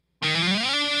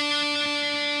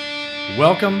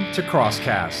Welcome to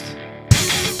Crosscast,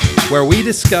 where we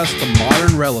discuss the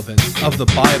modern relevance of the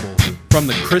Bible from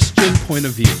the Christian point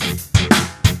of view.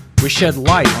 We shed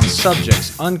light on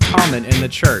subjects uncommon in the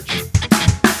church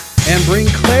And bring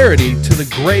clarity to the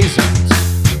gray zones.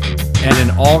 and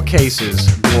in all cases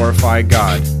glorify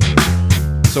God.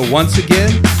 So once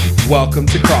again, welcome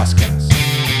to Crosscast.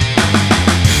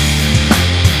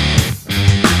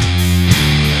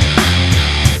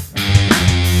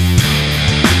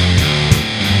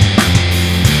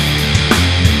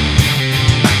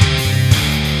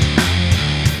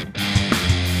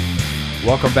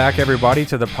 Welcome back, everybody,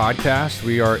 to the podcast.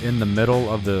 We are in the middle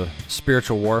of the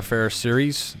spiritual warfare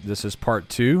series. This is part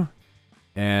 2,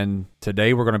 and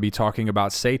today we're going to be talking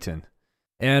about Satan.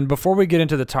 And before we get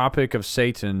into the topic of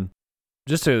Satan,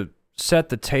 just to set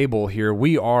the table here,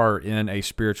 we are in a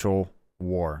spiritual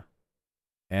war.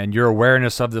 And your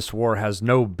awareness of this war has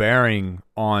no bearing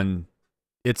on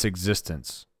its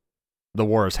existence. The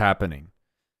war is happening.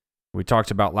 We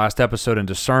talked about last episode in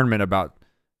discernment about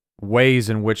ways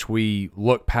in which we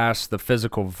look past the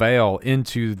physical veil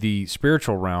into the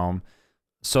spiritual realm,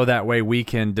 so that way we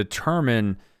can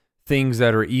determine things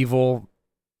that are evil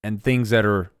and things that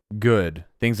are good,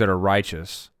 things that are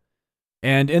righteous.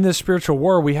 And in this spiritual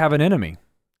war, we have an enemy,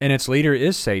 and its leader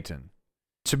is Satan.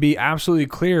 To be absolutely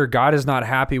clear, God is not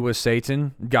happy with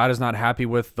Satan. God is not happy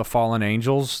with the fallen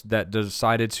angels that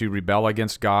decided to rebel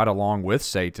against God along with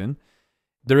Satan.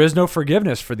 There is no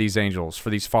forgiveness for these angels, for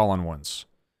these fallen ones.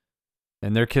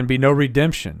 And there can be no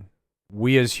redemption.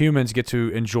 We as humans get to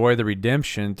enjoy the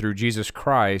redemption through Jesus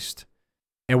Christ,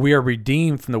 and we are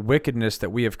redeemed from the wickedness that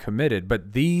we have committed.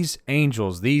 But these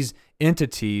angels, these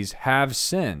entities have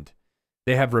sinned.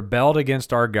 They have rebelled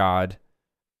against our God,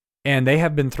 and they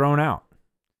have been thrown out.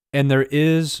 And there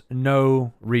is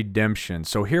no redemption.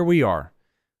 So here we are.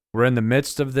 We're in the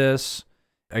midst of this.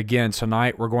 Again,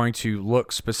 tonight we're going to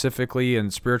look specifically in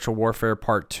Spiritual Warfare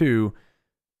Part 2,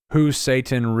 who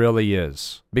Satan really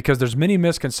is, because there's many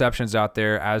misconceptions out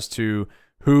there as to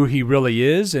who he really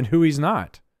is and who he's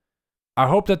not. I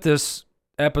hope that this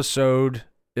episode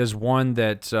is one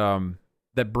that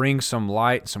that brings some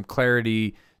light, some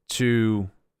clarity to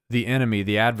the enemy,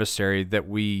 the adversary that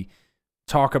we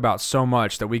talk about so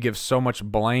much, that we give so much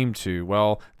blame to.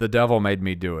 Well, the devil made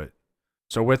me do it.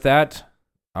 So with that,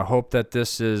 I hope that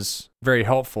this is very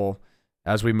helpful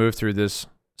as we move through this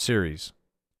series.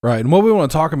 Right, and what we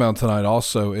want to talk about tonight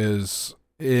also is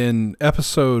in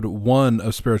episode 1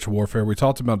 of Spiritual Warfare, we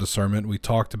talked about discernment. We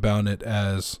talked about it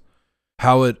as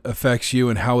how it affects you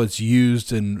and how it's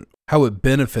used and how it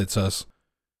benefits us.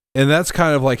 And that's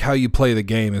kind of like how you play the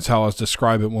game, is how I was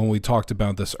describing it when we talked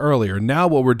about this earlier. Now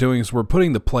what we're doing is we're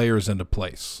putting the players into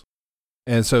place.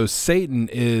 And so Satan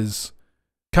is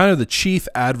kind of the chief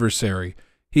adversary.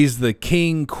 He's the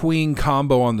king-queen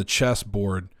combo on the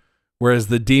chessboard, whereas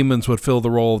the demons would fill the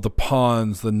role of the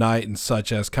pawns, the knight, and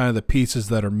such, as kind of the pieces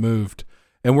that are moved.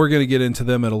 And we're going to get into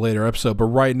them at a later episode. But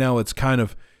right now it's kind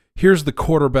of, here's the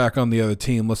quarterback on the other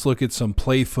team. Let's look at some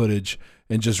play footage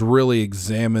and just really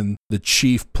examine the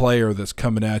chief player that's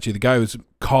coming at you, the guy who's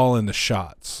calling the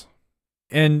shots.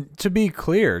 And to be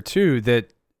clear, too,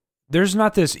 that there's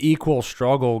not this equal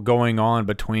struggle going on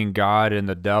between God and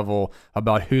the devil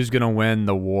about who's going to win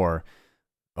the war.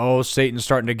 Oh, Satan's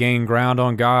starting to gain ground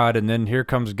on God, and then here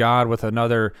comes God with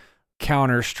another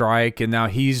counter strike, and now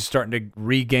he's starting to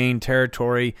regain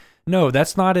territory. No,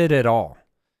 that's not it at all.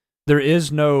 There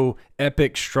is no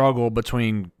epic struggle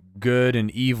between good and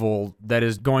evil that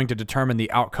is going to determine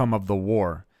the outcome of the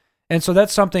war. And so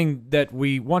that's something that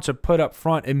we want to put up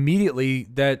front immediately,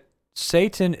 that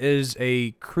Satan is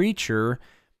a creature.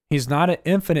 He's not an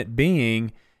infinite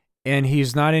being, and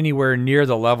he's not anywhere near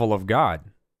the level of God.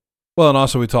 Well, and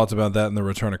also we talked about that in the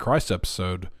Return of Christ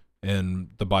episode in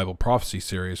the Bible Prophecy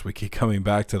series. We keep coming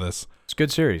back to this. It's a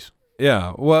good series.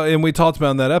 Yeah, well, and we talked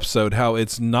about in that episode how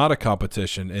it's not a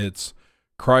competition. It's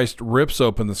Christ rips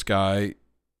open the sky,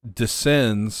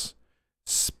 descends,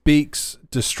 speaks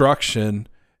destruction,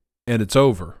 and it's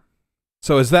over.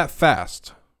 So is that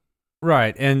fast?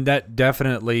 Right, and that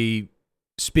definitely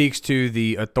speaks to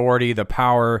the authority, the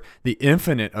power, the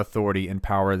infinite authority and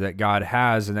power that God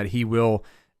has, and that he will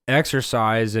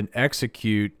exercise and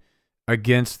execute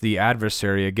against the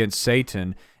adversary, against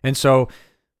Satan. And so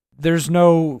there's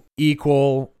no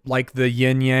equal, like the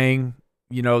yin yang,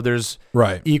 there's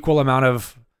right equal amount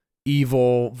of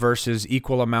evil versus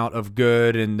equal amount of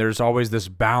good, and there's always this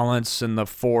balance in the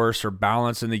force or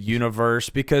balance in the universe,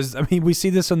 because we see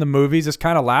this in the movies. It's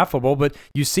kind of laughable, but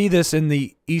you see this in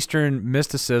the Eastern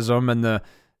mysticism and the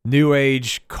New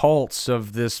Age cults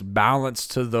of this balance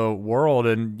to the world.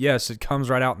 And yes, it comes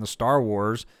right out in the Star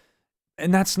Wars.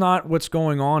 And that's not what's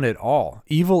going on at all.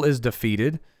 Evil is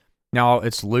defeated. Now,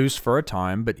 it's loose for a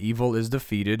time, but evil is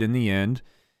defeated in the end.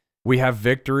 We have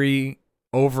victory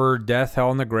over death,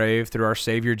 hell, and the grave through our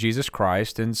Savior, Jesus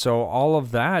Christ. And so all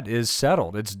of that is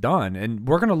settled. It's done. And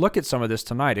we're going to look at some of this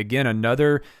tonight. Again,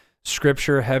 another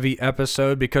scripture-heavy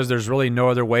episode because there's really no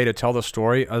other way to tell the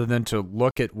story other than to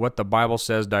look at what the Bible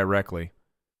says directly.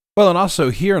 Well, and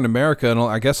also here in America, and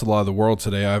I guess a lot of the world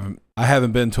today, I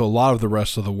haven't been to a lot of the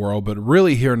rest of the world, but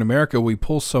really here in America, we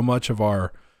pull so much of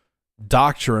our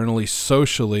doctrine, at least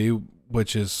socially,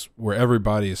 which is where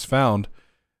everybody is found,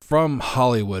 from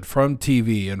Hollywood, from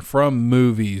TV, and from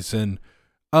movies, and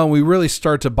we really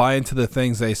start to buy into the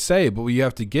things they say, but what you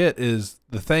have to get is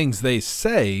the things they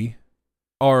say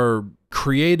are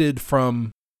created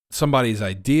from somebody's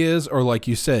ideas, or like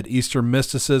you said, Eastern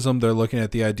mysticism. They're looking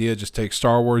at the idea, just take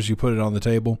Star Wars, you put it on the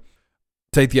table.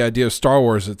 Take the idea of Star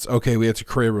Wars, it's okay, we have to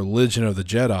create a religion of the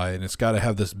Jedi, and it's got to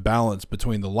have this balance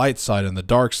between the light side and the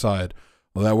dark side.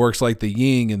 Well, that works like the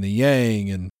yin and the yang,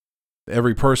 and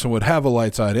every person would have a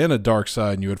light side and a dark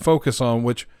side, and you would focus on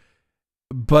which,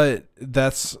 but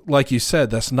that's, like you said,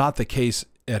 that's not the case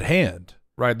at hand.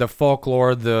 Right, the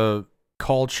folklore, the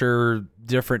culture,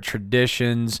 different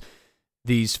traditions,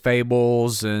 these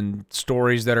fables and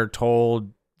stories that are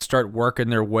told start working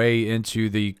their way into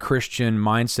the Christian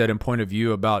mindset and point of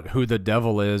view about who the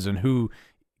devil is and who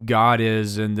God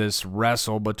is, and this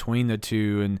wrestle between the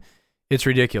two. And it's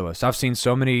ridiculous. I've seen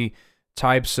so many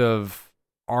types of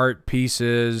art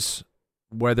pieces,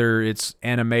 whether it's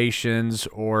animations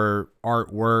or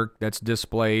artwork that's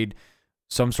displayed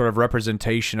some sort of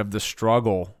representation of the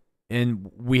struggle.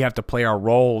 And we have to play our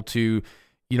role to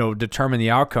determine the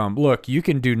outcome. Look, you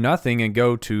can do nothing and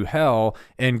go to hell,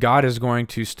 and God is going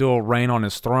to still reign on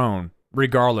his throne,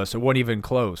 regardless. It wasn't even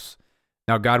close.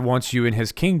 Now, God wants you in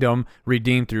his kingdom,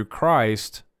 redeemed through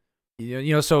Christ.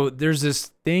 So there's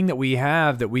this thing that we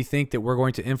have that we think that we're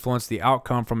going to influence the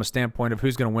outcome from a standpoint of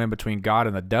who's going to win between God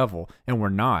and the devil, and we're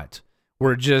not.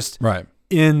 We're just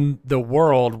in the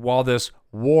world while this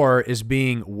war is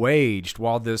being waged,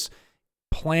 while this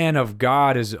plan of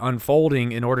God is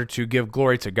unfolding in order to give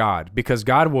glory to God, because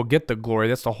God will get the glory.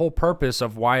 That's the whole purpose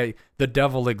of why the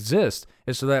devil exists,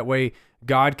 is so that way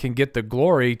God can get the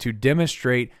glory to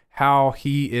demonstrate how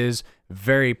he is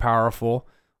very powerful,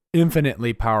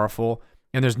 infinitely powerful,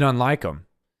 and there's none like him.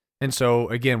 And so,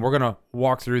 again, we're going to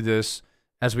walk through this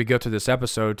as we go to this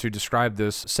episode to describe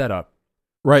this setup.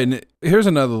 Right, and here's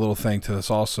another little thing to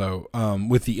this also,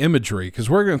 with the imagery, because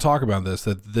we're going to talk about this,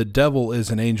 that the devil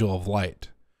is an angel of light.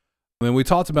 I mean, we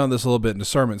talked about this a little bit in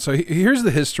discernment. So here's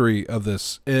the history of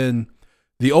this. In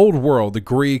the old world, the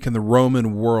Greek and the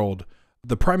Roman world,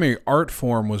 the primary art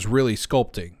form was really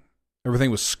sculpting.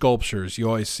 Everything was sculptures. You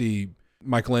always see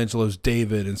Michelangelo's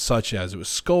David and such as. It was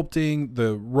sculpting,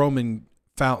 the Roman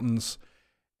fountains.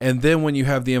 And then when you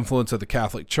have the influence of the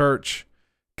Catholic Church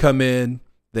come in,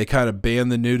 they kind of ban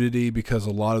the nudity because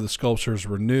a lot of the sculptures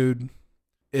were nude.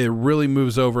 It really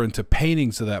moves over into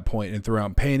paintings at that point, and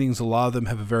throughout paintings, a lot of them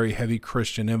have a very heavy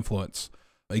Christian influence,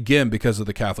 again, because of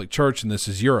the Catholic Church, and this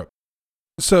is Europe.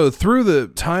 So through the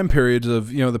time periods of,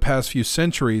 the past few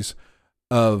centuries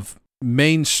of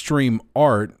mainstream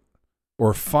art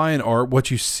or fine art,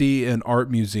 what you see in art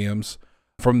museums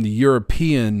from the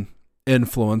European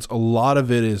influence, a lot of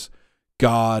it is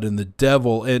God and the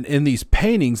devil. And in these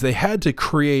paintings, they had to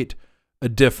create a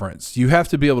difference. You have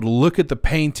to be able to look at the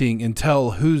painting and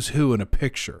tell who's who in a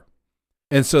picture.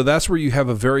 And so that's where you have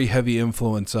a very heavy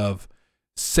influence of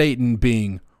Satan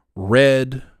being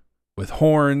red with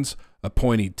horns, a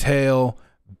pointy tail,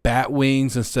 bat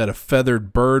wings instead of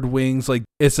feathered bird wings. Like,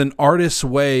 it's an artist's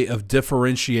way of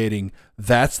differentiating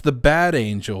that's the bad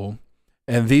angel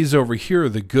and these over here are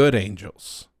the good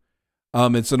angels.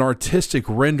 It's an artistic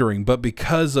rendering, but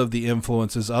because of the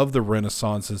influences of the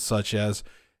Renaissance and such as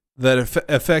that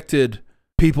affected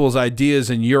people's ideas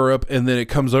in Europe, and then it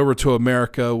comes over to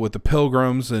America with the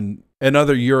Pilgrims and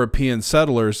other European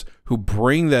settlers who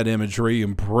bring that imagery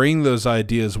and bring those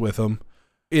ideas with them.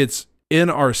 It's in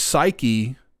our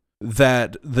psyche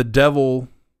that the devil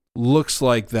looks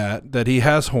like that he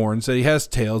has horns, that he has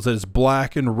tails, that is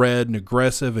black and red and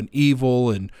aggressive and evil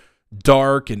and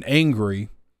dark and angry,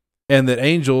 and that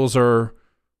angels are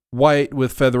white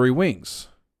with feathery wings.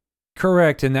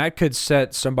 Correct, and that could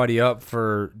set somebody up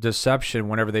for deception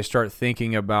whenever they start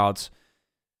thinking about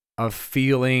a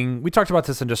feeling. We talked about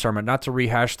this in discernment, not to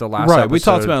rehash the last episode. Right, we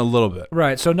talked about it a little bit.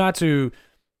 Right, so not to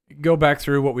go back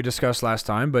through what we discussed last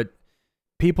time, but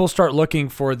people start looking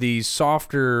for these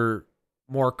softer,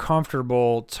 more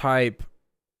comfortable type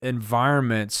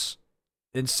environments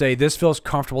and say, this feels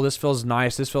comfortable, this feels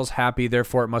nice, this feels happy,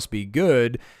 therefore it must be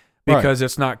good, because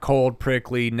it's not cold,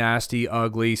 prickly, nasty,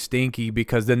 ugly, stinky,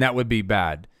 because then that would be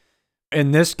bad.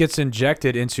 And this gets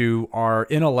injected into our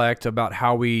intellect about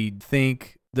how we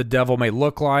think the devil may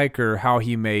look like or how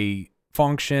he may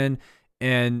function.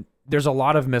 And there's a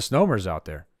lot of misnomers out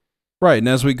there. Right. And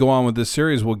as we go on with this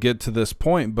series, we'll get to this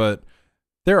point, but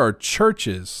there are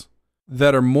churches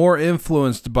that are more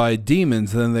influenced by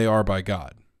demons than they are by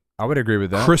God. I would agree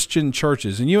with that. Christian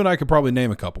churches. And you and I could probably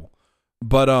name a couple.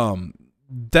 But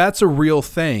that's a real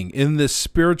thing. In this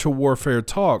spiritual warfare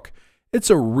talk, it's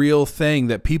a real thing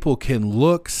that people can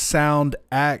look, sound,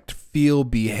 act, feel,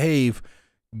 behave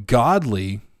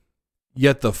godly,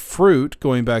 yet the fruit,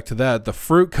 going back to that, the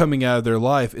fruit coming out of their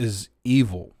life is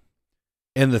evil.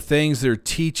 And the things they're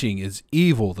teaching is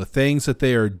evil. The things that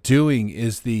they are doing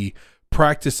is the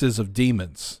practices of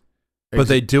demons. But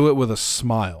they do it with a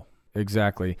smile.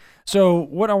 Exactly. So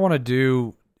what I want to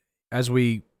do as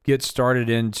we get started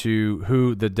into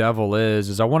who the devil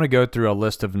is I want to go through a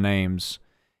list of names.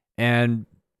 And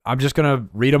I'm just going to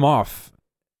read them off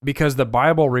because the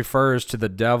Bible refers to the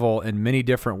devil in many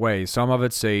different ways. Some of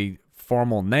it's a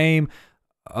formal name.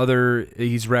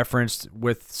 He's referenced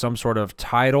with some sort of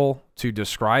title to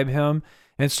describe him.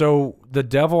 And so the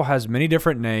devil has many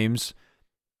different names.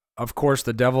 Of course,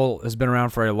 the devil has been around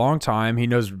for a long time. He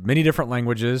knows many different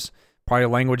languages, probably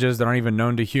languages that aren't even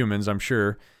known to humans, I'm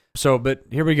sure. So, but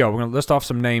here we go. We're going to list off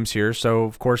some names here. So,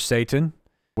 of course, Satan,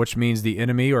 which means the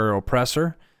enemy or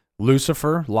oppressor.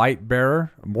 Lucifer, light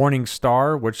bearer. Morning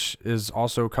star, which is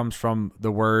also comes from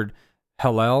the word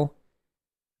Hallel.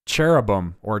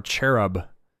 Cherubim or cherub.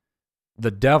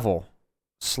 The devil,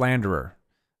 slanderer.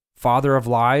 Father of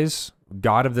lies,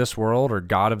 God of this world or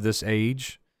God of this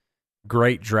age.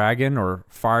 Great dragon or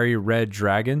fiery red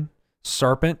dragon.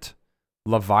 Serpent,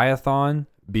 Leviathan,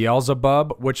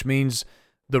 Beelzebub, which means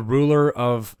the ruler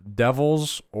of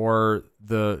devils or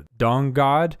the dung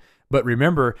god. But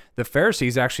remember, the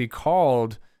Pharisees actually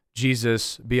called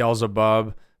Jesus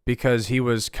Beelzebub because he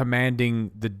was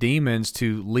commanding the demons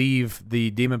to leave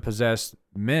the demon-possessed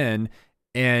men,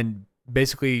 and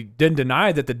basically didn't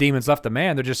deny that the demons left the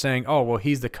man. They're just saying, oh, well,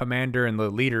 he's the commander and the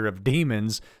leader of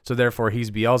demons, so therefore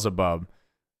he's Beelzebub.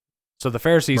 So the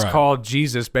Pharisees called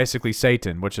Jesus basically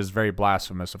Satan, which is very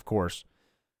blasphemous, of course.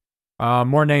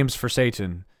 More names for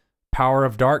Satan. Power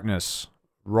of darkness,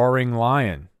 roaring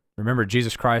lion. Remember,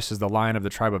 Jesus Christ is the Lion of the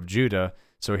tribe of Judah.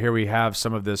 So here we have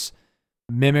some of this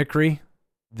mimicry,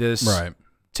 this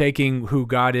taking who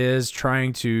God is,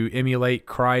 trying to emulate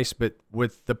Christ, but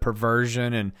with the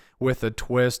perversion and with a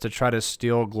twist to try to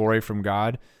steal glory from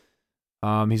God.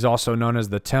 He's also known as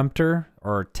the tempter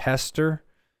or tester,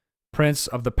 prince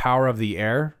of the power of the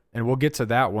air. And we'll get to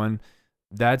that one.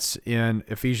 That's in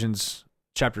Ephesians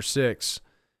chapter 6.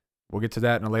 We'll get to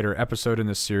that in a later episode in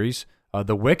this series.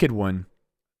 The wicked one,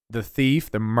 the thief,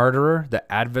 the murderer, the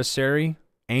adversary,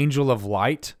 angel of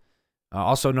light,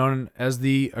 also known as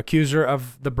the accuser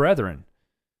of the brethren.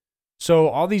 So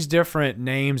all these different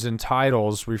names and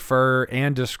titles refer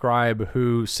and describe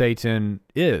who Satan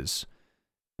is.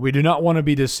 We do not want to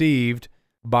be deceived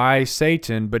by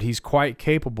Satan, but he's quite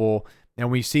capable.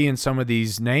 And we see in some of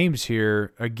these names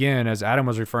here, again, as Adam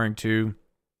was referring to,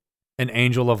 an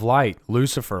angel of light,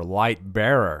 Lucifer, light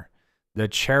bearer, the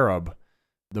cherub,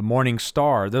 the morning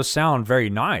star. Those sound very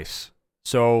nice.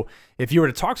 So if you were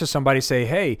to talk to somebody, say,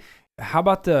 hey, how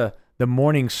about the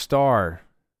morning star,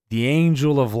 the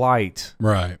angel of light?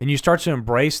 Right. And you start to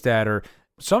embrace that. Or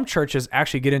some churches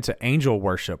actually get into angel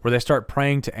worship where they start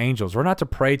praying to angels. We're not to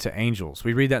pray to angels.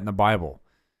 We read that in the Bible.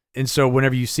 And so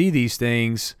whenever you see these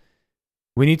things,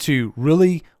 we need to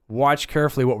really watch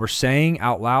carefully what we're saying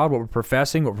out loud, what we're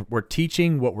professing, what we're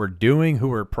teaching, what we're doing, who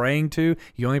we're praying to.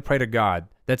 You only pray to God.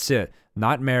 That's it.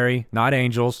 Not Mary, not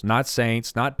angels, not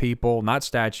saints, not people, not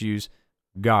statues,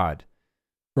 God.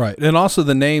 Right. And also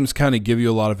the names kind of give you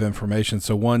a lot of information.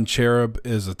 So one, cherub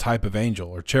is a type of angel,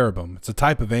 or cherubim. It's a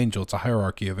type of angel. It's a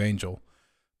hierarchy of angel.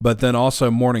 But then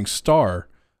also morning star,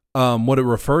 what it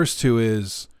refers to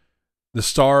is the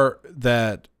star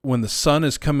that when the sun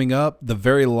is coming up, the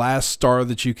very last star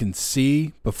that you can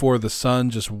see before the sun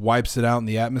just wipes it out in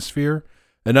the atmosphere.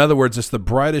 In other words, it's the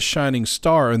brightest shining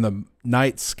star in the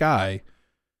night sky,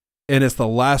 and it's the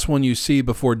last one you see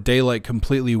before daylight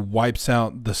completely wipes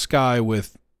out the sky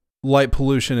with light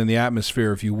pollution in the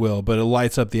atmosphere, if you will, but it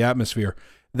lights up the atmosphere.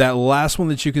 That last one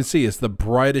that you can see is the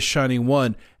brightest shining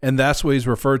one, and that's what he's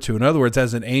referred to. In other words,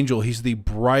 as an angel, he's the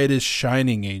brightest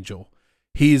shining angel.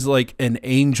 He's like an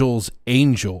angel's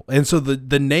angel. And so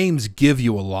the names give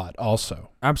you a lot also.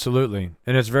 Absolutely.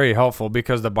 And it's very helpful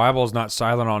because the Bible is not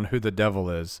silent on who the devil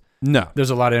is. No. There's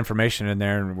a lot of information in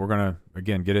there, and we're going to,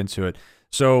 again, get into it.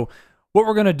 So what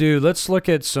we're going to do, let's look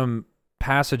at some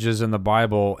passages in the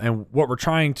Bible, and what we're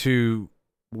trying to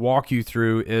walk you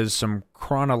through is some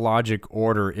chronologic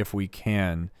order if we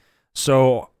can.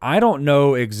 So I don't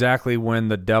know exactly when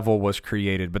the devil was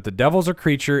created, but the devil's a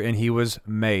creature and he was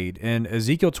made. And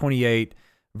Ezekiel 28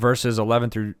 verses 11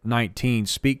 through 19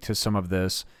 speak to some of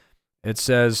this. It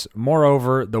says,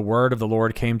 "Moreover, the word of the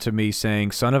Lord came to me,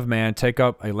 saying, Son of man, take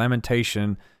up a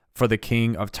lamentation for the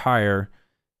king of Tyre,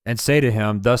 and say to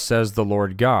him, Thus says the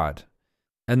Lord God."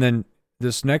 And then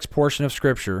this next portion of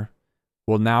Scripture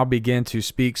will now begin to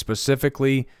speak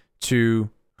specifically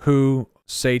to who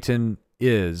Satan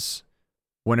is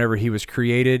whenever he was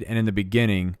created and in the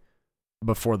beginning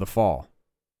before the fall.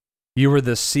 "You were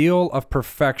the seal of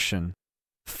perfection,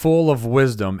 full of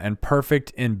wisdom and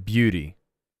perfect in beauty.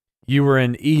 You were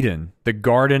in Eden, the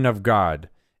garden of God.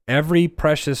 Every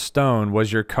precious stone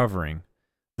was your covering,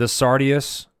 the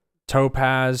sardius,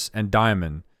 topaz, and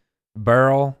diamond,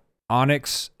 beryl,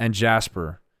 onyx, and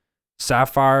jasper,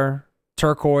 sapphire,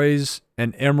 turquoise,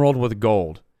 and emerald with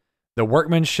gold. The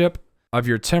workmanship of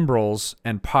your timbrels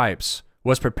and pipes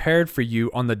was prepared for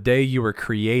you on the day you were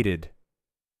created.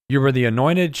 You were the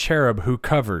anointed cherub who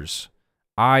covers.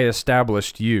 I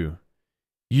established you.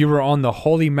 You were on the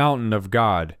holy mountain of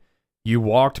God. You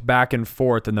walked back and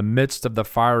forth in the midst of the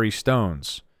fiery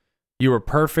stones. You were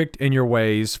perfect in your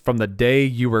ways from the day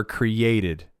you were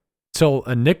created, till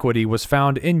iniquity was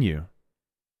found in you.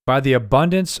 By the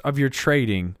abundance of your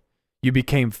trading, you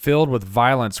became filled with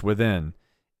violence within,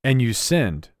 and you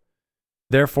sinned.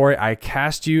 Therefore I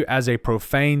cast you as a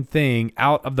profane thing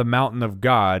out of the mountain of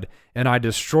God, and I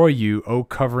destroy you, O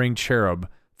covering cherub,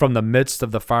 from the midst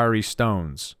of the fiery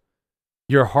stones.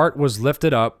 Your heart was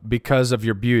lifted up because of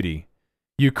your beauty.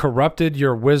 You corrupted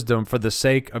your wisdom for the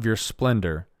sake of your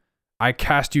splendor. I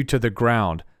cast you to the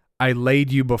ground. I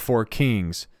laid you before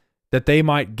kings, that they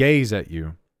might gaze at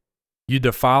you. You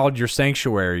defiled your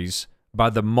sanctuaries by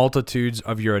the multitudes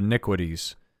of your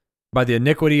iniquities. By the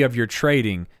iniquity of your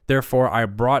trading, therefore I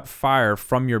brought fire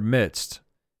from your midst.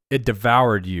 It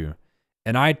devoured you,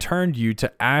 and I turned you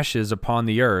to ashes upon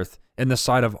the earth in the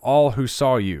sight of all who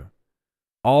saw you.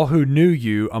 All who knew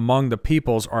you among the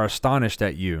peoples are astonished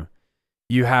at you.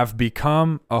 You have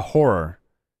become a horror,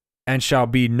 and shall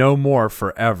be no more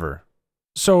forever."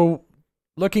 So,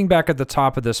 looking back at the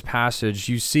top of this passage,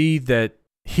 you see that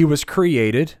he was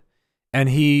created, and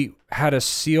he had a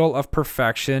seal of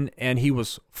perfection, and he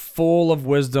was full of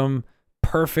wisdom,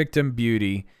 perfect in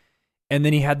beauty, and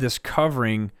then he had this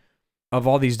covering of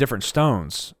all these different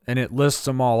stones, and it lists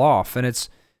them all off, and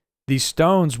these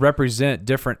stones represent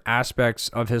different aspects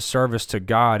of his service to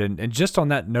God. And just on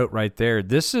that note right there,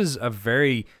 this is a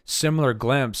very similar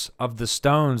glimpse of the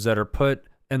stones that are put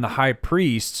in the high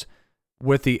priests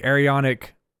with the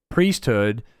Aaronic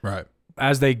priesthood. Right.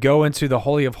 As they go into the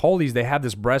Holy of Holies, they have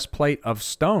this breastplate of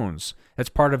stones. That's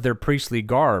part of their priestly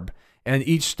garb. And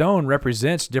each stone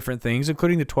represents different things,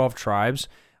 including the 12 tribes.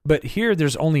 But here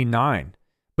there's only 9.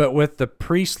 But with the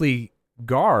priestly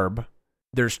garb,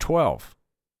 there's 12.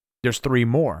 There's 3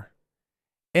 more.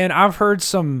 And I've heard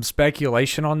some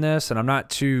speculation on this, and I'm not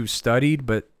too studied,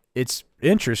 but it's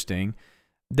interesting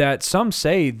that some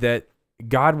say that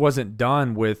God wasn't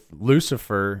done with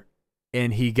Lucifer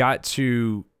and he got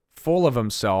too full of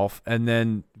himself, and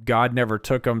then God never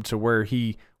took him to where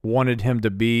he wanted him to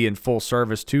be in full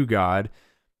service to God.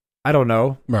 I don't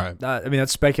know. Right. I mean,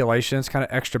 that's speculation. It's kind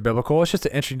of extra biblical. It's just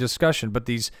an interesting discussion. But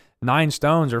these 9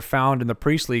 stones are found in the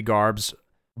priestly garb's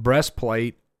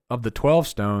breastplate of the 12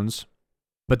 stones,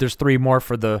 but there's 3 more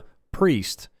for the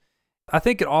priest. I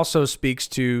think it also speaks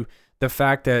to the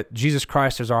fact that Jesus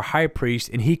Christ is our high priest,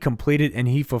 and he completed and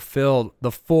he fulfilled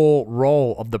the full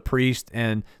role of the priest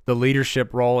and the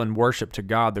leadership role in worship to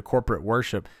God, the corporate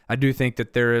worship. I do think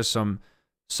that there is some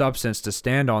substance to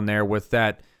stand on there with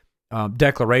that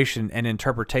declaration and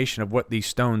interpretation of what these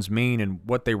stones mean and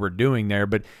what they were doing there.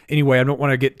 But anyway, I don't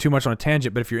want to get too much on a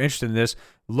tangent, but if you're interested in this,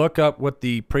 look up what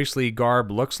the priestly garb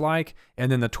looks like,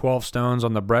 and then the 12 stones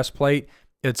on the breastplate.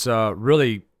 It's a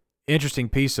really interesting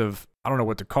piece of, I don't know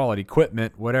what to call it,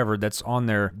 equipment, whatever, that's on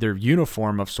their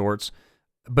uniform of sorts.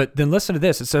 But then listen to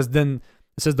this. It says,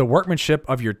 the workmanship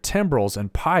of your timbrels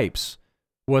and pipes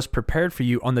was prepared for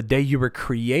you on the day you were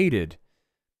created.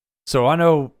 So I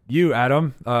know you,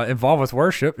 Adam, involved with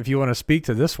worship, if you want to speak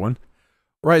to this one.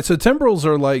 Right. So timbrels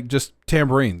are like just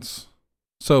tambourines.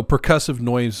 So percussive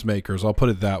noise makers, I'll put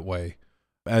it that way.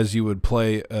 As you would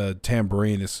play a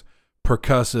tambourine, it's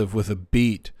percussive with a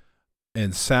beat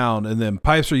and sound. And then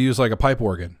pipes are used like a pipe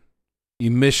organ.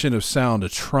 Emission of sound, a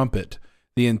trumpet.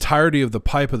 the entirety of the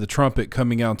pipe of the trumpet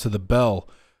coming out to the bell.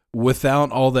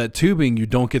 Without all that tubing, you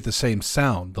don't get the same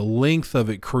sound. The length of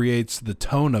it creates the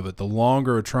tone of it. The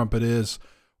longer a trumpet is,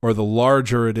 or the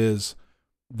larger it is,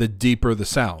 the deeper the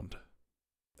sound.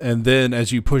 And then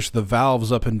as you push the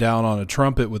valves up and down on a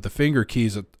trumpet with the finger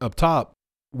keys up top,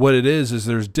 what it is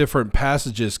there's different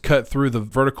passages cut through the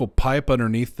vertical pipe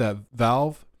underneath that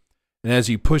valve. And as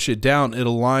you push it down, it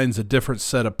aligns a different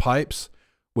set of pipes,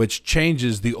 which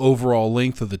changes the overall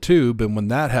length of the tube. And when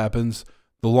that happens,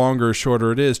 the longer or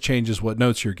shorter it is changes what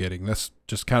notes you're getting. That's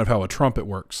just kind of how a trumpet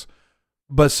works.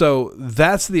 But so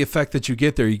that's the effect that you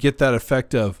get there. You get that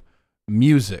effect of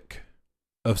music,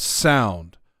 of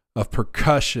sound, of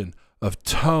percussion, of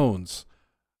tones,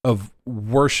 of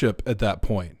worship at that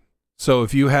point. So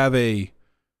if you have a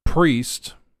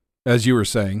priest, as you were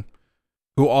saying,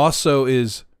 who also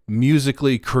is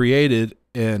musically created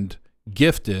and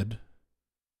gifted,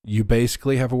 you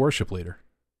basically have a worship leader.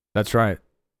 That's right.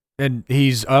 And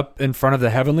he's up in front of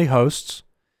the heavenly hosts.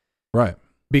 Right.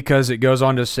 Because it goes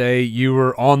on to say, you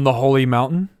were on the holy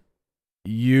mountain.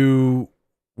 You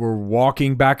were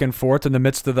walking back and forth in the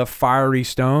midst of the fiery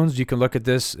stones. You can look at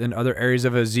this in other areas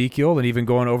of Ezekiel and even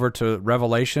going over to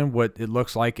Revelation, what it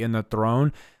looks like in the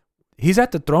throne. He's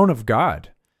at the throne of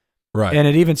God. Right. And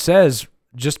it even says,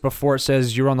 just before it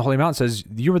says you were on the holy mountain, it says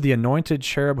you were the anointed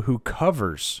cherub who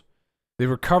covers. They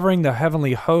were covering the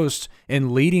heavenly host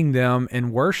and leading them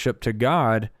in worship to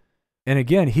God. And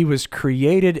again, he was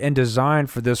created and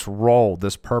designed for this role,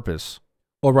 this purpose.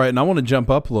 Well, right. And I want to jump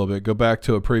up a little bit, go back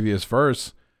to a previous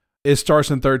verse. It starts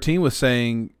in 13 with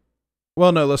saying,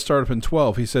 well, no, let's start up in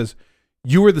 12. He says,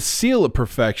 you were the seal of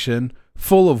perfection,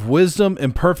 full of wisdom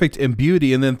and perfect in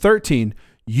beauty. And then 13,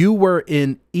 you were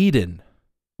in Eden,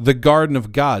 the garden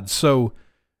of God. So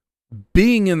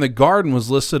being in the garden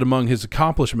was listed among his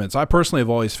accomplishments. I personally have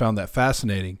always found that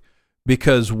fascinating,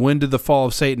 because when did the fall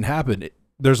of Satan happen?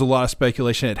 There's a lot of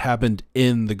speculation it happened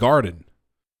in the garden,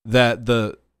 that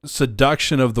the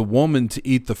seduction of the woman to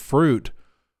eat the fruit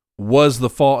was the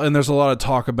fall. And there's a lot of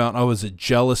talk about, is it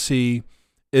jealousy?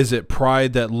 Is it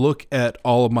pride that look at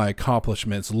all of my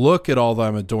accomplishments? Look at all that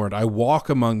I'm adorned. I walk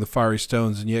among the fiery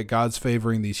stones, and yet God's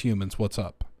favoring these humans. What's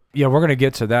up? Yeah, we're going to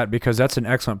get to that, because that's an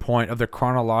excellent point of the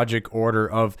chronologic order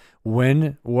of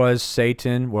when was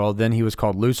Satan, well, then he was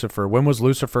called Lucifer. When was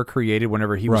Lucifer created?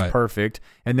 Whenever he was perfect.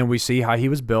 And then we see how he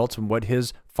was built and what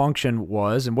his function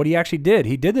was and what he actually did.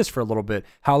 He did this for a little bit.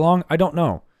 How long? I don't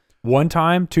know. 1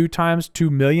 time, 2 times,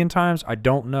 2 million times? I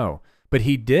don't know. But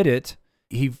he did it.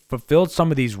 He fulfilled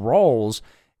some of these roles,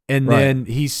 and then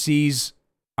he sees,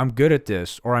 I'm good at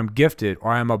this, or I'm gifted,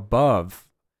 or I'm above.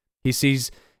 He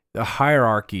sees the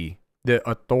hierarchy, the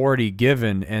authority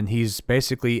given, and he's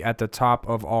basically at the top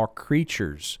of all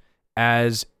creatures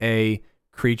as a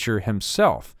creature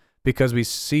himself. Because we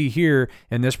see here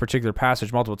in this particular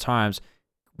passage multiple times,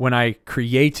 when I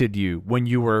created you, when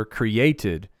you were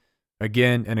created,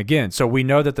 again and again. So we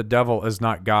know that the devil is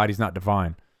not God, he's not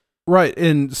divine. Right.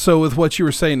 And so with what you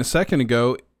were saying a second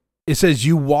ago, it says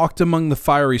you walked among the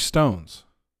fiery stones.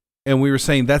 And we were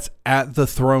saying that's at the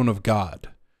throne of God.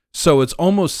 So it's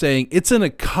almost saying it's an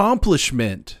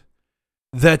accomplishment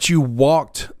that you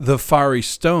walked the fiery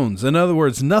stones. In other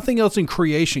words, nothing else in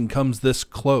creation comes this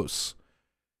close.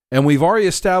 And we've already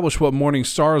established what Morning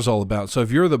Star is all about. So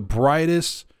if you're the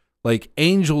brightest, like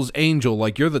angel's angel,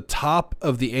 like you're the top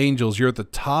of the angels, you're at the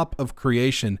top of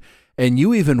creation, and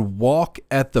you even walk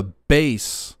at the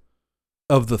base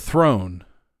of the throne,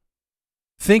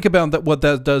 think about that, what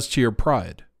that does to your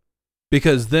pride.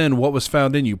 Because then what was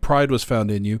found in you? Pride was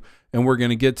found in you. And we're going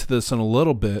to get to this in a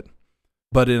little bit.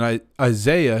 But in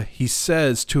Isaiah, he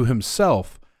says to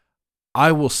himself,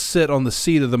 I will sit on the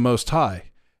seat of the Most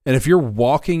High. And if you're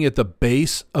walking at the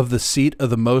base of the seat of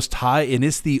the Most High, and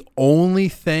it's the only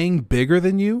thing bigger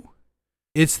than you,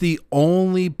 it's the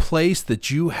only place that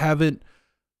you haven't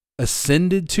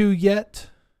ascended to yet,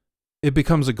 it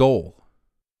becomes a goal.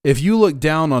 If you look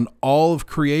down on all of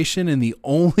creation and the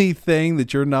only thing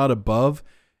that you're not above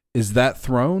is that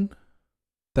throne,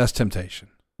 that's temptation.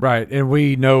 Right. And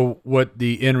we know what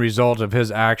the end result of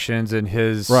his actions and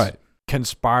his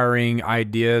conspiring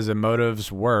ideas and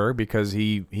motives were, because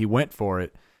he went for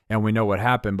it, and we know what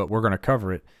happened, but we're going to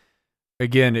cover it.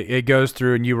 Again, it goes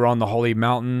through, and you were on the holy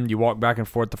mountain. You walked back and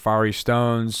forth the fiery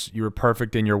stones. You were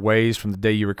perfect in your ways from the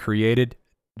day you were created,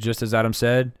 just as Adam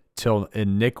said, till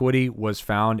iniquity was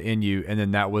found in you. And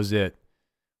then that was it.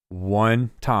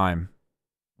 One time.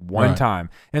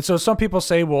 And so some people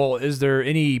say, well, is there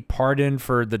any pardon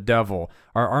for the devil?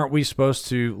 Or aren't we supposed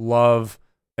to love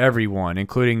everyone,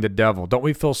 including the devil? Don't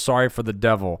we feel sorry for the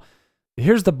devil?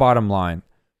 Here's the bottom line.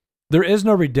 There is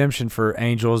no redemption for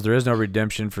angels. There is no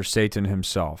redemption for Satan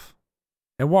himself.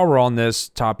 And while we're on this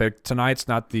topic, tonight's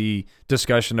not the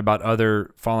discussion about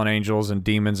other fallen angels and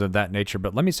demons of that nature,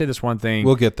 but let me say this one thing.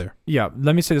 We'll get there. Yeah,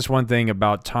 let me say this one thing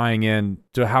about tying in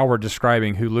to how we're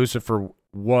describing who Lucifer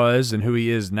was and who he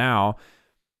is now.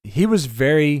 He was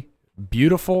very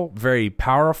beautiful, very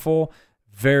powerful,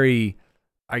 very,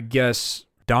 I guess,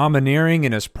 domineering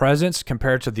in his presence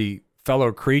compared to the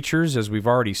fellow creatures, as we've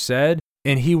already said.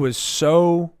 And he was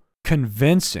so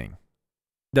convincing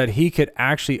that he could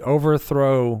actually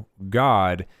overthrow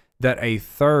God that a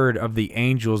third of the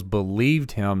angels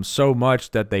believed him so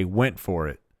much that they went for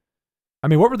it. I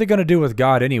mean, what were they going to do with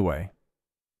God anyway?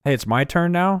 Hey, it's my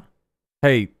turn now?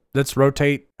 Hey, let's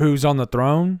rotate who's on the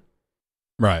throne?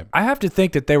 Right. I have to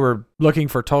think that they were looking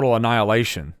for total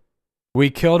annihilation.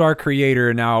 We killed our creator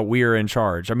and now we are in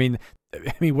charge. I mean,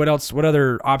 what else? What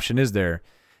other option is there?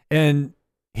 And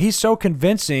he's so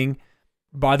convincing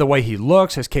by the way he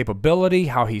looks, his capability,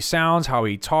 how he sounds, how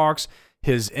he talks,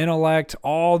 his intellect,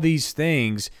 all these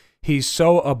things. He's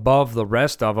so above the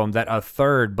rest of them that a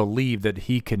third believe that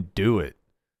he can do it.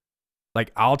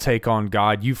 Like, I'll take on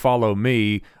God, you follow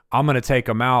me, I'm going to take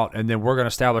him out, and then we're going to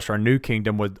establish our new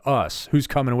kingdom with us. Who's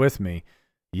coming with me?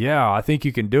 Yeah, I think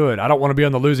you can do it. I don't want to be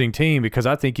on the losing team because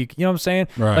I think you know what I'm saying?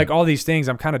 Right. Like all these things,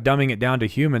 I'm kind of dumbing it down to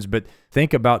humans, but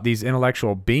think about these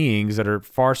intellectual beings that are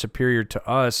far superior to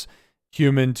us,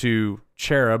 human to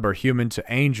cherub or human to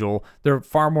angel. They're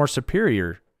far more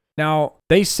superior. Now,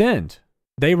 they sinned.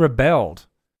 They rebelled.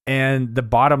 And the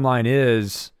bottom line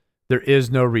is there is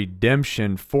no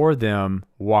redemption for them.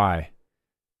 Why?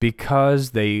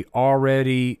 Because they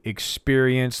already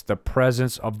experienced the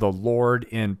presence of the Lord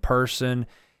in person,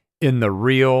 in the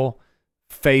real,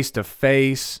 face to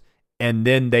face, and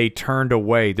then they turned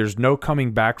away. There's no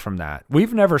coming back from that.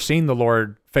 We've never seen the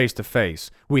Lord face to face.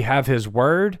 We have his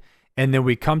word, and then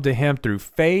we come to him through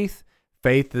faith.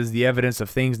 Faith is the evidence of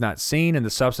things not seen and the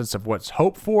substance of what's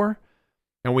hoped for.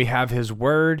 And we have his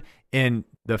word, and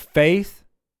the faith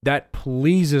that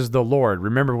pleases the Lord.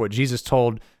 Remember what Jesus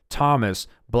told Thomas,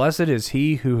 blessed is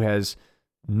he who has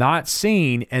not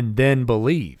seen and then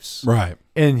believes. Right.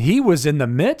 And he was in the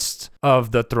midst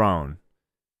of the throne.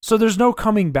 So there's no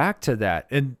coming back to that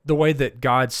in the way that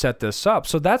God set this up.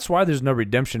 So that's why there's no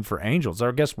redemption for angels.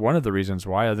 I guess one of the reasons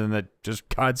why, other than that just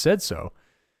God said so.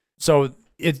 So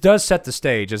it does set the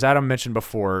stage, as Adam mentioned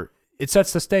before, it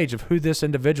sets the stage of who this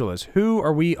individual is. Who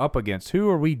are we up against? Who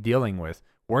are we dealing with?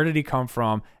 Where did he come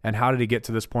from? And how did he get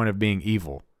to this point of being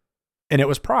evil? And it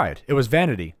was pride. It was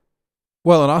vanity.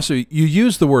 Well, and also you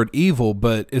use the word evil,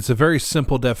 but it's a very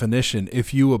simple definition.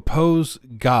 If you oppose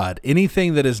God,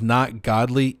 anything that is not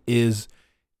godly is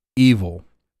evil.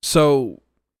 So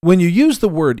when you use the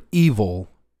word evil,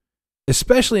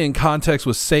 especially in context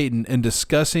with Satan and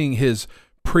discussing his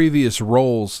previous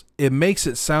roles, it makes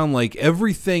it sound like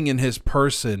everything in his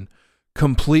person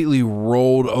completely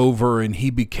rolled over and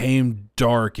he became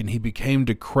dark and he became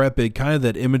decrepit, kind of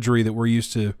that imagery that we're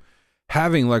used to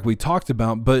having, like we talked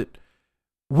about. But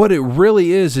what it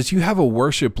really is you have a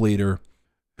worship leader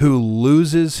who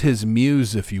loses his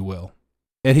muse, if you will,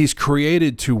 and he's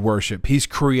created to worship. He's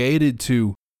created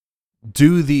to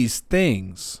do these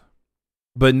things.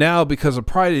 But now, because of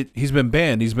pride, he's been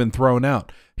banned. He's been thrown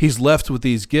out. He's left with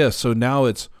these gifts. So now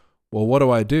it's, well, what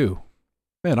do?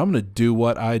 Man, I'm going to do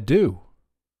what I do.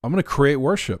 I'm going to create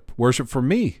worship. Worship for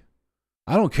me.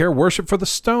 I don't care. Worship for the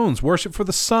stones. Worship for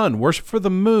the sun. Worship for the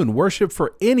moon. Worship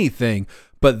for anything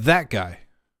but that guy.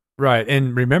 Right.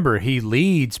 And remember, he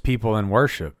leads people in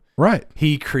worship. Right.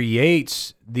 He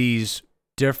creates these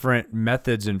different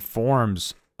methods and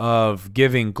forms of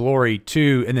giving glory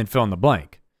to, and then fill in the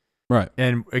blank. Right.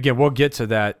 And again, we'll get to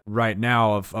that right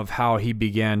now of how he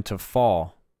began to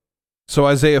fall. So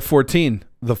Isaiah 14,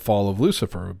 the fall of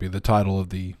Lucifer, would be the title of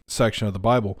the section of the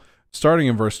Bible, starting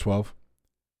in verse 12.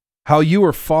 How you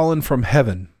are fallen from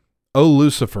heaven, O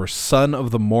Lucifer, son of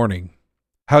the morning.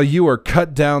 How you are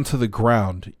cut down to the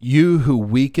ground, you who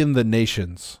weaken the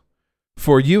nations.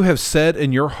 For you have said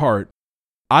in your heart,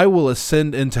 I will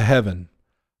ascend into heaven.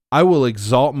 I will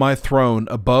exalt my throne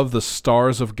above the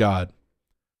stars of God.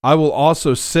 I will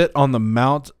also sit on the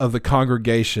mount of the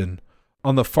congregation,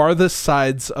 on the farthest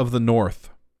sides of the north.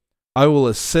 I will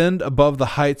ascend above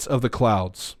the heights of the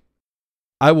clouds.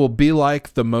 I will be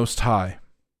like the Most High.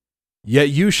 Yet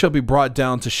you shall be brought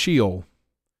down to Sheol,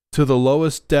 to the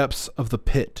lowest depths of the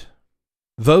pit.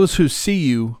 Those who see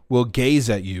you will gaze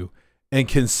at you and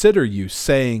consider you,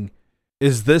 saying,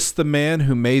 is this the man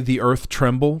who made the earth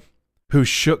tremble, who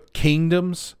shook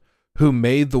kingdoms, who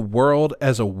made the world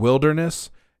as a wilderness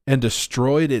and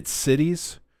destroyed its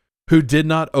cities, who did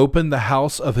not open the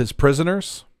house of his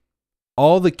prisoners?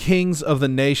 All the kings of the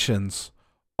nations,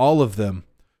 all of them,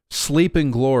 sleep in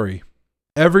glory,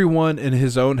 everyone in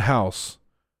his own house.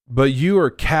 But you are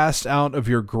cast out of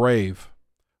your grave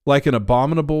like an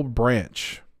abominable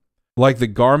branch, like the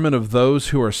garment of those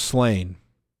who are slain,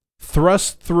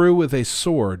 thrust through with a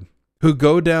sword, who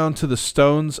go down to the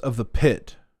stones of the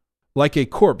pit, like a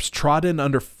corpse trodden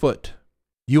underfoot.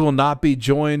 You will not be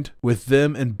joined with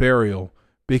them in burial,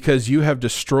 because you have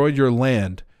destroyed your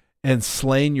land and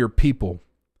slain your people.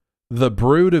 The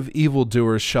brood of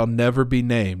evildoers shall never be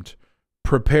named.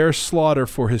 Prepare slaughter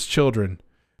for his children,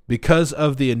 because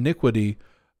of the iniquity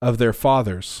of their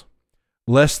fathers,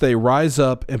 lest they rise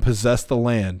up and possess the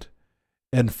land,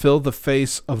 and fill the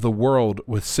face of the world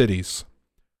with cities.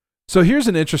 So here's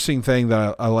an interesting thing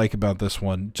that I like about this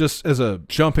one, just as a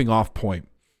jumping off point.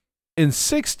 In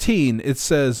 16, it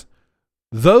says,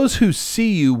 those who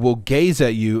see you will gaze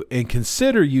at you and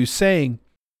consider you, saying,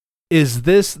 is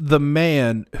this the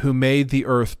man who made the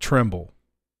earth tremble?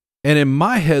 And in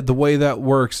my head, the way that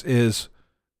works is,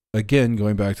 again,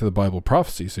 going back to the Bible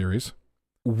prophecy series,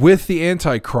 with the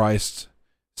Antichrist,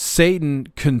 Satan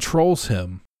controls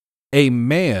him, a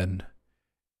man,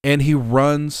 and he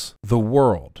runs the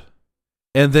world.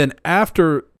 And then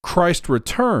after Christ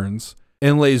returns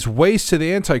and lays waste to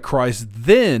the Antichrist,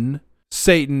 then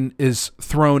Satan is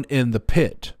thrown in the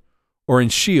pit or in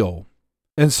Sheol.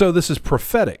 And so this is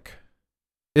prophetic.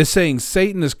 It's saying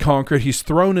Satan is conquered, he's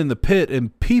thrown in the pit,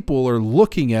 and people are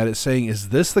looking at it saying, is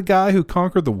this the guy who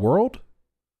conquered the world?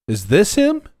 Is this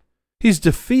him? He's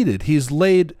defeated. He's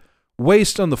laid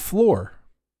waste on the floor.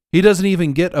 He doesn't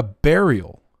even get a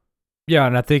burial. Yeah,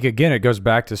 and I think, again, it goes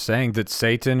back to saying that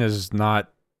Satan is not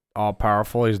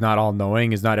all-powerful. He's not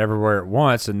all-knowing. He's not everywhere at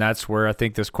once, and that's where I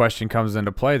think this question comes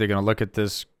into play. They're going to look at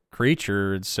this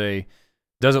creature and say,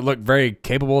 does it look very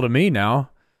capable to me now?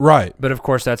 Right. But, of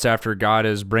course, that's after God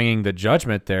is bringing the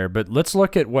judgment there. But let's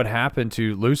look at what happened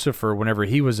to Lucifer whenever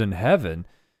he was in heaven.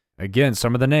 Again,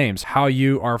 some of the names. How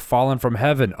you are fallen from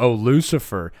heaven, O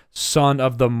Lucifer, son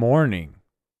of the morning.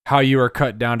 How you are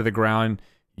cut down to the ground,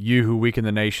 you who weaken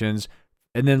the nations.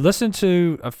 And then listen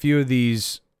to a few of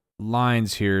these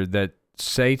lines here that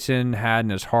Satan had in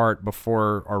his heart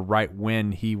before or right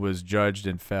when he was judged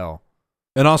and fell.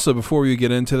 And also, before we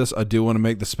get into this, I do want to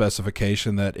make the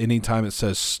specification that anytime it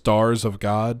says stars of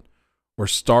God, or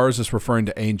stars is referring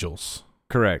to angels.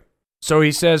 Correct. So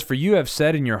he says, for you have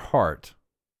said in your heart,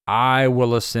 I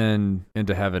will ascend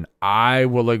into heaven. I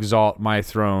will exalt my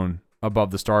throne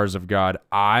above the stars of God.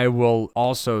 I will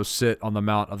also sit on the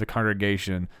mount of the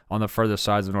congregation on the furthest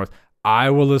sides of the north. I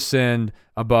will ascend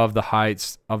above the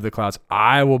heights of the clouds.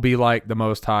 I will be like the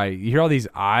Most High. You hear all these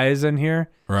I's in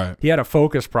here? Right. He had a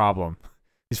focus problem.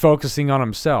 He's focusing on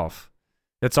himself.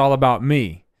 It's all about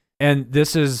me. And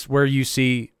this is where you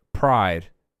see pride,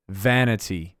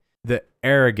 vanity, the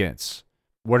arrogance.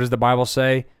 What does the Bible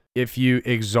say? If you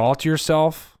exalt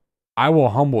yourself, I will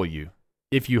humble you.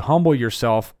 If you humble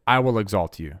yourself, I will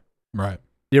exalt you. Right.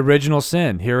 The original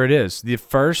sin, here it is. The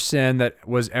first sin that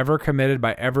was ever committed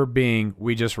by ever being,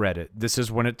 we just read it. This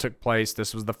is when it took place.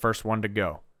 This was the first one to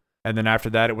go. And then after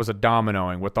that, it was a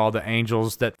dominoing with all the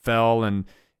angels that fell and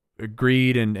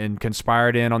agreed and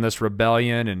conspired in on this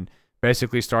rebellion and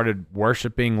basically started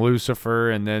worshiping Lucifer,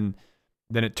 and then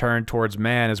it turned towards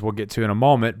man, as we'll get to in a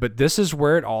moment. But this is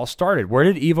where it all started. Where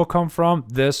did evil come from?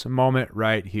 This moment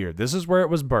right here. This is where it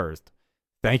was birthed.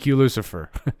 Thank you, Lucifer.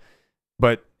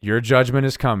 But your judgment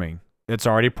is coming. It's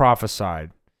already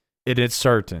prophesied. It is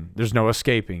certain. There's no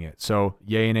escaping it. So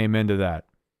yay and amen to that.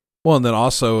 Well, and then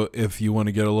also, if you want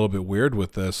to get a little bit weird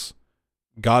with this,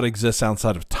 God exists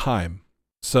outside of time.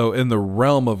 So in the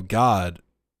realm of God,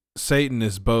 Satan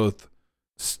is both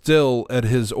still at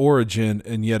his origin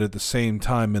and yet at the same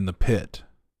time in the pit.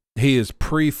 He is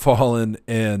pre-fallen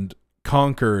and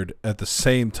conquered at the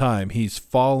same time. He's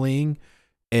falling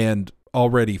and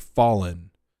already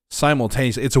fallen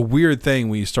simultaneously. It's a weird thing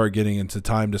when you start getting into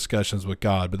time discussions with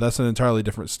God, but that's an entirely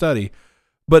different study.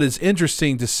 But it's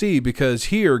interesting to see because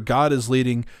here God is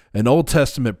leading an Old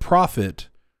Testament prophet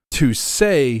to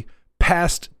say,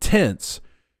 past tense,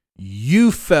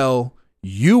 you fell,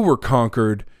 you were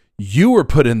conquered, you were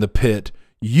put in the pit,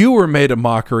 you were made a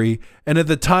mockery, and at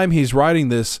the time he's writing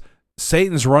this,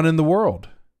 Satan's running the world.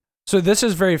 So this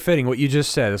is very fitting, what you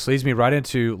just said. This leads me right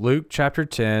into Luke chapter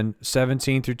 10,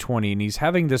 17 through 20, and he's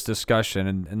having this discussion,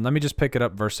 and let me just pick it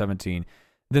up, verse 17.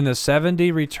 Then the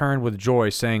 70 returned with joy,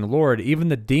 saying, Lord, even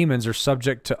the demons are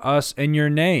subject to us in your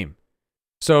name.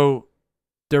 So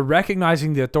they're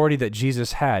recognizing the authority that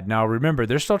Jesus had. Now, remember,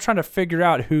 they're still trying to figure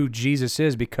out who Jesus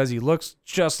is because he looks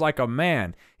just like a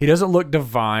man. He doesn't look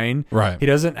divine. Right. He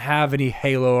doesn't have any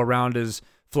halo around his,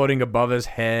 floating above his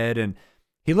head. And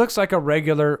he looks like a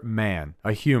regular man,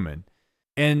 a human.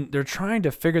 And they're trying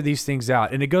to figure these things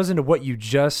out. And it goes into what you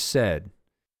just said.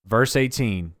 Verse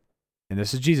 18, and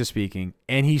this is Jesus speaking.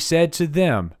 And he said to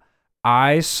them,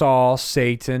 I saw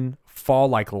Satan fall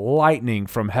like lightning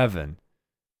from heaven.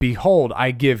 Behold, I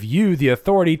give you the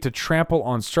authority to trample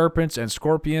on serpents and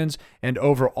scorpions and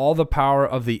over all the power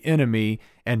of the enemy,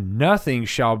 and nothing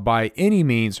shall by any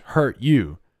means hurt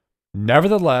you.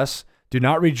 Nevertheless, do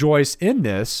not rejoice in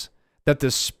this, that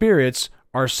the spirits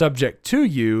are subject to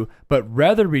you, but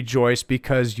rather rejoice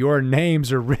because your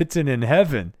names are written in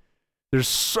heaven. There's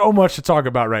so much to talk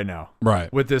about right now,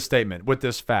 Right, with this statement, with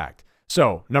this fact.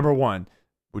 So, number one,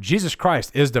 Jesus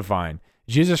Christ is divine.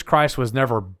 Jesus Christ was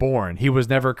never born. He was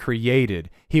never created.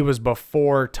 He was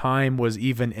before time was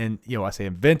even I say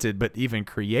invented, but even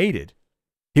created.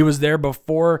 He was there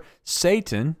before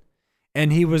Satan,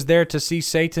 and he was there to see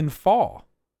Satan fall.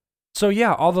 So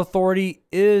yeah, all the authority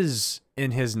is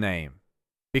in his name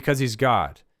because he's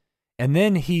God. And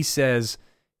then he says,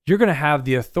 you're going to have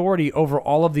the authority over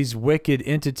all of these wicked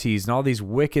entities and all these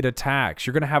wicked attacks.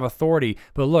 You're going to have authority.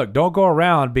 But look, don't go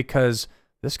around, because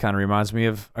this kind of reminds me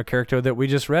of a character that we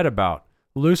just read about,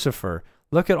 Lucifer.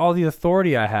 Look at all the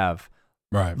authority I have.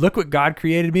 right. Look what God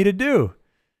created me to do.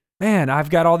 Man, I've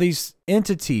got all these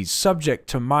entities subject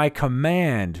to my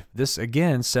command. This,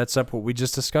 again, sets up what we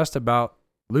just discussed about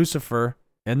Lucifer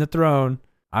and the throne.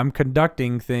 I'm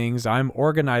conducting things. I'm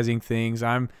organizing things.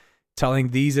 I'm telling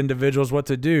these individuals what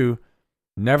to do.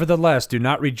 Nevertheless, do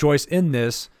not rejoice in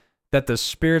this, that the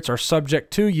spirits are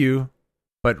subject to you,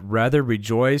 but rather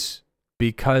rejoice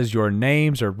because your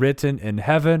names are written in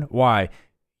heaven. Why?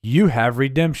 You have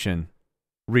redemption.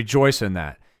 Rejoice in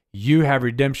that. You have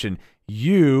redemption.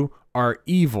 You are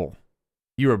evil.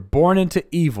 You are born into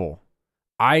evil.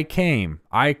 I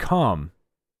come.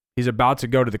 He's about to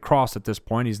go to the cross at this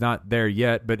point. He's not there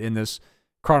yet, but in this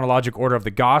chronologic order of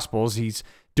the Gospels, he's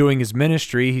doing his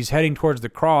ministry. He's heading towards the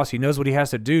cross. He knows what he has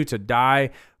to do to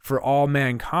die for all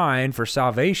mankind, for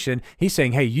salvation. He's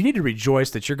saying, hey, you need to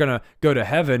rejoice that you're going to go to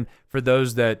heaven for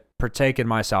those that partake in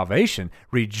my salvation.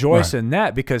 Rejoice in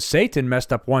that, because Satan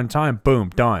messed up one time. Boom,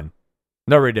 done.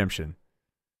 No redemption.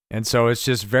 And so it's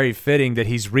just very fitting that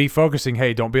he's refocusing.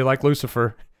 Hey, don't be like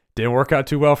Lucifer. Didn't work out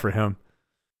too well for him.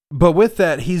 But with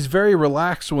that, he's very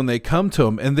relaxed when they come to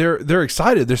him, and they're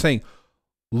excited. They're saying,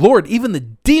 Lord, even the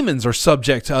demons are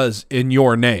subject to us in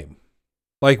your name.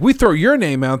 Like, we throw your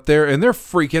name out there and they're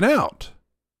freaking out.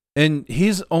 And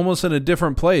he's almost in a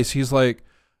different place. He's like,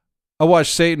 I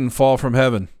watched Satan fall from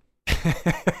heaven.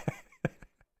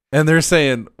 And they're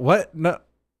saying, what? No,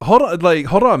 hold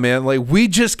on, man. Like, we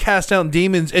just cast down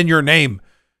demons in your name.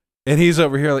 And he's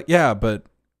over here like, yeah, but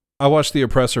I watched the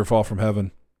oppressor fall from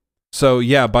heaven. So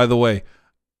yeah, by the way,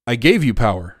 I gave you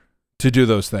power to do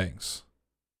those things.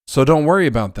 So don't worry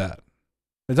about that.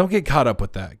 And don't get caught up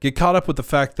with that. Get caught up with the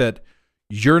fact that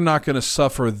you're not going to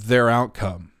suffer their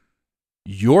outcome.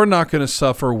 You're not going to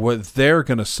suffer what they're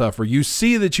going to suffer. You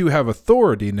see that you have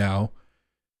authority now,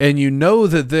 and you know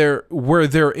that where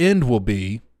their end will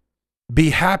be.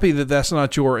 Be happy that that's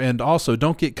not your end also.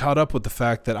 Don't get caught up with the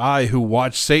fact that I, who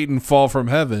watched Satan fall from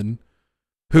heaven,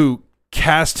 who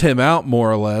cast him out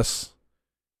more or less,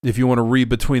 if you want to read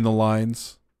between the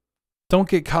lines, don't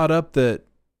get caught up that,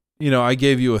 I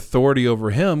gave you authority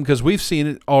over him, because we've seen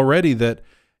it already that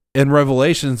in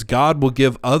Revelations, God will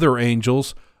give other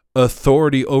angels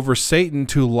authority over Satan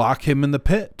to lock him in the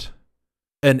pit.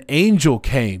 An angel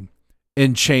came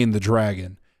and chained the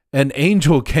dragon. An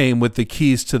angel came with the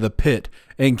keys to the pit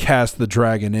and cast the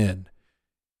dragon in.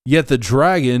 Yet the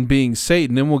dragon, being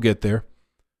Satan, and we'll get there,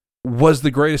 was the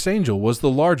greatest angel, was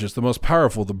the largest, the most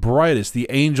powerful, the brightest, the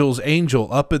angel's angel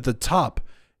up at the top.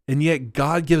 And yet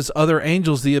God gives other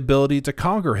angels the ability to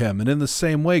conquer him. And in the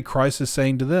same way, Christ is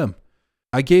saying to them,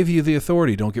 I gave you the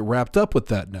authority. Don't get wrapped up with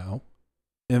that now,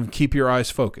 and keep your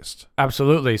eyes focused.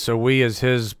 Absolutely. So we, as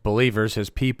his believers, his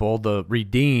people, the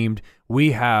redeemed,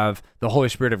 we have the Holy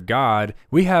Spirit of God.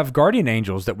 We have guardian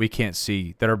angels that we can't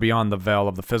see, that are beyond the veil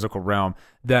of the physical realm,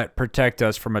 that protect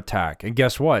us from attack. And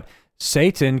guess what?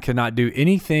 Satan cannot do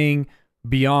anything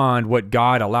beyond what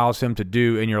God allows him to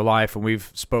do in your life. And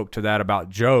we've spoke to that about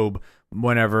Job,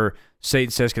 whenever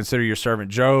Satan says, consider your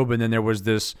servant Job. And then there was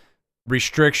this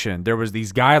restriction. There was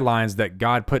these guidelines that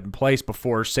God put in place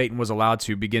before Satan was allowed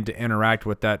to begin to interact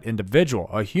with that individual,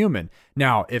 a human.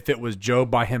 Now, if it was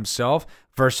Job by himself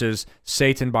versus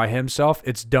Satan by himself,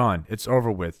 it's done. It's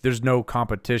over with. There's no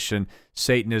competition.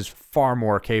 Satan is far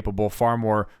more capable, far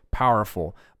more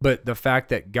powerful. But the fact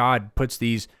that God puts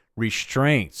these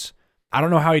restraints, I don't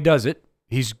know how he does it.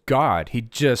 He's God. He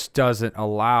just doesn't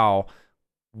allow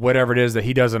whatever it is that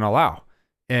he doesn't allow.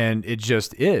 And it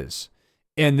just is.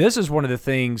 And this is one of the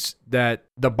things that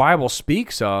the Bible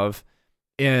speaks of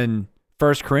in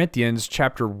 1 Corinthians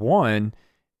chapter 1,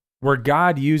 where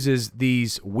God uses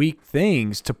these weak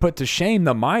things to put to shame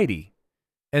the mighty.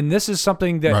 And this is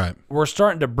something that we're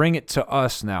starting to bring it to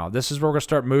us now. This is where we're going to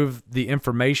start move the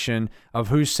information of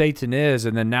who Satan is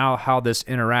and then now how this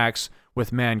interacts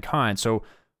with mankind. So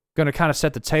going to kind of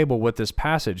set the table with this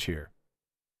passage here.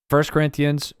 1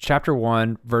 Corinthians chapter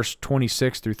 1, verse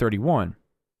 26 through 31.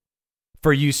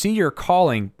 For you see your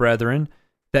calling, brethren,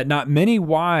 that not many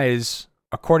wise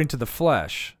according to the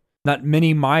flesh, not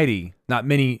many mighty, not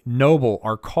many noble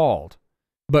are called.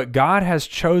 But God has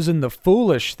chosen the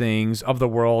foolish things of the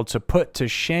world to put to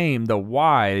shame the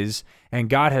wise, and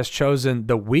God has chosen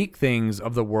the weak things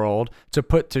of the world to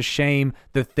put to shame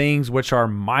the things which are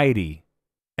mighty,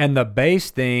 and the base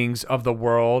things of the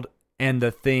world and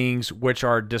the things which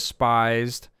are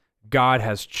despised God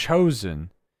has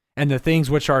chosen, and the things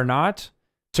which are not,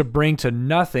 to bring to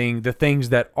nothing the things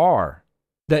that are,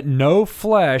 that no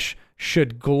flesh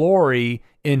should glory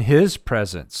in his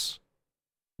presence.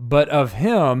 But of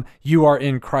him you are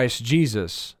in Christ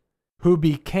Jesus, who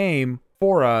became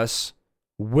for us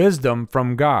wisdom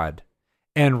from God,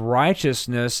 and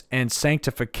righteousness and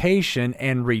sanctification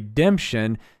and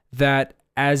redemption, that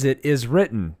as it is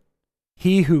written,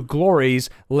 he who glories,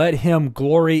 let him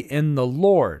glory in the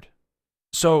Lord.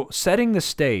 So, setting the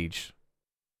stage,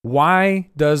 why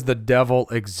does the devil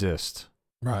exist?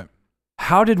 Right.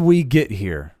 How did we get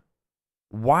here?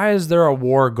 Why is there a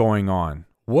war going on?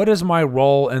 What is my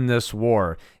role in this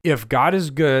war? If God is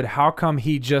good, how come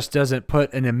he just doesn't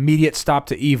put an immediate stop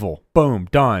to evil? Boom,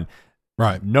 done.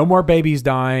 Right. No more babies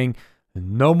dying,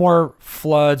 no more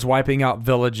floods wiping out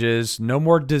villages, no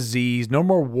more disease, no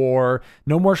more war,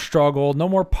 no more struggle, no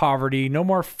more poverty, no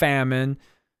more famine.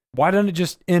 Why doesn't it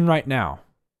just end right now?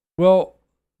 Well,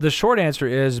 the short answer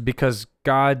is because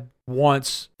God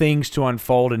wants things to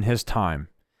unfold in his time.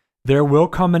 There will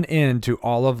come an end to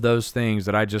all of those things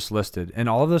that I just listed, and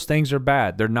all of those things are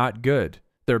bad. They're not good.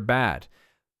 They're bad.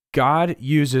 God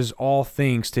uses all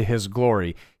things to his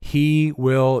glory. He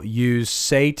will use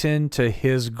Satan to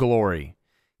his glory.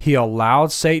 He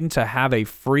allowed Satan to have a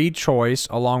free choice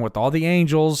along with all the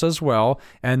angels as well,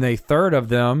 and a third of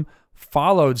them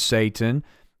followed Satan,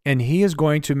 and he is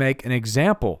going to make an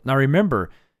example. Now remember,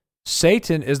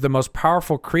 Satan is the most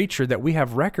powerful creature that we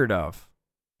have record of.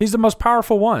 He's the most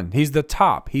powerful one. He's the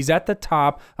top. He's at the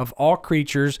top of all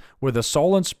creatures with a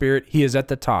soul and spirit. He is at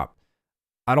the top.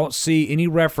 I don't see any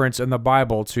reference in the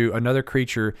Bible to another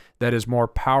creature that is more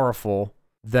powerful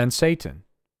than Satan.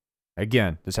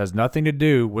 Again, this has nothing to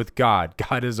do with God.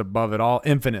 God is above it all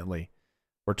infinitely.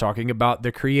 We're talking about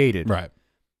the created. Right.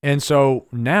 And so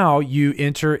now you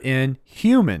enter in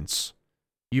humans.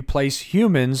 You place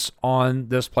humans on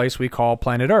this place we call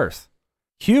planet Earth.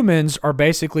 Humans are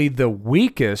basically the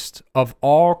weakest of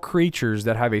all creatures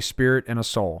that have a spirit and a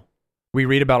soul. We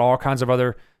read about all kinds of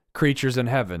other creatures in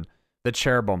heaven, the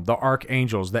cherubim, the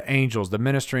archangels, the angels, the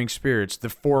ministering spirits, the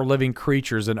four living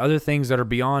creatures, and other things that are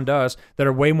beyond us that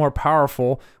are way more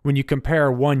powerful when you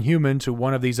compare one human to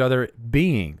one of these other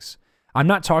beings. I'm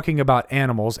not talking about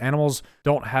animals. Animals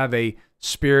don't have a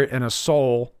spirit and a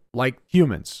soul like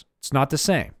humans. It's not the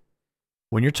same.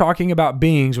 When you're talking about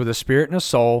beings with a spirit and a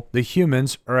soul, the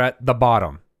humans are at the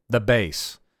bottom, the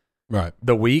base. Right.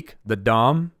 The weak, the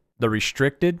dumb, the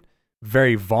restricted,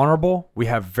 very vulnerable. We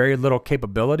have very little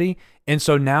capability. And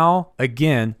so now,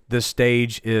 again, the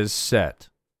stage is set.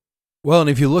 Well, and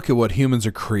if you look at what humans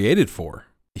are created for,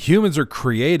 humans are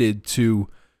created to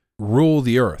rule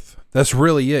the earth. That's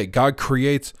really it. God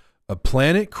creates a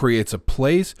planet, creates a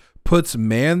place, puts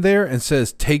man there, and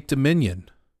says, take dominion.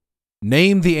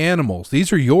 Name the animals.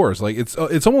 These are yours. Like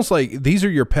it's almost like these are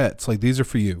your pets. Like these are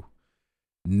for you.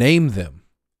 Name them.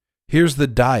 Here's the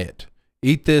diet.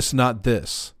 Eat this, not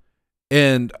this.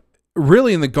 And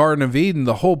really in the Garden of Eden,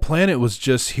 the whole planet was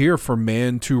just here for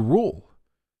man to rule,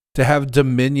 to have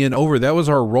dominion over. That was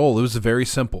our role. It was very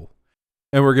simple.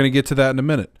 And we're going to get to that in a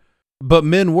minute. But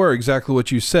men were exactly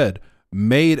what you said,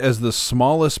 made as the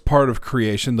smallest part of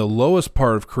creation, the lowest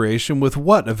part of creation, with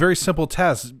what? A very simple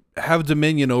task. Have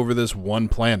dominion over this one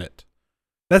planet.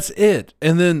 That's it.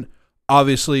 And then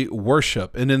obviously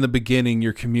worship. And in the beginning,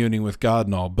 you're communing with God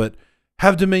and all, but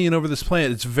have dominion over this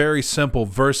planet. It's very simple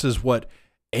versus what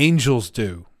angels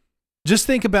do. Just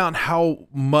think about how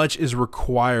much is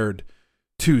required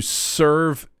to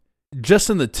serve just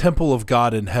in the temple of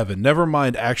God in heaven. Never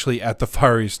mind actually at the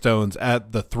fiery stones,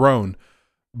 at the throne,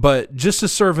 but just to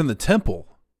serve in the temple.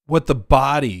 What the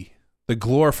body, the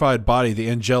glorified body, the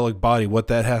angelic body, what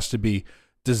that has to be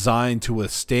designed to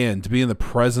withstand, to be in the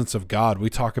presence of God. We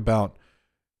talk about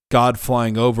God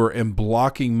flying over and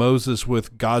blocking Moses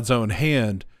with God's own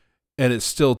hand, and it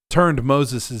still turned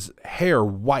Moses' hair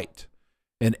white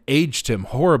and aged him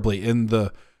horribly, and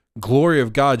the glory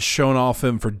of God shone off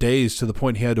him for days to the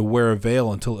point he had to wear a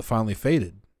veil until it finally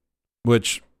faded,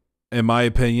 which, in my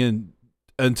opinion,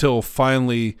 until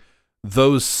finally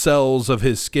those cells of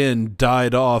his skin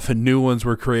died off and new ones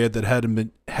were created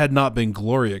that had not been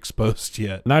glory exposed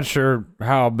yet. Not sure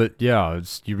how, but yeah,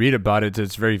 you read about it.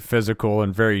 It's very physical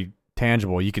and very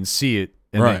tangible. You can see it.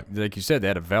 And right. Like you said, they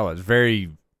had a veil. It's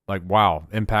very wow,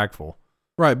 impactful.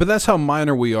 Right. But that's how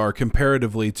minor we are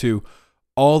comparatively to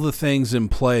all the things in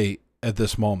play at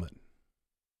this moment.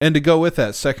 And to go with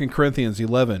that, 2 Corinthians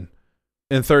 11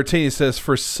 and 13, it says,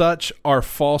 "For such are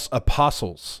false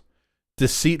apostles,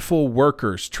 deceitful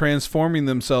workers, transforming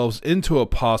themselves into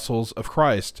apostles of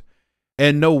Christ.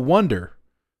 And no wonder,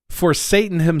 for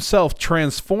Satan himself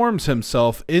transforms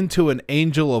himself into an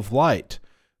angel of light.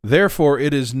 Therefore,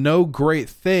 it is no great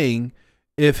thing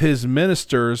if his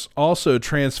ministers also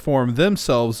transform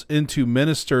themselves into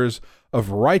ministers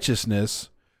of righteousness,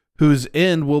 whose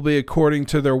end will be according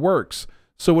to their works."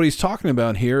 So what he's talking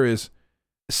about here is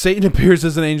Satan appears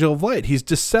as an angel of light. He's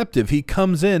deceptive. He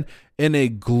comes in a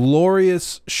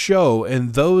glorious show,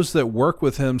 and those that work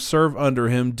with him, serve under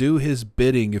him, do his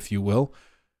bidding, if you will,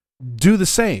 do the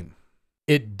same.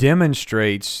 It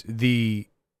demonstrates the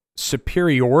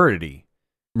superiority.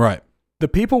 Right. The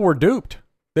people were duped.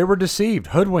 They were deceived,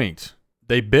 hoodwinked.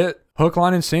 They bit hook,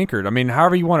 line, and sinker. I mean,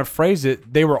 however you want to phrase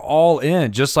it, they were all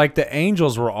in, just like the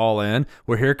angels were all in.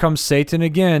 Well, here comes Satan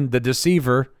again, the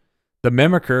deceiver, the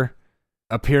mimicker,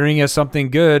 appearing as something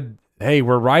good. Hey,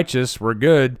 we're righteous, we're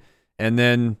good. And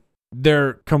then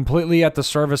they're completely at the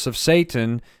service of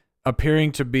Satan,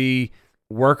 appearing to be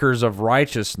workers of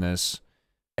righteousness.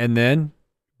 And then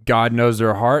God knows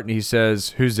their heart, and he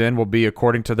says, whose end will be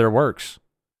according to their works.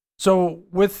 So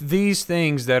with these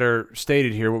things that are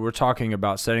stated here, what we're talking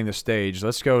about, setting the stage,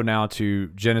 let's go now to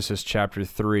Genesis chapter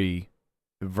 3,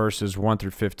 verses 1 through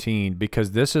 15,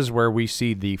 because this is where we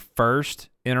see the first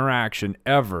interaction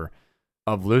ever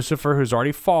of Lucifer, who's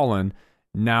already fallen,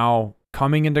 now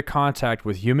coming into contact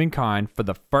with humankind for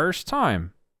the first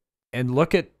time. And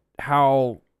look at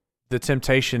how the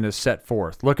temptation is set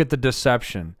forth. Look at the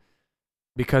deception,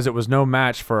 because it was no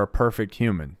match for a perfect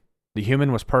human. The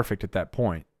human was perfect at that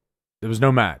point. There was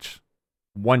no match.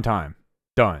 One time.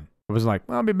 Done. It was like,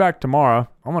 well, I'll be back tomorrow.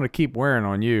 I'm going to keep wearing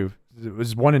on you. It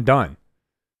was one and done.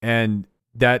 And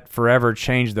that forever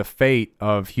changed the fate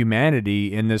of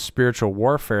humanity in this spiritual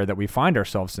warfare that we find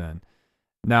ourselves in.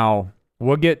 Now,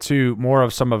 we'll get to more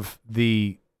of some of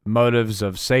the motives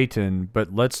of Satan,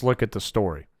 but let's look at the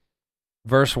story.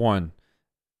 Verse 1.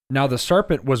 Now the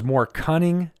serpent was more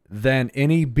cunning than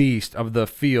any beast of the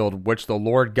field which the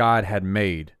Lord God had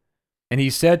made. And he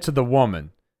said to the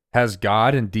woman, Has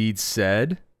God indeed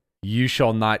said, You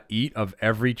shall not eat of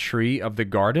every tree of the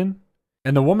garden?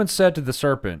 And the woman said to the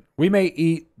serpent, We may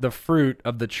eat the fruit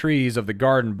of the trees of the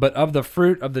garden, but of the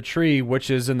fruit of the tree which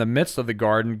is in the midst of the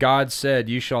garden, God said,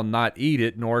 You shall not eat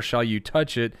it, nor shall you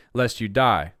touch it, lest you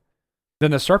die.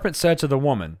 Then the serpent said to the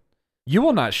woman, You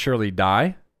will not surely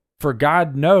die, for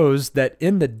God knows that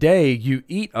in the day you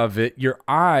eat of it, your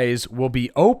eyes will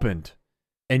be opened,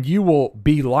 and you will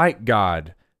be like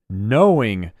God,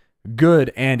 knowing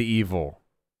good and evil.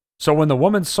 So when the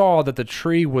woman saw that the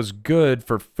tree was good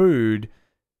for food,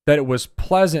 that it was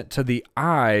pleasant to the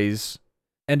eyes,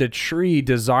 and a tree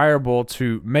desirable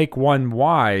to make one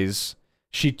wise,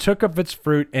 she took of its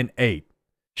fruit and ate.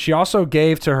 She also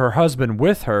gave to her husband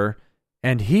with her,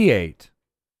 and he ate.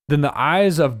 Then the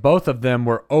eyes of both of them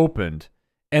were opened,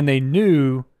 and they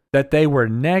knew that they were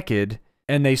naked,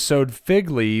 and they sewed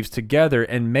fig leaves together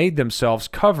and made themselves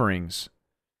coverings.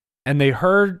 And they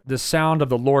heard the sound of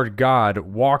the Lord God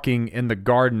walking in the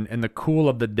garden in the cool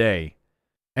of the day.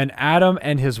 And Adam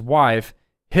and his wife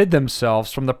hid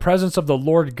themselves from the presence of the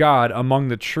Lord God among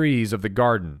the trees of the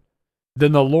garden.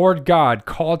 Then the Lord God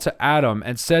called to Adam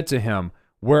and said to him,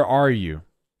 Where are you?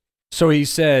 So he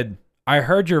said, I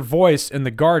heard your voice in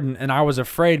the garden, and I was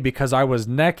afraid because I was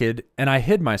naked, and I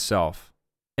hid myself.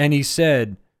 And he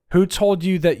said, Who told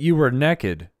you that you were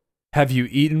naked? Have you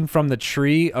eaten from the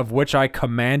tree of which I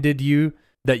commanded you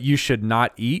that you should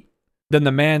not eat? Then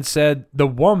the man said, The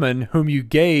woman whom you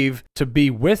gave to be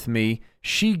with me,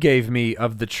 she gave me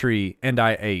of the tree, and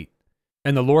I ate.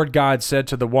 And the Lord God said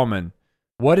to the woman,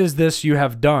 What is this you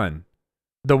have done?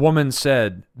 The woman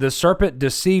said, The serpent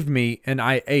deceived me, and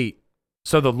I ate.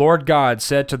 So the Lord God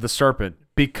said to the serpent,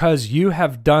 Because you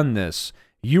have done this,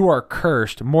 you are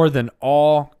cursed more than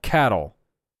all cattle,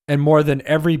 and more than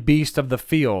every beast of the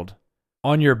field.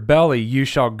 On your belly you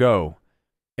shall go,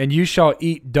 and you shall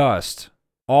eat dust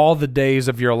all the days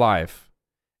of your life.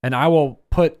 And I will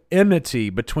put enmity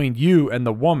between you and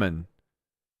the woman,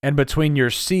 and between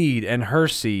your seed and her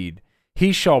seed.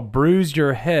 He shall bruise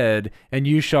your head, and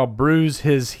you shall bruise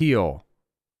his heel.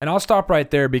 And I'll stop right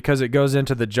there because it goes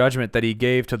into the judgment that he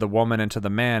gave to the woman and to the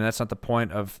man. That's not the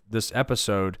point of this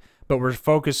episode, but we're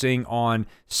focusing on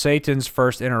Satan's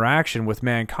first interaction with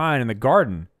mankind in the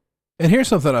garden. And here's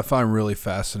something I find really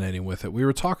fascinating with it. We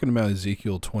were talking about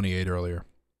Ezekiel 28 earlier.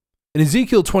 In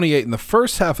Ezekiel 28, in the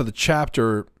first half of the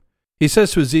chapter, he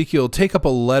says to Ezekiel, take up a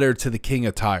letter to the king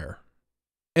of Tyre.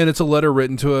 And it's a letter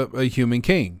written to a human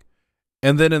king.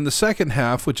 And then in the second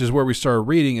half, which is where we started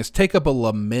reading, is take up a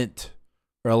lament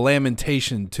or a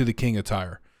lamentation to the king of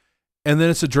Tyre. And then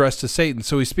it's addressed to Satan.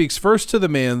 So he speaks first to the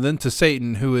man, then to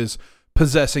Satan, who is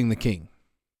possessing the king,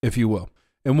 if you will.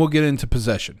 And we'll get into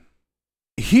possession.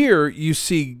 Here you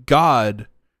see God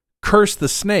curse the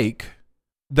snake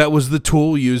that was the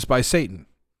tool used by Satan.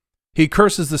 He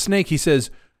curses the snake. He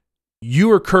says,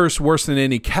 you are cursed worse than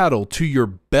any cattle. To your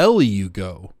belly you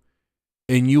go,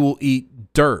 and you will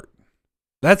eat dirt.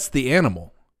 That's the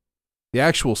animal, the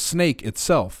actual snake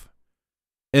itself.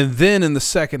 And then in the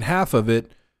second half of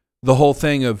it, the whole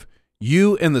thing of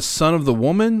you and the son of the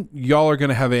woman, y'all are going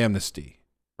to have amnesty.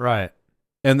 Right.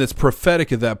 And it's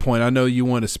prophetic at that point. I know you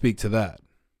want to speak to that.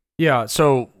 Yeah,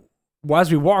 so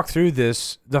as we walk through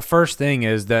this, the first thing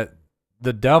is that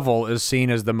the devil is seen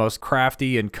as the most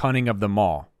crafty and cunning of them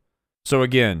all. So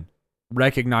again,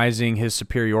 recognizing his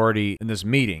superiority in this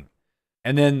meeting.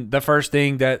 And then the first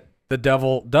thing that the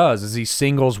devil does is he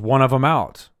singles one of them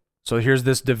out. So here's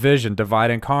this division,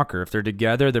 divide and conquer. If they're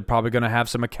together, they're probably going to have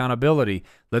some accountability.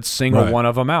 Let's single one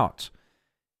of them out.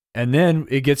 And then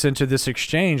it gets into this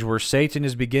exchange where Satan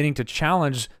is beginning to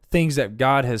challenge things that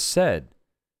God has said.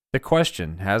 The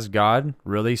question, has God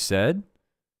really said?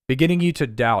 Beginning you to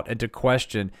doubt and to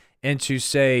question and to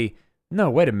say, no,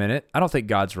 wait a minute, I don't think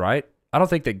God's right. I don't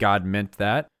think that God meant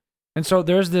that. And so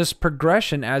there's this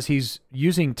progression as he's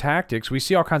using tactics. We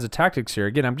see all kinds of tactics here.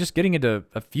 Again, I'm just getting into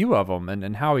a few of them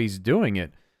and how he's doing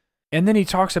it. And then he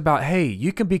talks about, hey,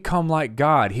 you can become like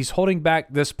God. He's holding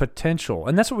back this potential.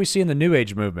 And that's what we see in the New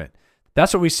Age movement.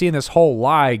 That's what we see in this whole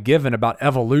lie given about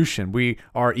evolution. We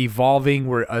are evolving,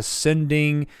 we're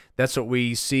ascending. That's what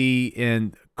we see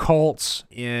in cults,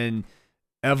 in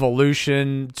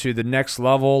evolution to the next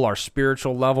level, our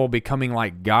spiritual level, becoming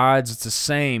like gods. It's the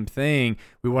same thing.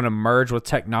 We want to merge with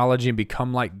technology and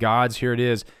become like gods. Here it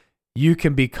is. You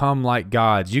can become like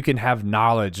gods. You can have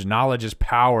knowledge. Knowledge is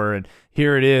power. And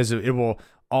here it is. It will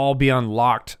all be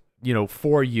unlocked,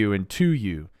 for you and to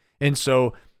you. And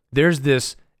so there's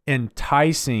this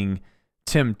enticing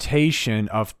temptation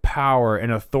of power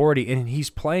and authority, and he's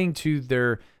playing to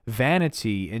their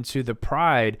vanity and to the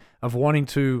pride of wanting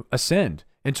to ascend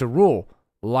and to rule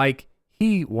like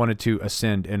he wanted to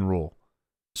ascend and rule.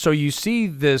 So you see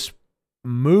this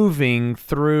moving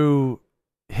through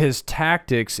his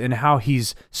tactics and how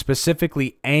he's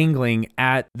specifically angling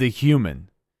at the human.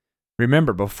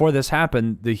 Remember, before this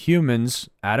happened, the humans,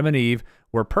 Adam and Eve,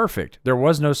 were perfect. There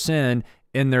was no sin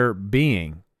in their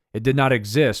being. It did not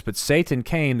exist, but Satan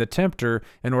came, the tempter,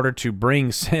 in order to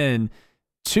bring sin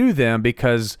to them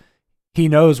because he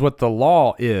knows what the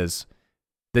law is.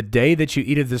 The day that you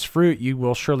eat of this fruit, you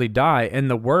will surely die. And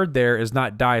the word there is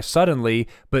not die suddenly,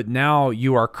 but now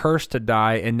you are cursed to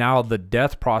die, and now the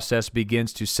death process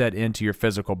begins to set into your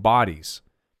physical bodies.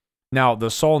 Now, the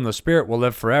soul and the spirit will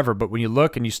live forever, but when you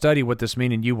look and you study what this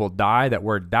means, and you will die, that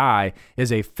word die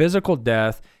is a physical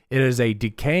death. It is a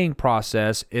decaying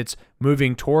process. It's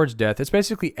moving towards death. It's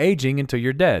basically aging until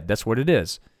you're dead. That's what it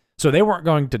is. So they weren't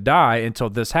going to die until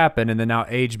this happened, and then now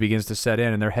age begins to set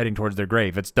in, and they're heading towards their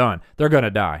grave. It's done. They're going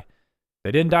to die.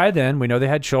 They didn't die then. We know they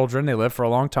had children. They lived for a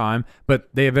long time, but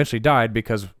they eventually died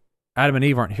because Adam and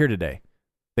Eve aren't here today.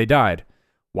 They died.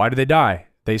 Why did they die?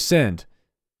 They sinned.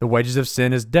 The wages of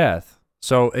sin is death.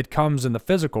 So it comes in the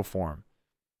physical form.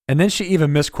 And then she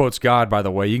even misquotes God, by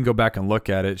the way. You can go back and look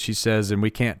at it. She says, and we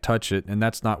can't touch it, and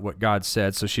that's not what God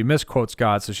said. So she misquotes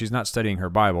God, so she's not studying her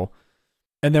Bible.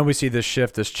 And then we see this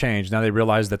shift, this change. Now they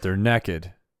realize that they're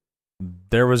naked.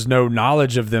 there was no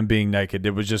knowledge of them being naked.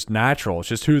 It was just natural. It's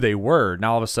just who they were.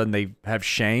 Now all of a sudden they have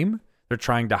shame. They're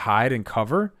trying to hide and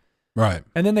cover. Right.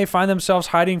 And then they find themselves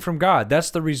hiding from God.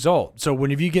 That's the result. So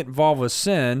whenever you get involved with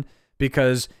sin,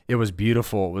 because it was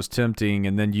beautiful, it was tempting,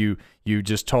 and then you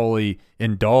just totally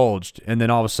indulged, and then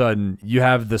all of a sudden you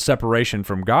have the separation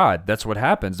from God. That's what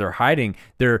happens. They're hiding.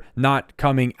 They're not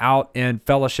coming out and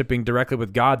fellowshipping directly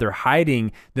with God. They're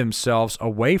hiding themselves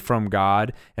away from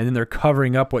God, and then they're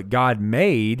covering up what God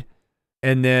made,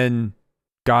 and then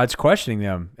God's questioning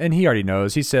them, and he already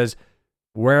knows. He says,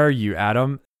 "Where are you,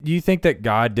 Adam?" Do you think that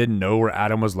God didn't know where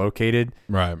Adam was located?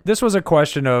 Right. This was a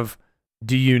question of,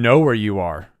 do you know where you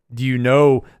are? Do you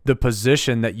know the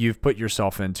position that you've put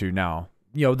yourself into now?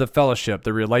 You know, the fellowship,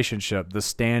 the relationship, the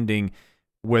standing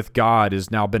with God has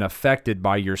now been affected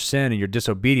by your sin and your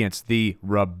disobedience, the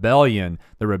rebellion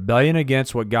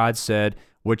against what God said,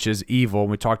 which is evil.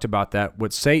 We talked about that,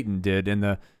 what Satan did in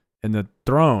the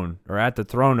throne, or at the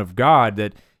throne of God,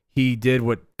 that he did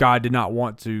what God did not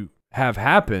want to have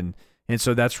happen. And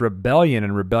so that's rebellion,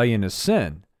 and rebellion is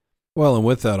sin. Well, and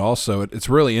with that also, it's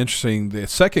really interesting. The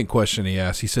second question he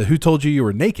asked, he said, "Who told you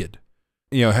were naked?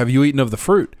 You know, have you eaten of the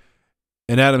fruit?"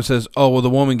 And Adam says, "Oh, well, the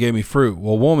woman gave me fruit."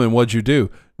 "Well, woman, what'd you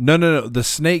do?" No, the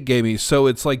snake gave me. So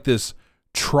it's like this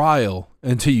trial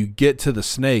until you get to the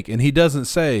snake. And he doesn't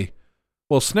say,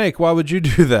 "Well, snake, why would you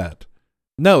do that?"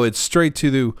 No, it's straight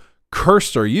to the,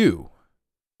 "Cursed are you."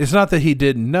 It's not that he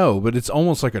didn't know, but it's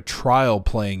almost like a trial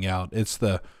playing out. It's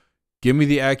the, give me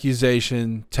the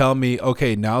accusation. Tell me,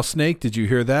 okay, now, snake, did you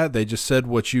hear that? They just said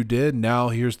what you did. Now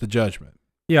here's the judgment.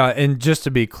 Yeah, and just to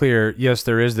be clear, yes,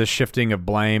 there is this shifting of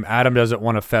blame. Adam doesn't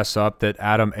want to fess up that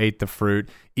Adam ate the fruit.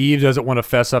 Eve doesn't want to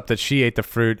fess up that she ate the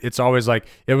fruit. It's always like,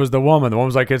 it was the woman. The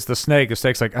woman's like, it's the snake. The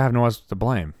snake's like, I have no one else to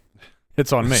blame.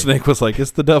 It's on me. Snake was like,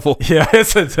 it's the devil. Yeah,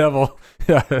 it's the devil.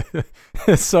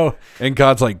 Yeah. So, and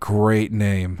God's like, great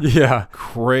name. Yeah.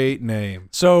 Great name.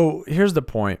 So here's the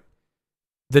point.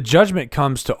 The judgment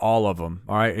comes to all of them,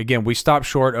 all right? Again, we stop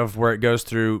short of where it goes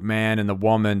through man and the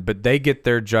woman, but they get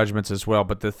their judgments as well.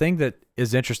 But the thing that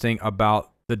is interesting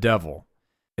about the devil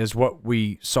is what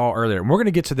we saw earlier. And we're going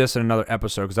to get to this in another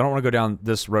episode because I don't want to go down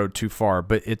this road too far.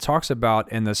 But it talks about,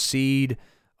 and the seed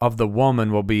of the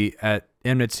woman will be at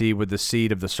enmity with the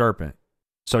seed of the serpent.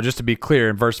 So just to be clear,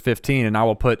 in verse 15, and I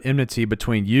will put enmity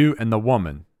between you and the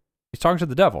woman. He's talking to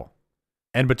the devil.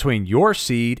 And between your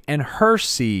seed and her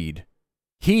seed.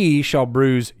 He shall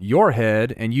bruise your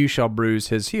head, and you shall bruise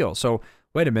his heel. So,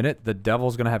 wait a minute, the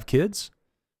devil's going to have kids?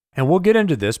 And we'll get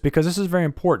into this because this is very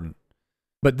important.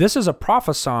 But this is a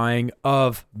prophesying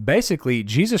of basically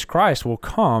Jesus Christ will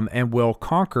come and will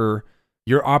conquer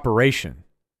your operation.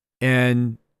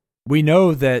 And we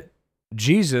know that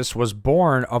Jesus was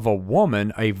born of a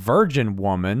woman, a virgin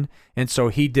woman, and so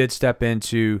he did step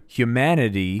into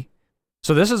humanity.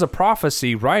 So this is a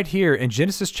prophecy right here in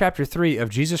Genesis chapter 3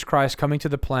 of Jesus Christ coming to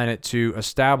the planet to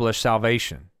establish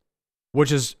salvation,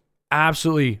 which is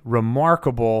absolutely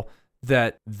remarkable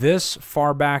that this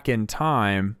far back in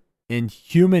time, in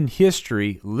human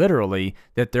history, literally,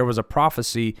 that there was a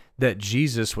prophecy that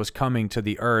Jesus was coming to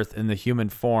the earth in the human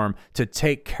form to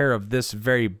take care of this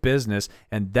very business.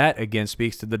 And that, again,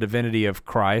 speaks to the divinity of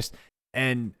Christ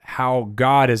and how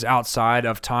God is outside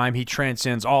of time. He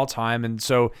transcends all time. And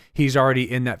so he's already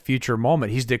in that future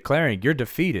moment. He's declaring, you're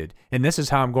defeated, and this is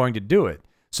how I'm going to do it.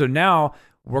 So now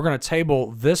we're going to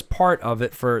table this part of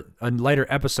it for a later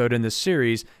episode in this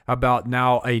series about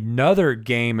now another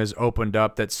game is opened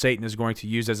up that Satan is going to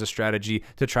use as a strategy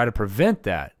to try to prevent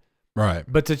that. Right.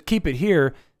 But to keep it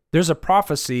here, there's a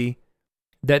prophecy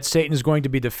that Satan is going to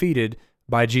be defeated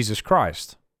by Jesus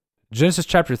Christ. Genesis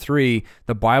chapter 3,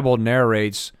 the Bible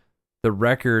narrates the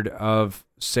record of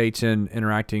Satan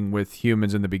interacting with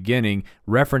humans in the beginning,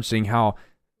 referencing how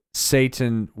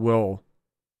Satan will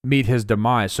meet his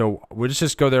demise. So we'll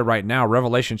just go there right now.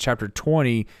 Revelation chapter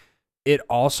 20, it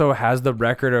also has the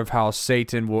record of how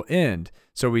Satan will end.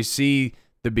 So we see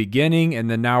the beginning, and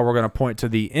then now we're going to point to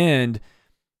the end.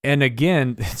 And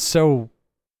again, it's so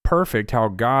perfect how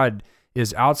God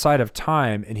is outside of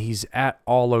time, and he's at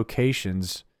all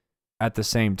locations at the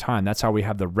same time. That's how we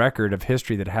have the record of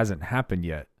history that hasn't happened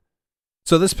yet.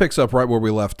 So this picks up right where we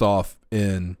left off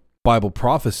in Bible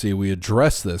prophecy. We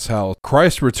address this, how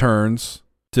Christ returns,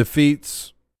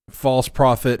 defeats false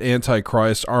prophet,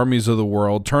 antichrist, armies of the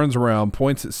world, turns around,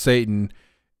 points at Satan,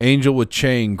 angel with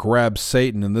chain grabs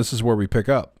Satan, and this is where we pick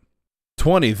up.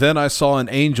 20, then I saw an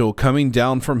angel coming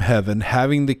down from heaven,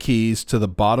 having the keys to the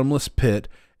bottomless pit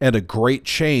and a great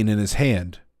chain in his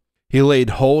hand. He laid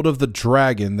hold of the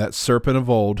dragon, that serpent of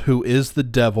old, who is the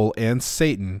devil and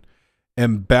Satan,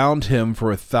 and bound him for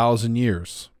 1,000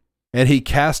 years. And he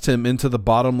cast him into the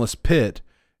bottomless pit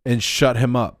and shut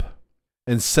him up,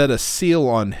 and set a seal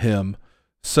on him,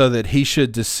 so that he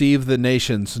should deceive the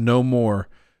nations no more,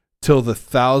 till the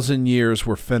 1,000 years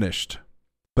were finished.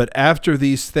 But after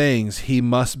these things he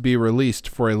must be released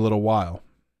for a little while.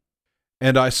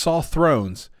 And I saw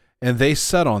thrones, and they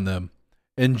sat on them,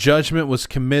 and judgment was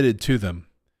committed to them.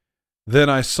 Then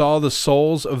I saw the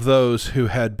souls of those who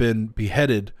had been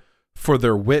beheaded for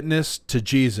their witness to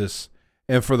Jesus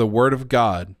and for the word of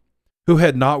God, who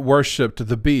had not worshipped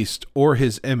the beast or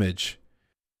his image,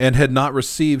 and had not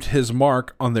received his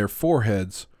mark on their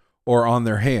foreheads or on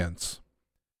their hands.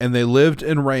 And they lived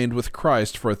and reigned with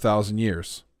Christ for 1,000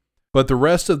 years. But the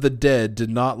rest of the dead did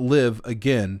not live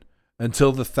again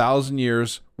until the 1,000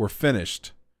 years were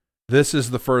finished. This is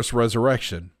the first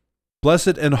resurrection.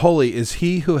 Blessed and holy is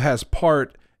he who has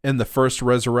part in the first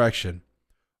resurrection.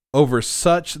 Over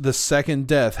such the second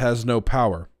death has no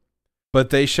power. But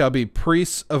they shall be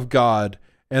priests of God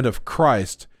and of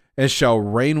Christ, and shall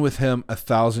reign with him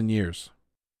 1,000 years.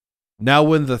 Now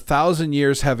when the 1,000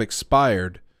 years have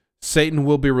expired, Satan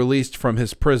will be released from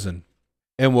his prison,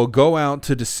 and will go out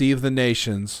to deceive the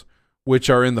nations which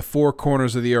are in the four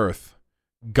corners of the earth,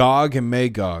 Gog and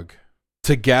Magog,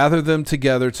 to gather them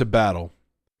together to battle,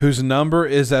 whose number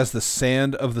is as the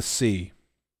sand of the sea.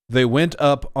 They went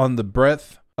up on the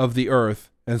breadth of the earth,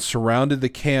 and surrounded the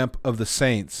camp of the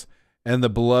saints and the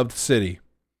beloved city.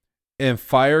 And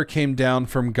fire came down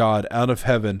from God out of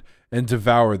heaven and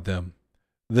devoured them.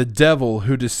 The devil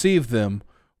who deceived them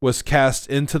was cast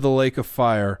into the lake of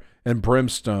fire and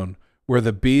brimstone, where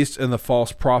the beast and the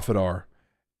false prophet are,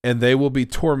 and they will be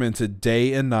tormented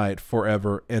day and night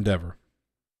forever and ever.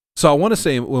 So I want to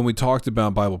say, when we talked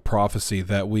about Bible prophecy,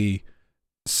 that we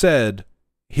said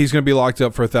he's going to be locked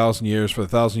up for 1,000 years, for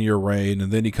the 1,000-year reign,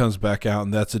 and then he comes back out,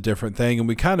 and that's a different thing. And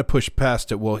we kind of pushed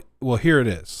past it. Well, here it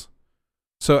is.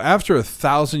 So after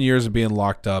 1,000 years of being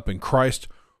locked up and Christ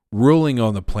ruling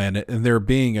on the planet, and there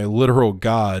being a literal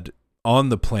God on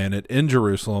the planet in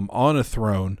Jerusalem on a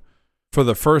throne for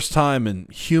the first time in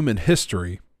human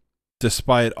history,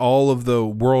 despite all of the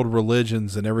world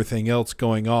religions and everything else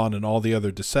going on and all the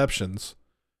other deceptions,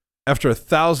 after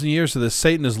 1,000 years of this,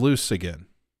 Satan is loose again.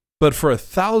 But for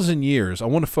 1,000 years, I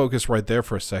want to focus right there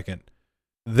for a second,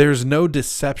 there's no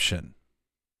deception.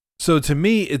 So to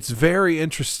me, it's very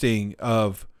interesting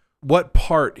of what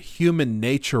part human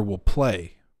nature will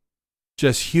play.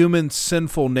 Just human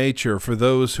sinful nature for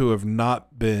those who have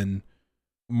not been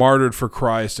martyred for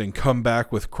Christ and come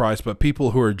back with Christ, but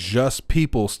people who are just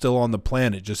people still on the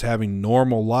planet, just having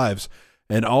normal lives.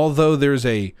 And although there's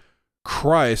a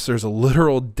Christ, there's a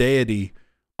literal deity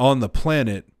on the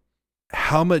planet,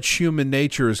 how much human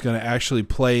nature is going to actually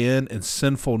play in and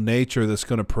sinful nature that's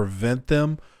going to prevent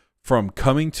them from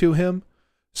coming to him,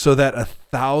 so that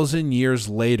 1,000 years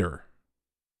later,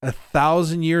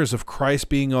 1,000 years of Christ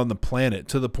being on the planet,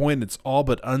 to the point it's all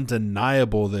but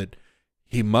undeniable that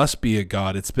he must be a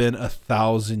God. It's been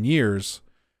 1,000 years.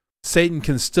 Satan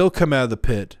can still come out of the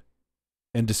pit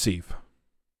and deceive.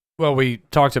 Well, we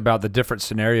talked about the different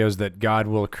scenarios that God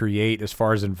will create as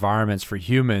far as environments for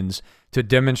humans to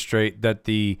demonstrate that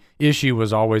the issue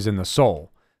was always in the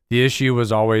soul. The issue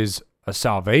was always a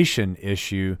salvation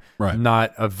issue, right,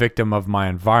 not a victim of my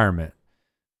environment.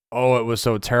 Oh, it was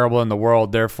so terrible in the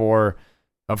world, therefore,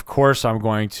 of course I'm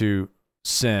going to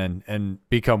sin and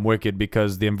become wicked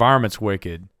because the environment's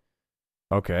wicked.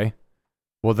 Okay,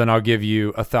 well then I'll give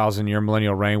you 1,000-year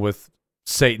millennial reign with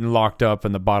Satan locked up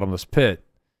in the bottomless pit.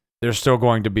 There's still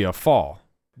going to be a fall.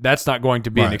 That's not going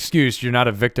to be an excuse. You're not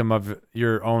a victim of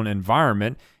your own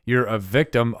environment. You're a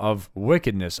victim of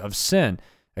wickedness, of sin.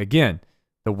 Again,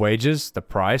 the wages, the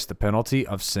price, the penalty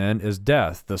of sin is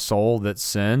death. The soul that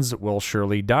sins will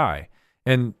surely die.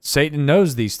 And Satan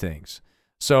knows these things.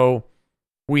 So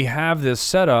we have this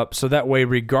set up so that way,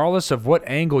 regardless of what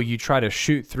angle you try to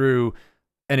shoot through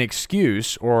an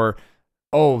excuse or,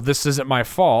 oh, this isn't my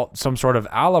fault, some sort of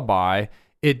alibi,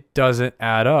 it doesn't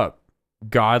add up.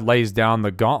 God lays down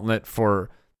the gauntlet for,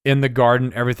 in the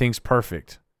garden, everything's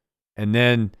perfect. And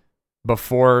then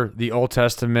before the Old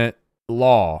Testament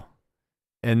law,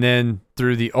 and then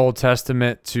through the Old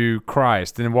Testament to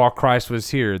Christ, and while Christ was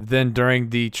here, then during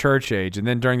the church age, and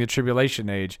then during the tribulation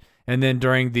age, and then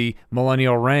during the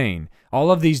millennial reign.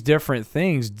 All of these different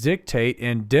things dictate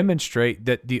and demonstrate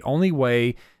that the only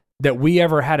way that we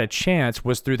ever had a chance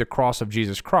was through the cross of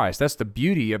Jesus Christ. That's the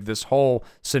beauty of this whole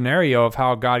scenario of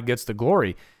how God gets the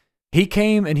glory. He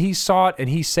came and he sought and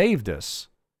he saved us.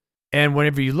 And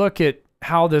whenever you look at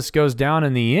how this goes down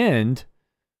in the end,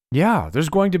 yeah, there's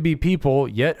going to be people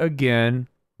yet again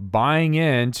buying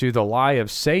into the lie of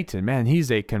Satan. Man,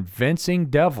 he's a convincing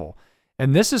devil.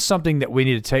 And this is something that we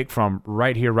need to take from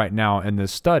right here, right now in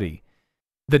this study.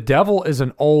 The devil is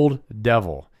an old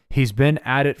devil. He's been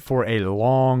at it for a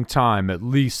long time, at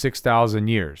least 6,000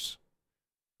 years.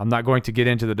 I'm not going to get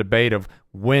into the debate of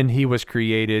when he was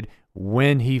created,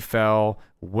 when he fell,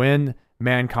 when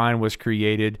mankind was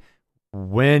created,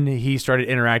 when he started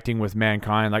interacting with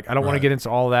mankind. Like, I don't want to get into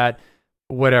all that,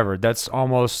 whatever. That's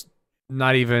almost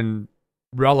not even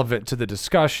relevant to the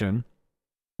discussion.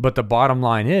 But the bottom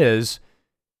line is,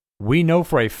 we know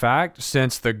for a fact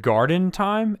since the garden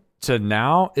time to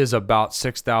now is about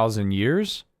 6,000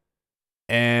 years.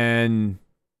 And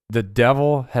the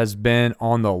devil has been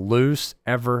on the loose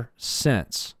ever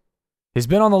since. He's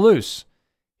been on the loose.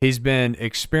 He's been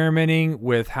experimenting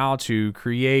with how to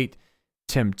create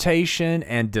temptation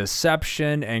and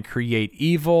deception and create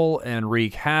evil and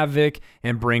wreak havoc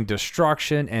and bring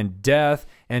destruction and death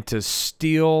and to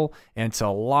steal and to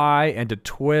lie and to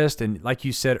twist. And like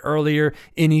you said earlier,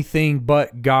 anything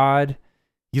but God.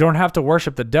 You don't have to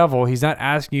worship the devil. He's not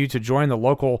asking you to join the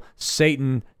local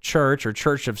Satan church or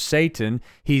church of Satan.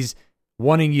 He's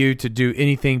wanting you to do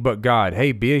anything but God.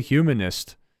 Hey, be a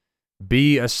humanist.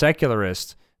 Be a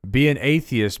secularist. Be an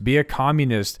atheist. Be a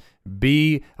communist.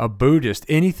 Be a Buddhist.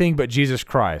 Anything but Jesus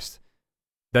Christ.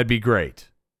 That'd be great.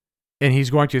 And he's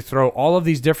going to throw all of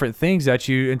these different things at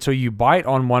you until you bite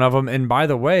on one of them. And by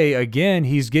the way, again,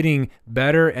 he's getting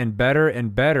better and better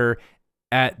and better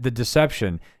at the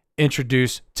deception.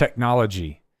 Introduce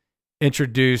technology,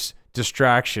 introduce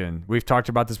distraction. We've talked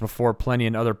about this before, plenty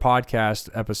in other podcast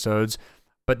episodes,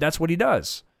 but that's what he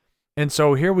does. And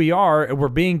so here we are, and we're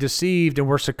being deceived, and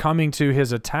we're succumbing to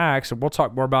his attacks. And we'll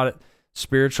talk more about it,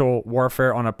 spiritual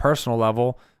warfare on a personal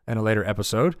level, in a later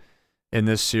episode in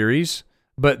this series.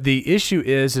 But the issue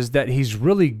is that he's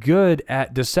really good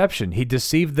at deception. He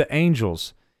deceived the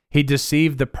angels. He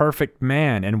deceived the perfect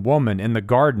man and woman in the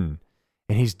garden.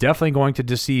 And he's definitely going to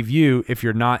deceive you if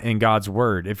you're not in God's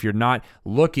word, if you're not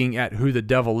looking at who the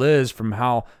devil is from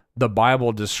how the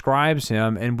Bible describes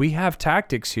him. And we have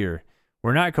tactics here.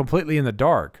 We're not completely in the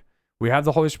dark. We have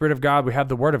the Holy Spirit of God. We have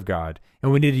the Word of God.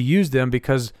 And we need to use them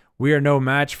because we are no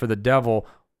match for the devil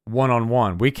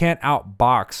one-on-one. We can't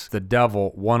outbox the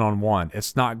devil one-on-one.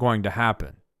 It's not going to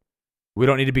happen. We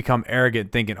don't need to become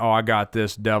arrogant thinking, oh, I got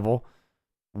this, devil.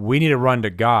 We need to run to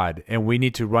God, and we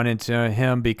need to run into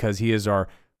him because he is our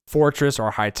fortress,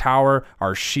 our high tower,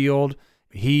 our shield.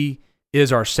 He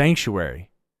is our sanctuary,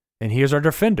 and he is our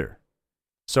defender.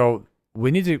 So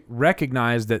we need to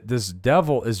recognize that this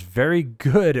devil is very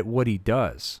good at what he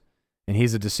does, and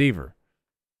he's a deceiver.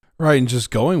 Right, and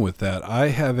just going with that, I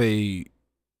have a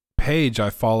page I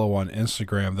follow on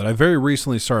Instagram that I very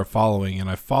recently started following, and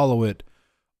I follow it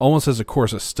almost as a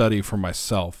course of study for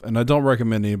myself. And I don't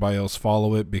recommend anybody else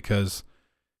follow it because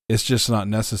it's just not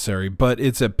necessary. But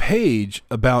it's a page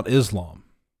about Islam.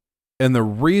 And the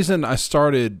reason I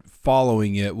started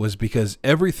following it was because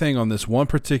everything on this one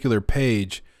particular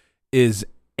page is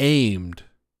aimed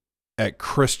at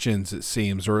Christians, it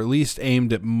seems, or at least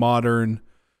aimed at modern,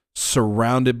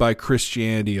 surrounded by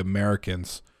Christianity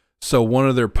Americans. So one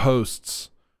of their posts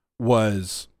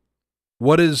was,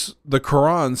 what does the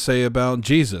Quran say about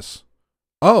Jesus?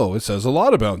 Oh, it says a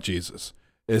lot about Jesus.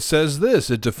 It says this.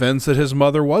 It defends that his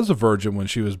mother was a virgin when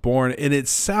she was born. And it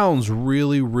sounds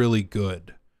really, really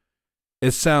good.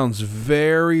 It sounds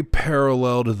very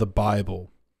parallel to the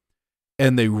Bible.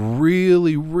 And they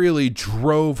really, really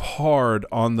drove hard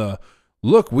on the,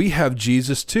 look, we have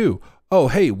Jesus too. Oh,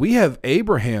 hey, we have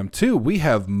Abraham too. We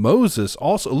have Moses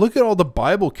also. Look at all the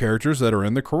Bible characters that are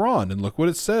in the Quran, and look what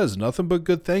it says. Nothing but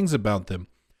good things about them.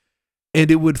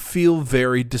 And it would feel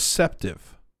very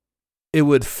deceptive. It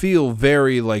would feel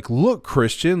very like, look,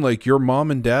 Christian, like your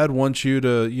mom and dad want you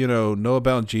to, know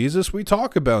about Jesus. We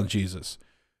talk about Jesus.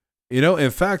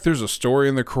 In fact, there's a story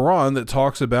in the Quran that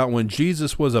talks about when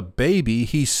Jesus was a baby,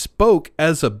 he spoke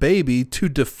as a baby to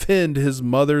defend his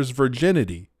mother's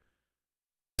virginity.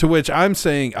 To which I'm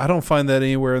saying, I don't find that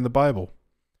anywhere in the Bible.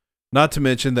 Not to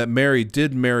mention that Mary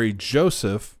did marry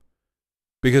Joseph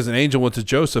because an angel went to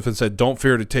Joseph and said, don't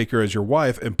fear to take her as your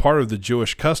wife. And part of the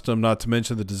Jewish custom, not to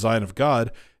mention the design of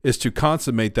God, is to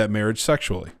consummate that marriage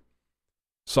sexually.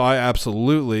 So I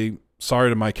absolutely, sorry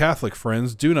to my Catholic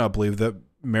friends, do not believe that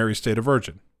Mary stayed a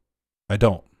virgin. I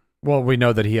don't. Well, we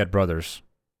know that he had brothers.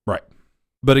 Right.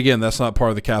 But again, that's not part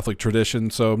of the Catholic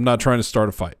tradition, so I'm not trying to start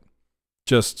a fight.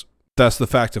 Just, that's the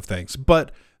fact of things.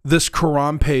 But this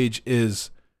Quran page is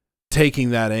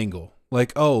taking that angle.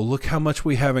 Like, oh, look how much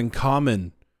we have in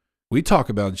common. We talk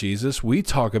about Jesus. We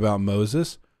talk about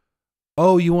Moses.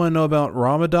 Oh, you want to know about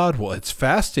Ramadan? Well, it's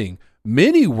fasting.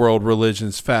 Many world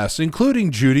religions fast,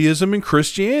 including Judaism and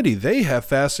Christianity. They have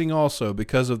fasting also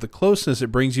because of the closeness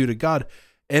it brings you to God.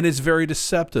 And it's very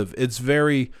deceptive. It's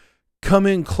very, come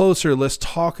in closer. Let's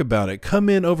talk about it. Come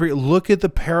in over here. Look at the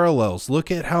parallels.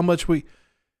 Look at how much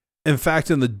in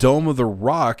fact, in the Dome of the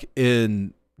Rock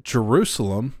in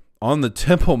Jerusalem, on the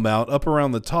Temple Mount, up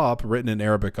around the top, written in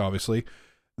Arabic, obviously,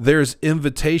 there's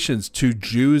invitations to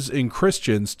Jews and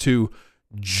Christians to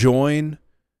join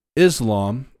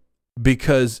Islam,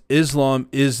 because Islam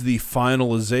is the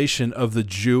finalization of the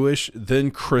Jewish,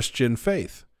 then Christian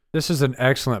faith. This is an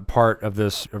excellent part of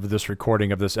this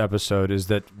recording of this episode, is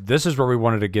that this is where we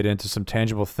wanted to get into some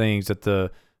tangible things that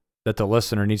the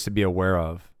listener needs to be aware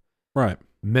of. Right.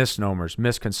 Misnomers,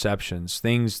 misconceptions,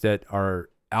 things that are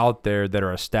out there that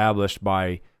are established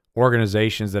by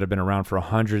organizations that have been around for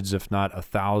hundreds, if not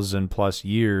 1,000+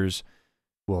 years.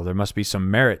 Well, there must be some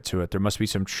merit to it. There must be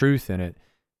some truth in it.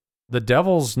 The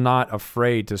devil's not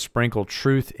afraid to sprinkle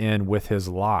truth in with his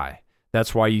lie.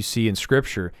 That's why you see in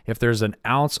Scripture, if there's an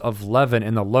ounce of leaven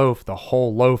in the loaf, the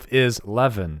whole loaf is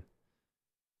leaven.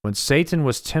 When Satan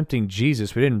was tempting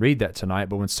Jesus, we didn't read that tonight,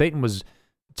 but when Satan was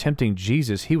tempting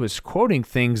Jesus, he was quoting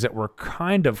things that were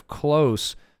kind of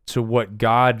close to what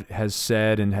God has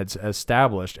said and has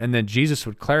established. And then Jesus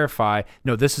would clarify,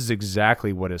 no, this is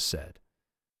exactly what is said.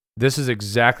 This is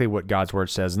exactly what God's word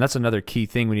says. And that's another key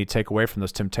thing we need to take away from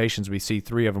those temptations. We see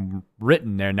 3 of them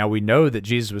written there. Now, we know that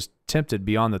Jesus was tempted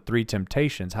beyond the 3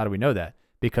 temptations. How do we know that?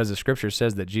 Because the Scripture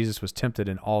says that Jesus was tempted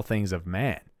in all things of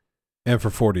man. And for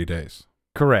 40 days.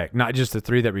 Correct. Not just the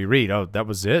 3 that we read. Oh, that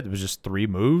was it? It was just 3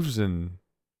 moves and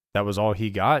that was all he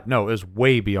got? No, it was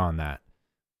way beyond that.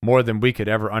 More than we could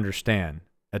ever understand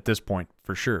at this point,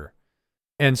 for sure.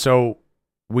 And so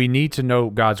we need to know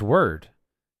God's word.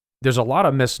 There's a lot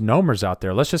of misnomers out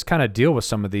there. Let's just kind of deal with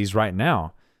some of these right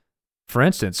now. For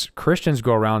instance, Christians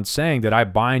go around saying that I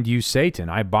bind you, Satan.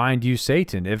 I bind you,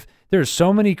 Satan. If there's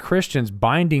so many Christians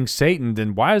binding Satan,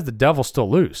 then why is the devil still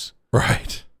loose?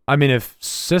 Right. I mean, if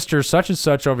sister such and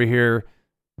such over here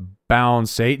bound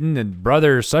Satan and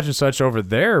brother such and such over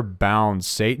there bound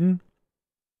Satan,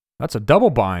 that's a double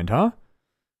bind, huh?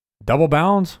 Double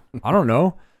bound? I don't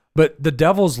know. But the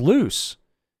devil's loose.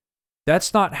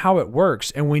 That's not how it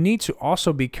works. And we need to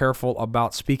also be careful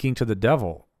about speaking to the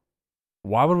devil.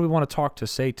 Why would we want to talk to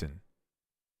Satan?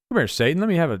 Come here, Satan. Let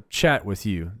me have a chat with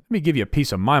you. Let me give you a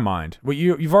piece of my mind. Well,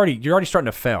 you're already starting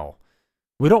to fail.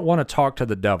 We don't want to talk to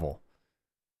the devil.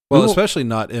 Well, especially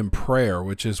not in prayer,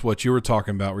 which is what you were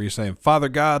talking about, where you're saying, Father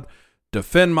God,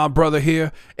 defend my brother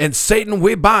here, and Satan,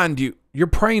 we bind you. You're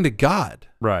praying to God.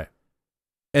 Right.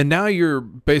 And now you're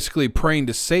basically praying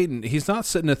to Satan. He's not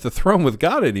sitting at the throne with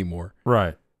God anymore.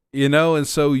 Right. You know, and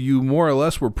so you more or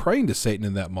less were praying to Satan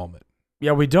in that moment.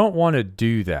 Yeah, we don't want to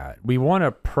do that. We want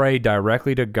to pray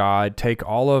directly to God, take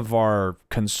all of our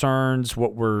concerns,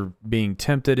 what we're being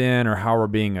tempted in or how we're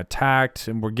being attacked,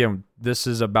 and this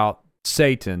is about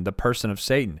Satan, the person of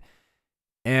Satan.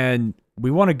 And we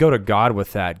want to go to God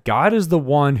with that. God is the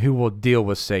one who will deal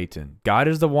with Satan. God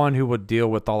is the one who will deal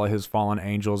with all of his fallen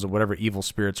angels and whatever evil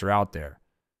spirits are out there.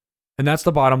 And that's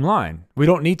the bottom line. We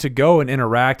don't need to go and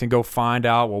interact and go find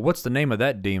out, well, what's the name of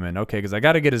that demon? Okay, because I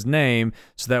got to get his name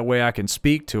so that way I can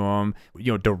speak to him,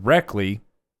 directly,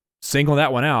 single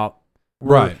that one out.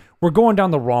 Right. We're going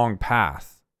down the wrong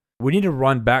path. We need to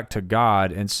run back to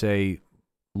God and say,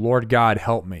 Lord God,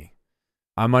 help me.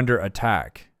 I'm under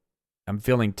attack. I'm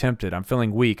feeling tempted. I'm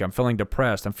feeling weak. I'm feeling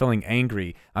depressed. I'm feeling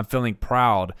angry. I'm feeling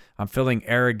proud. I'm feeling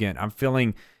arrogant. I'm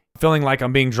feeling like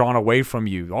I'm being drawn away from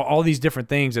you. All these different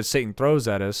things that Satan throws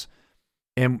at us,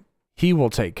 and he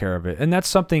will take care of it. And that's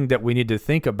something that we need to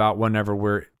think about whenever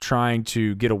we're trying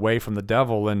to get away from the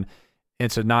devil and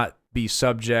to not be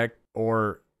subject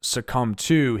or succumb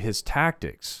to his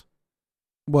tactics.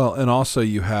 Well, and also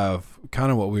you have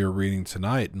kind of what we were reading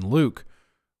tonight in Luke,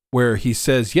 where he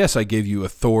says, yes, I gave you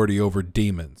authority over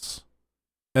demons.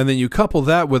 And then you couple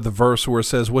that with the verse where it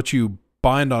says, what you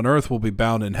bind on earth will be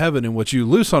bound in heaven, and what you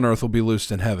loose on earth will be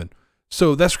loosed in heaven.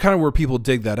 So that's kind of where people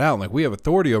dig that out. Like, we have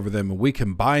authority over them and we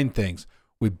can bind things.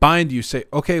 We bind you, say,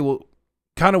 okay, well,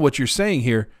 kind of what you're saying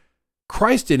here,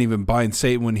 Christ didn't even bind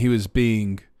Satan when he was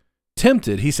being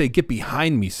tempted. He said, get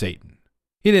behind me, Satan.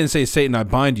 He didn't say, Satan, I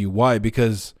bind you. Why?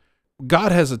 Because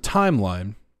God has a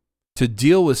timeline to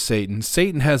deal with Satan.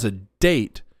 Satan has a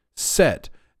date set.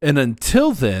 And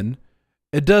until then,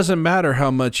 it doesn't matter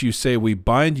how much you say we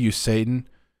bind you, Satan.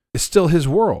 It's still his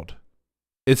world.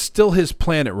 It's still his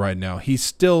planet right now. He's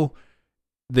still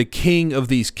the king of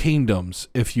these kingdoms,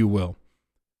 if you will.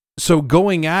 So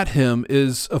going at him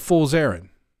is a fool's errand.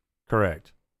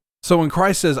 Correct. So when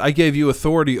Christ says, I gave you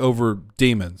authority over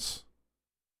demons,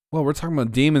 Well, we're talking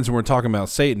about demons and we're talking about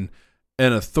Satan.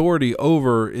 And authority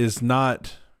over is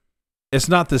not, it's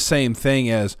not the same thing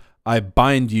as I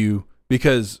bind you,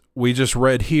 because we just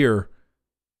read here,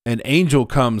 an angel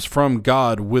comes from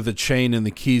God with a chain and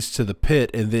the keys to the pit,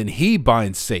 and then he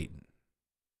binds Satan.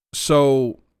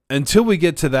 So until we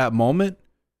get to that moment,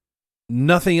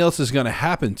 nothing else is going to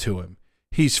happen to him.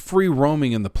 He's free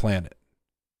roaming in the planet.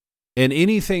 And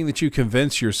anything that you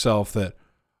convince yourself that,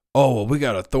 oh, well, we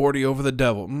got authority over the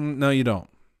devil. No, you don't.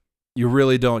 You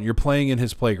really don't. You're playing in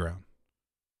his playground.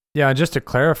 Yeah, and just to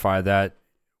clarify that,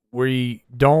 we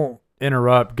don't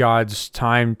interrupt God's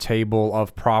timetable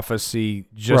of prophecy,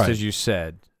 just as you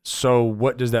said. So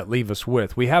what does that leave us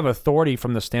with? We have authority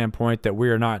from the standpoint that we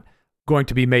are not going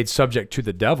to be made subject to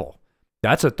the devil.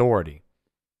 That's authority.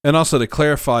 And also to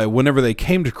clarify, whenever they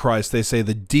came to Christ, they say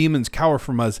the demons cower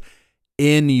from us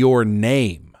in your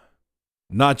name.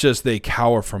 Not just they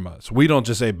cower from us. We don't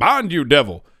just say, bind you,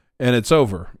 devil, and it's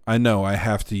over. I know I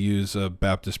have to use a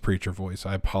Baptist preacher voice.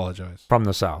 I apologize. From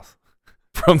the South.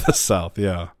 From the South,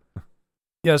 yeah.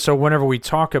 Yeah, so whenever we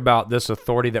talk about this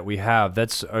authority that we have,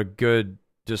 that's a good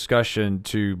discussion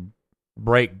to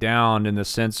break down in the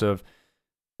sense of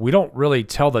we don't really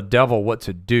tell the devil what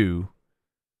to do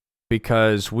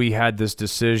because we had this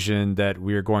decision that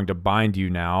we are going to bind you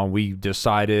now. We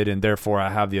decided, and therefore I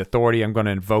have the authority. I'm going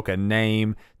to invoke a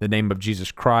name, the name of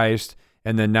Jesus Christ,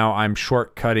 and then now I'm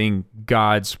shortcutting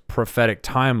God's prophetic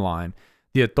timeline.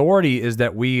 The authority is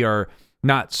that we are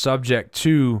not subject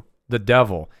to the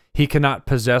devil. He cannot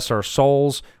possess our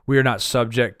souls. We are not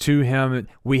subject to him.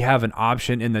 We have an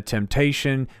option in the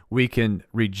temptation. We can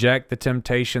reject the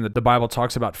temptation. That the Bible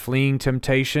talks about fleeing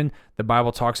temptation. The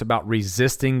Bible talks about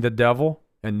resisting the devil,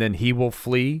 and then he will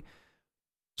flee.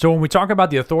 So when we talk about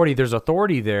the authority, there's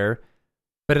authority there,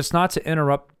 but it's not to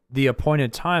interrupt the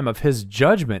appointed time of his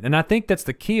judgment. And I think that's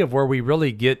the key of where we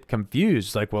really get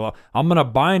confused. Like, well, I'm going to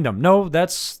bind him. No,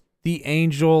 that's the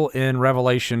angel in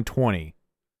Revelation 20.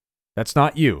 That's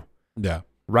not you. Yeah.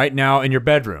 Right now in your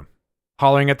bedroom,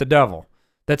 hollering at the devil.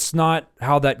 That's not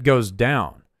how that goes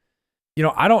down. You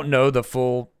know, I don't know the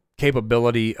full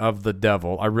capability of the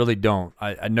devil. I really don't.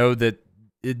 I know that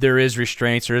there is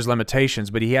restraints, there is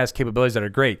limitations, but he has capabilities that are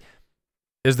great.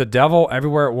 Is the devil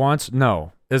everywhere at once?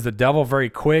 No. Is the devil very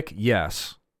quick?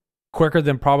 Yes. Quicker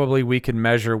than probably we can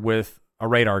measure with a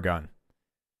radar gun.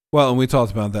 Well, and we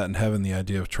talked about that in heaven, the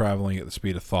idea of traveling at the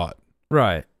speed of thought.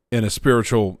 Right. In a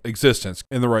spiritual existence,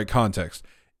 in the right context.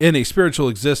 In a spiritual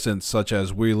existence such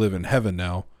as we live in heaven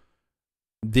now,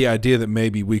 the idea that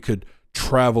maybe we could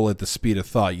travel at the speed of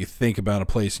thought. You think about a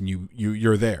place and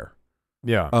you're there.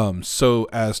 Yeah. So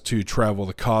as to travel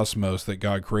the cosmos that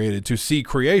God created, to see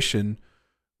creation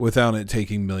without it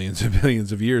taking millions and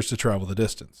millions of years to travel the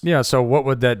distance. Yeah, so what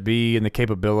would that be in the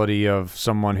capability of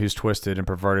someone who's twisted and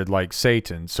perverted like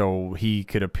Satan? So he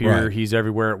could appear, Right. He's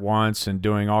everywhere at once and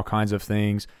doing all kinds of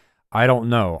things. I don't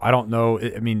know.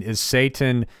 I mean, is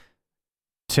Satan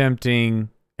tempting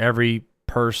every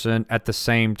person at the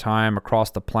same time across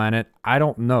the planet? I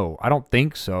don't know. I don't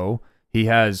think so. He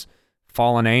has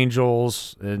fallen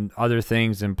angels and other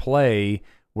things in play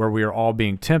where we are all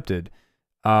being tempted.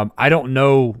 I don't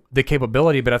know the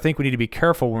capability, but I think we need to be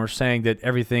careful when we're saying that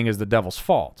everything is the devil's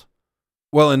fault.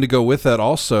 Well, and to go with that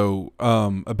also,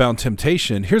 about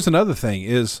temptation, here's another thing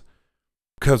is,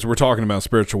 because we're talking about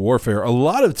spiritual warfare, a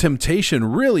lot of temptation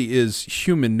really is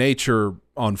human nature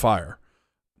on fire.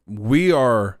 We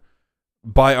are,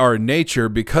 by our nature,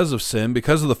 because of sin,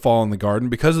 because of the fall in the garden,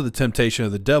 because of the temptation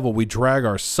of the devil, we drag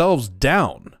ourselves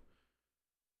down.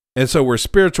 And so where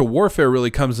spiritual warfare really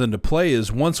comes into play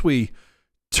is once we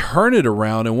turn it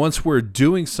around and once we're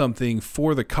doing something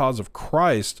for the cause of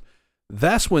Christ,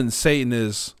 that's when Satan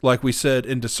is, like we said,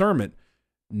 in discernment.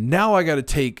 Now I got to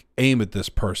take aim at this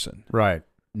person. Right.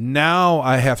 Now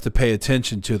I have to pay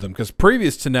attention to them, because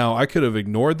previous to now I could have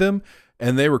ignored them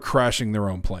and they were crashing their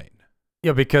own plane.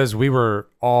 Yeah, because we were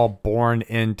all born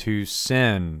into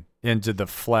sin, into the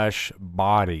flesh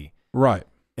body. Right.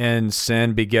 And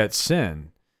sin begets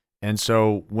sin. And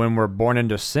so when we're born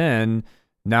into sin,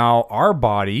 now our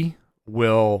body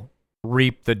will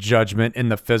reap the judgment in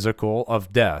the physical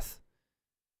of death.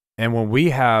 And when we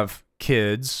have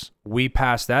kids, we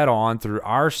pass that on through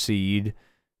our seed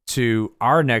to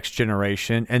our next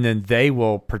generation, and then they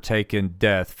will partake in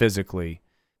death physically.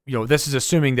 You know, this is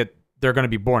assuming that they're going to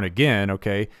be born again,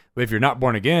 okay? But if you're not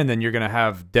born again, then you're going to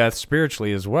have death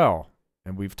spiritually as well.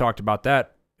 And we've talked about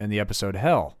that in the episode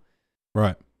Hell.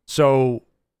 Right. So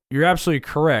you're absolutely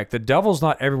correct. The devil's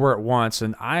not everywhere at once,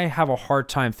 and I have a hard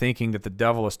time thinking that the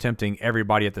devil is tempting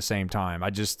everybody at the same time. I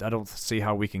don't see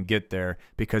how we can get there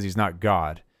because he's not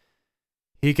God.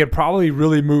 he could probably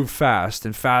really move fast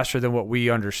and faster than what we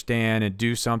understand and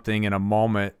do something in a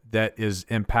moment that is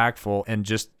impactful and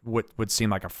just what would seem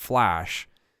like a flash.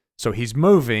 So he's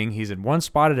moving, he's in one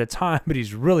spot at a time, but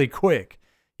he's really quick.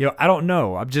 I don't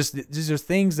know. These are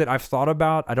things that I've thought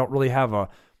about. I don't really have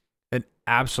an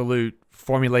absolute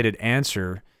formulated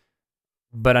answer,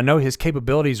 but I know his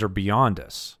capabilities are beyond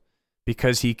us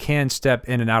because he can step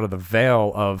in and out of the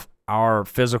veil of our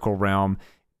physical realm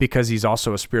because he's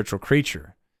also a spiritual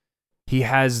creature. He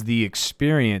has the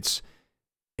experience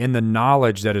and the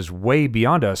knowledge that is way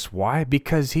beyond us. Why?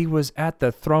 Because he was at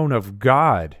the throne of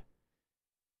God.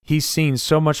 He's seen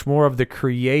so much more of the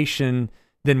creation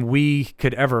than we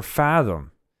could ever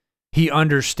fathom. He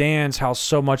understands how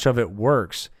so much of it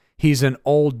works. He's an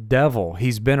old devil.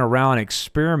 He's been around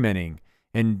experimenting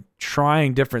and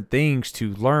trying different things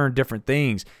to learn different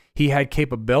things. He had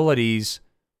capabilities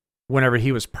whenever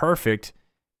he was perfect,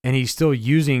 and he's still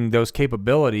using those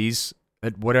capabilities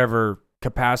at whatever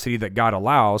capacity that God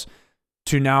allows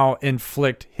to now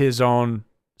inflict his own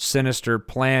sinister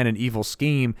plan and evil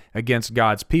scheme against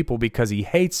God's people because he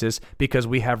hates us, because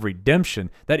we have redemption.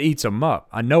 That eats him up.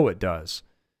 I know it does.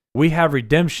 We have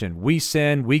redemption. We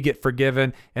sin, we get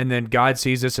forgiven, and then God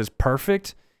sees us as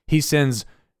perfect. He sins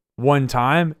one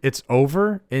time, it's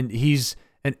over, and he's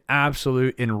an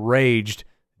absolute enraged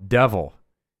devil.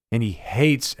 And he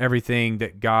hates everything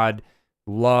that God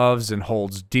loves and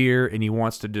holds dear, and he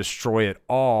wants to destroy it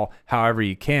all however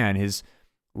he can. He's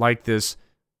like this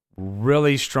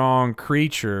really strong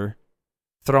creature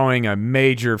throwing a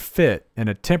major fit and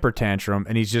a temper tantrum,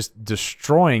 and he's just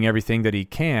destroying everything that he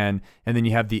can. And then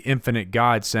you have the infinite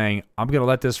God saying, I'm going to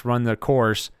let this run the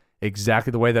course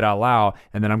exactly the way that I allow,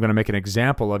 and then I'm going to make an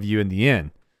example of you in the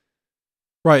end.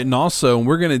 Right, and also,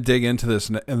 we're going to dig into this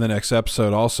in the next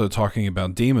episode, also talking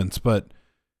about demons, but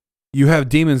you have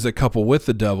demons that couple with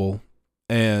the devil,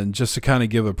 and just to kind of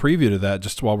give a preview to that,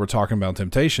 just while we're talking about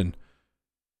temptation,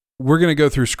 we're going to go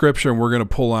through scripture and we're going to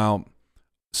pull out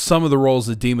some of the roles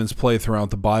that demons play throughout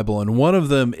the Bible, and one of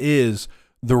them is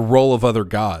the role of other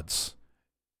gods.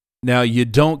 Now, you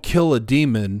don't kill a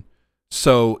demon,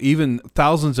 so even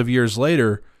thousands of years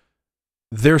later,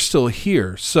 they're still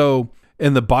here. So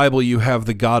in the Bible, you have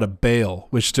the god of Baal,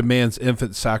 which demands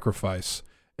infant sacrifice.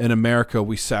 In America,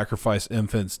 we sacrifice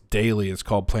infants daily. It's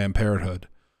called Planned Parenthood.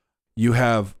 You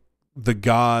have the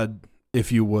god,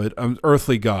 if you would,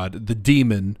 earthly god, the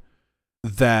demon,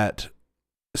 that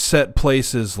set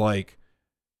places like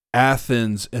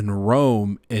Athens and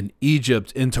Rome and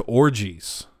Egypt into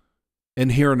orgies.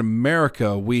 And here in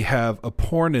America, we have a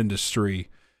porn industry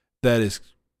that is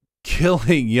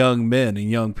killing young men and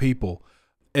young people.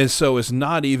 And so it's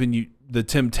not even the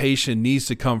temptation needs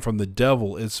to come from the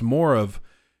devil. It's more of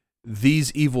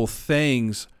these evil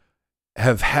things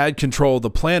have had control of the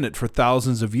planet for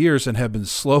thousands of years and have been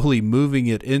slowly moving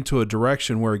it into a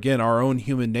direction where, again, our own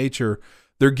human nature,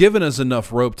 they're giving us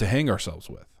enough rope to hang ourselves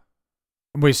with.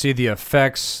 We see the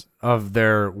effects of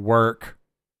their work,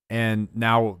 and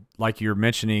now, like you're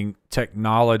mentioning,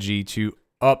 technology to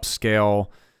upscale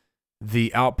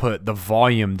the output, the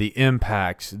volume, the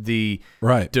impact, the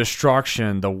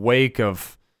destruction, the wake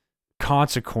of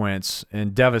consequence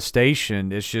and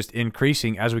devastation is just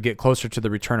increasing as we get closer to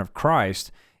the return of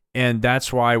Christ. And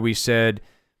that's why we said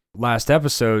last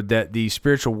episode that the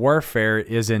spiritual warfare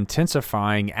is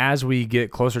intensifying as we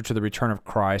get closer to the return of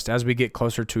Christ, as we get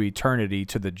closer to eternity,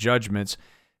 to the judgments,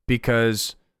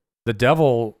 because the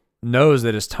devil knows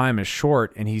that his time is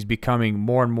short and he's becoming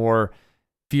more and more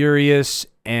furious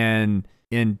and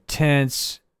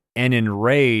intense and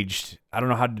enraged. I don't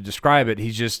know how to describe it.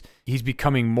 He's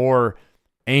becoming more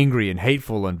angry and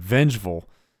hateful and vengeful.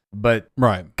 But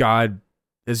God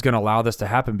is going to allow this to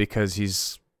happen because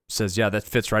he's says, yeah, that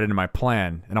fits right into my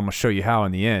plan, and I'm going to show you how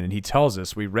in the end. And he tells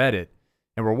us, we read it,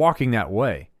 and we're walking that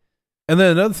way. And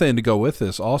then another thing to go with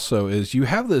this also is you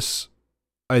have this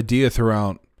idea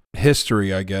throughout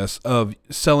history, I guess, of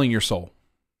selling your soul.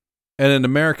 And in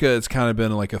America, it's kind of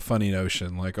been like a funny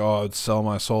notion, like, oh, I'd sell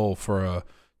my soul for a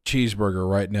cheeseburger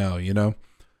right now, you know?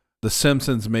 The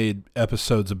Simpsons made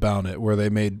episodes about it where they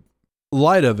made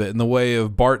light of it in the way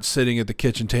of Bart sitting at the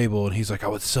kitchen table and he's like, I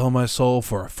would sell my soul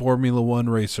for a Formula One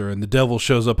racer, and the devil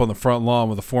shows up on the front lawn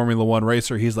with a Formula One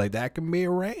racer. He's like, that can be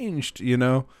arranged, you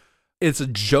know? It's a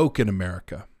joke in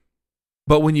America.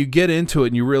 But when you get into it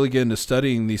and you really get into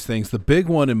studying these things, the big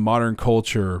one in modern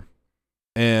culture,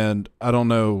 and I don't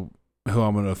know who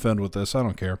I'm going to offend with this, I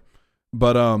don't care,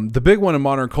 but the big one in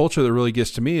modern culture that really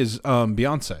gets to me is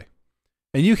Beyonce.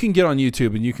 And you can get on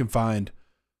YouTube and you can find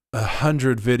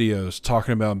 100 videos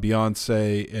talking about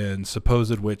Beyonce and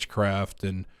supposed witchcraft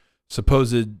and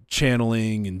supposed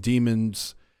channeling and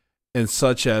demons and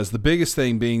such as. The biggest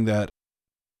thing being that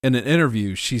in an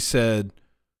interview, she said,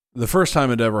 the first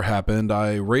time it ever happened,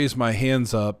 I raised my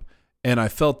hands up and I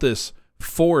felt this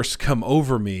force come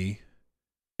over me,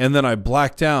 and then I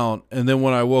blacked out, and then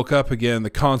when I woke up again,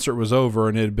 the concert was over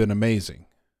and it had been amazing.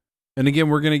 And again,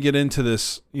 we're going to get into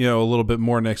this, a little bit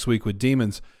more next week with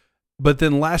demons. But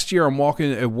then last year I'm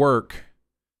walking at work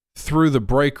through the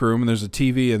break room and there's a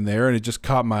TV in there and it just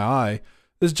caught my eye.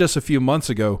 This is just a few months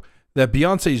ago that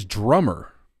Beyonce's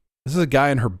drummer, this is a guy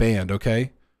in her band,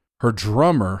 okay? Her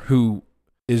drummer, who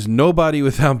is nobody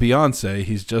without Beyonce,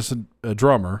 he's just a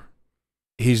drummer.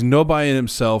 He's nobody in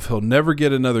himself. He'll never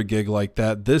get another gig like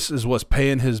that. This is what's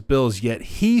paying his bills. Yet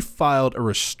he filed a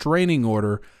restraining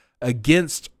order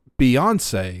against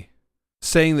Beyonce,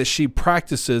 saying that she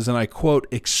practices, and I quote,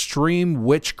 extreme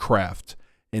witchcraft,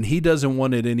 and he doesn't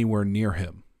want it anywhere near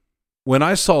him. When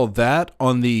I saw that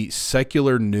on the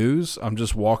secular news, I'm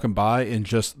just walking by and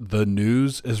just the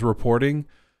news is reporting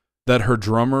that her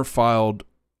drummer filed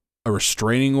a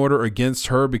restraining order against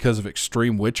her because of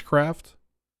extreme witchcraft.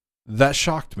 That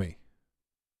shocked me.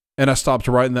 And I stopped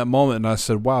right in that moment and I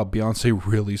said, wow, Beyonce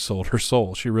really sold her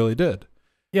soul. She really did.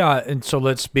 Yeah, and so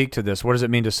let's speak to this. What does it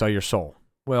mean to sell your soul?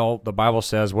 Well, the Bible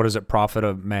says, what does it profit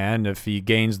a man if he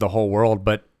gains the whole world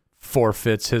but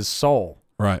forfeits his soul?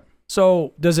 Right.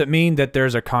 So does it mean that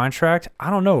there's a contract? I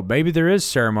don't know. Maybe there is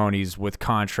ceremonies with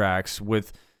contracts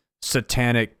with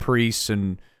satanic priests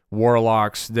and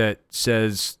warlocks that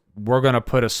says, we're going to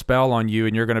put a spell on you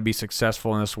and you're going to be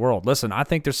successful in this world. Listen, I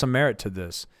think there's some merit to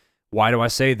this. Why do I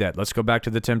say that? Let's go back to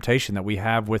the temptation that we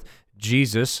have with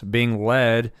Jesus being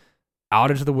led out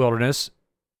into the wilderness,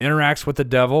 interacts with the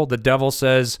devil. The devil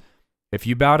says, if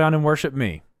you bow down and worship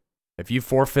me, if you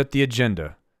forfeit the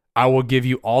agenda, I will give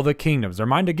you all the kingdoms. They're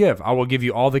mine to give. I will give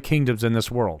you all the kingdoms in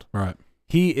this world. Right.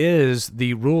 He is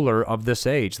the ruler of this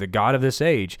age, the God of this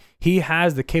age. He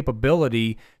has the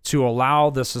capability to allow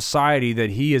the society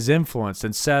that he has influenced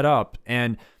and set up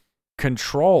and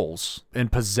controls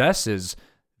and possesses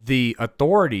the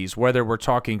authorities, whether we're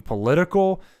talking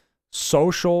political,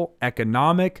 social,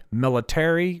 economic,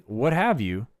 military, what have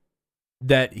you,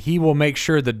 that he will make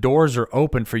sure the doors are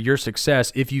open for your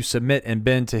success if you submit and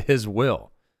bend to his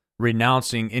will,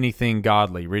 renouncing anything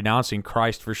godly, renouncing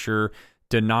Christ for sure,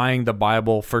 denying the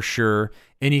Bible for sure.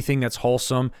 Anything that's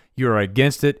wholesome, you're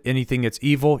against it. Anything that's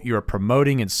evil, you're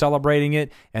promoting and celebrating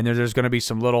it. And there's going to be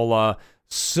some little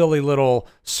silly little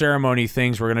ceremony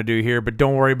things we're going to do here, but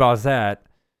don't worry about that.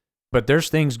 But there's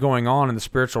things going on in the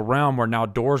spiritual realm where now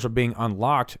doors are being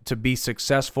unlocked to be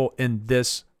successful in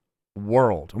this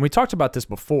world. And we talked about this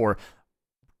before.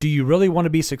 Do you really want to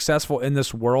be successful in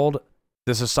this world?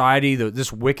 The society,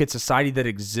 this wicked society that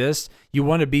exists, you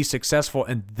want to be successful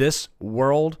in this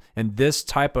world, in this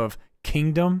type of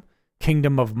kingdom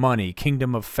of money,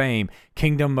 kingdom of fame,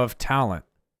 kingdom of talent,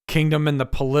 kingdom in the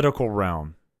political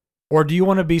realm? Or do you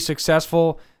want to be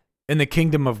successful in the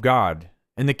kingdom of God,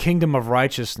 in the kingdom of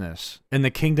righteousness, in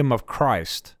the kingdom of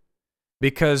Christ?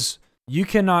 Because you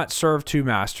cannot serve two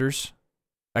masters.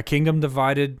 A kingdom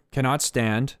divided cannot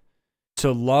stand.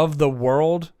 To love the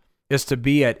world is to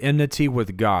be at enmity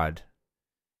with God.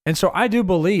 And so I do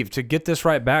believe, to get this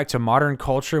right back to modern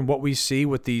culture and what we see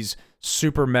with these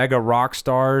super mega rock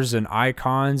stars and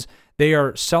icons, they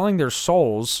are selling their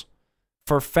souls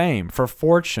for fame, for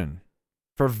fortune,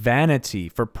 for vanity,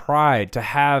 for pride, to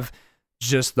have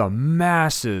just the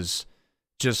masses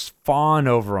just fawn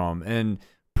over them and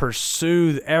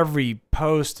pursue every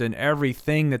post and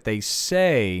everything that they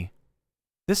say.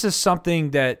 This is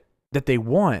something that they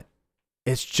want.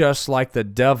 It's just like the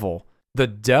devil. The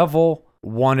devil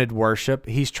wanted worship.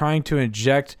 He's trying to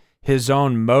inject his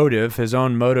own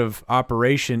motive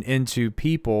operation into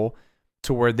people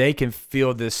to where they can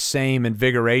feel this same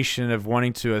invigoration of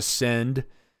wanting to ascend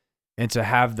and to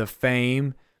have the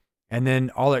fame. And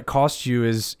then all it costs you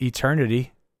is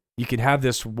eternity. You can have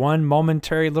this one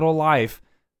momentary little life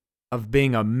of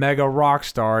being a mega rock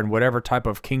star in whatever type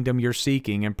of kingdom you're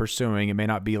seeking and pursuing. It may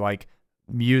not be like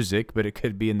music, but it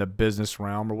could be in the business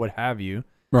realm or what have you.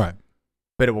 Right.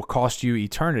 But it will cost you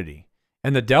eternity.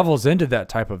 And the devil's into that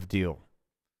type of deal.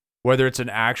 Whether it's an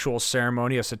actual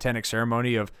ceremony, a satanic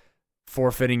ceremony of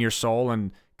forfeiting your soul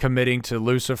and committing to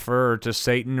Lucifer or to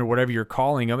Satan or whatever you're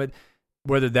calling him,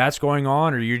 whether that's going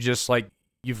on or you're just like,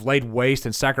 you've laid waste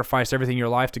and sacrificed everything in your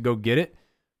life to go get it.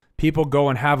 People go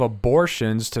and have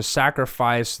abortions to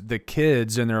sacrifice the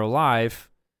kids in their life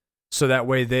so that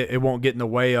way it won't get in the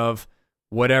way of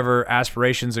whatever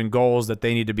aspirations and goals that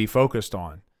they need to be focused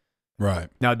on. Right.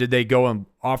 Now, did they go and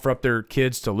offer up their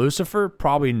kids to Lucifer?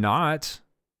 Probably not,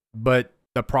 but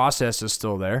the process is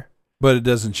still there. But it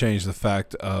doesn't change the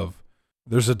fact of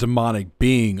there's a demonic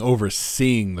being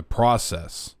overseeing the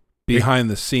process behind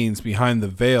the scenes, behind the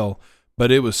veil,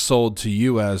 but it was sold to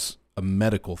you as a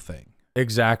medical thing.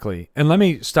 Exactly. And let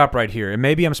me stop right here. And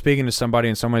maybe I'm speaking to somebody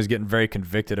and somebody's getting very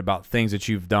convicted about things that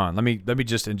you've done. Let me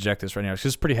just inject this right now because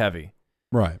it's pretty heavy.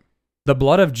 Right. The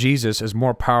blood of Jesus is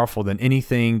more powerful than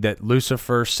anything that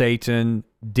Lucifer, Satan,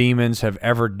 demons have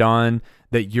ever done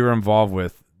that you're involved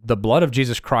with. The blood of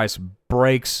Jesus Christ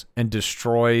breaks and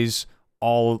destroys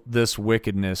all this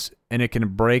wickedness, and it can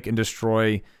break and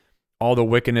destroy all the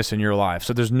wickedness in your life.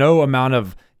 So there's no amount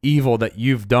of evil that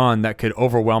you've done that could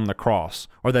overwhelm the cross,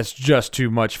 or that's just too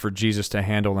much for Jesus to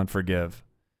handle and forgive.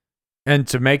 And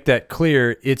to make that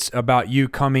clear, it's about you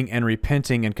coming and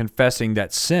repenting and confessing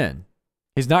that sin.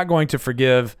 He's not going to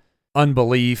forgive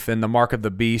unbelief and the mark of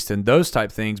the beast and those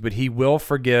type things, but he will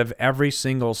forgive every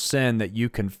single sin that you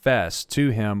confess to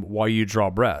him while you draw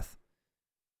breath.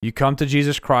 You come to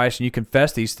Jesus Christ and you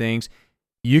confess these things,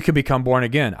 you can become born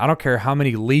again. I don't care how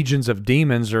many legions of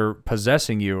demons are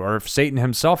possessing you or if Satan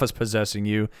himself is possessing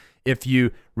you. If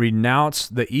you renounce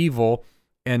the evil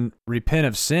and repent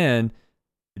of sin,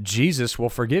 Jesus will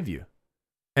forgive you.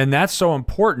 And that's so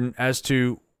important as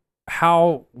to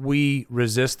how we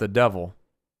resist the devil.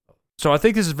 So I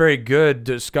think this is a very good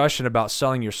discussion about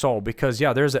selling your soul because,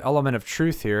 yeah, there's an element of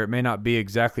truth here. It may not be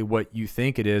exactly what you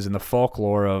think it is in the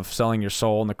folklore of selling your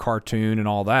soul and the cartoon and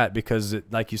all that because,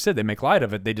 like you said, they make light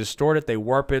of it. They distort it. They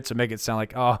warp it to make it sound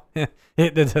like, oh,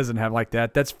 it doesn't have like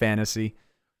that. That's fantasy.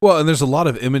 Well, and there's a lot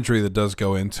of imagery that does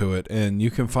go into it. And you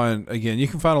can find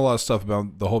a lot of stuff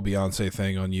about the whole Beyonce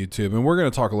thing on YouTube. And we're going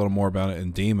to talk a little more about it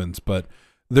in Demons, but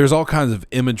there's all kinds of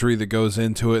imagery that goes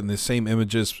into it, and the same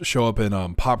images show up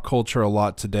in pop culture a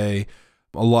lot today.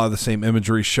 A lot of the same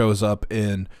imagery shows up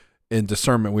in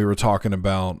discernment. We were talking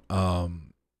about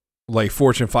like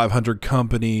Fortune 500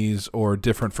 companies or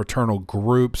different fraternal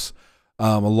groups.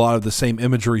 A lot of the same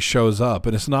imagery shows up,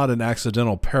 and it's not an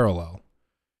accidental parallel.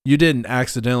 You didn't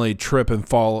accidentally trip and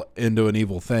fall into an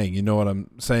evil thing. You know what I'm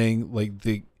saying? Like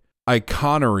the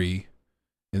iconery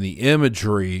and the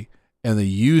imagery and the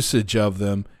usage of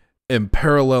them in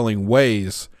paralleling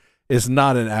ways is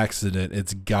not an accident.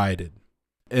 It's guided.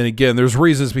 And again, there's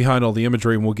reasons behind all the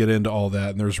imagery, and we'll get into all that.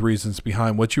 And there's reasons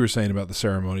behind what you were saying about the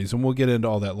ceremonies, and we'll get into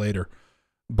all that later.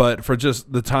 But for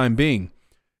just the time being,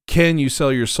 can you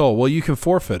sell your soul? Well, you can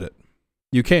forfeit it.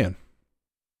 You can.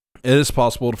 It is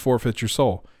possible to forfeit your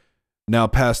soul. Now,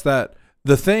 past that,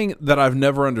 the thing that I've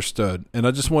never understood, and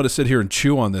I just want to sit here and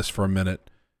chew on this for a minute,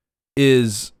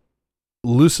 is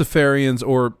Luciferians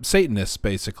or Satanists,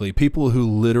 basically, people who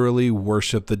literally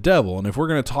worship the devil. And if we're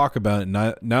going to talk about it,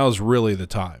 now is really the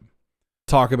time.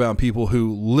 Talk about people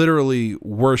who literally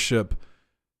worship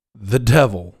the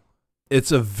devil.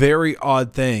 It's a very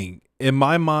odd thing. In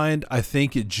my mind, I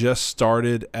think it just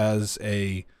started as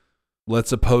a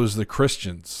let's oppose the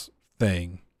Christians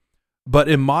thing. But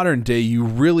in modern day, you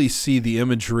really see the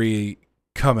imagery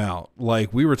come out.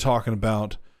 Like we were talking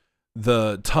about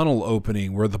the tunnel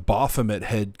opening where the Baphomet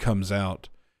head comes out,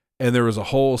 and there was a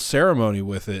whole ceremony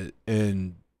with it,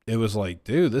 and it was like,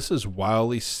 dude, this is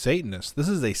wildly Satanist. This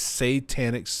is a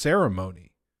satanic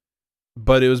ceremony.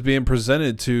 But it was being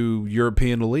presented to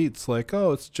European elites like,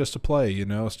 oh, it's just a play, you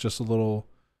know, it's just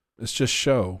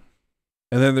show.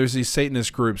 And then there's these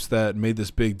Satanist groups that made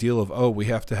this big deal of, oh, we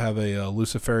have to have a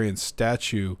Luciferian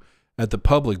statue at the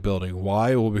public building.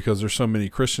 Why? Well, because there's so many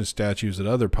Christian statues at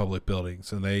other public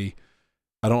buildings, and I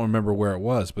don't remember where it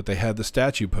was, but they had the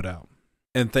statue put out.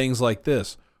 And things like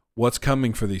this. What's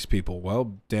coming for these people?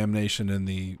 Well, damnation in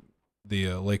the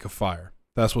lake of fire.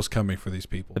 That's what's coming for these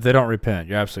people. If they don't repent,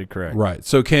 you're absolutely correct. Right.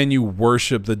 So can you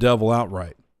worship the devil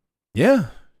outright? Yeah,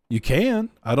 you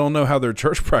can. I don't know how their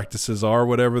church practices are,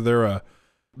 whatever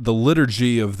the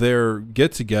liturgy of their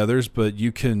get-togethers, but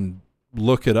you can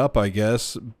look it up, I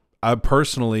guess. I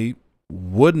personally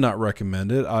would not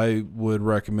recommend it. I would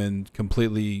recommend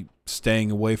completely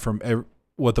staying away from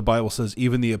what the Bible says,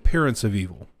 even the appearance of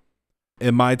evil.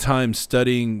 In my time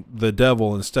studying the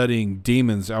devil and studying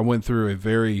demons, I went through a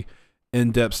very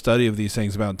in-depth study of these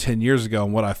things about 10 years ago,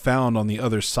 and what I found on the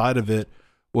other side of it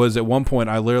was at one point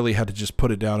I literally had to just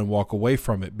put it down and walk away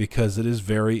from it because it is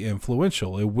very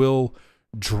influential. It will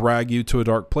drag you to a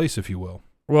dark place, if you will.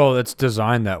 Well, it's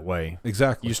designed that way.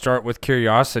 Exactly. You start with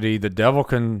curiosity. The devil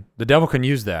can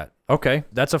use that. Okay,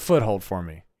 that's a foothold for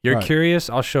me. You're right. Curious,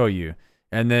 I'll show you.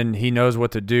 And then he knows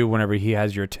what to do whenever he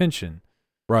has your attention.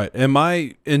 Right. And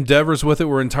my endeavors with it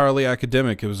were entirely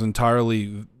academic. It was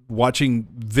entirely watching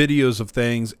videos of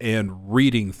things and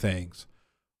reading things.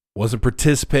 Wasn't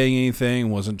participating in anything,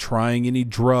 wasn't trying any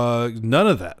drugs, none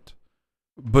of that.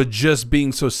 but just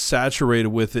being so saturated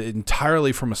with it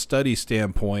entirely from a study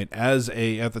standpoint as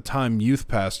at the time, youth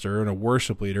pastor and a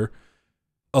worship leader,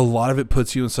 a lot of it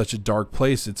puts you in such a dark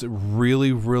place. It's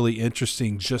really, really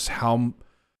interesting just how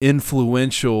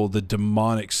influential the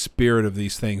demonic spirit of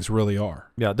these things really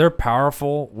are. Yeah, they're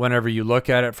powerful whenever you look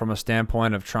at it from a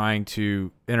standpoint of trying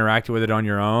to interact with it on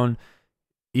your own.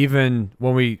 Even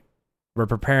when we were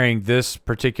preparing this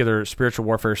particular spiritual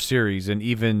warfare series and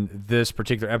even this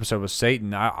particular episode with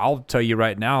Satan, I'll tell you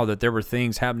right now that there were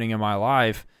things happening in my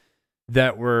life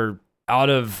that were out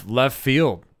of left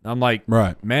field. I'm like,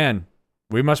 right, man,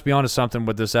 we must be onto something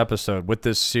with this episode, with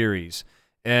this series.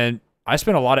 And I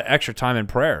spent a lot of extra time in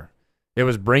prayer. It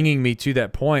was bringing me to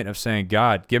that point of saying,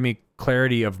 God, give me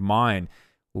clarity of mind.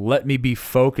 Let me be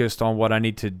focused on what I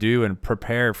need to do and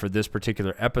prepare for this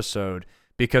particular episode,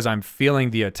 because I'm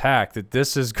feeling the attack, that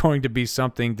this is going to be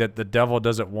something that the devil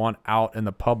doesn't want out in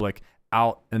the public,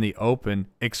 out in the open,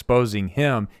 exposing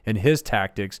him and his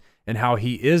tactics and how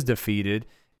he is defeated.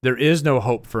 There is no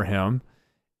hope for him.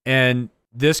 And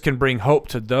this can bring hope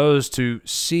to those to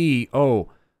see, oh,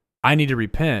 I need to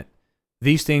repent.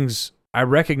 These things I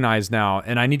recognize now,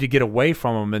 and I need to get away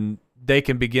from them. And they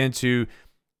can begin to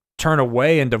turn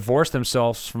away and divorce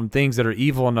themselves from things that are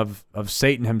evil and of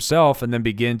Satan himself, and then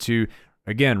begin to,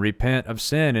 again, repent of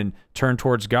sin and turn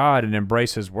towards God and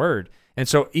embrace his word. And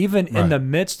so even in the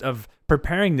midst of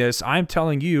preparing this, I'm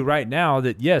telling you right now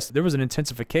that, yes, there was an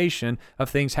intensification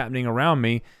of things happening around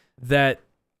me that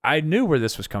I knew where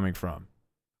this was coming from.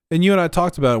 And you and I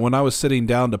talked about it when I was sitting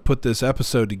down to put this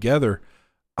episode together.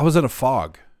 I was in a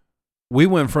fog. We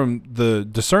went from the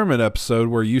discernment episode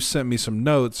where you sent me some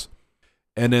notes,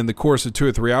 and in the course of 2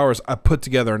 or 3 hours, I put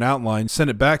together an outline, sent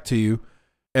it back to you,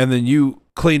 and then you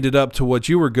cleaned it up to what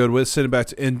you were good with, sent it back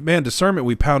to, and man, discernment,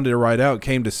 we pounded it right out,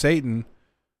 came to Satan.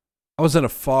 I was in a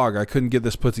fog. I couldn't get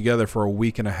this put together for a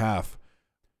week and a half.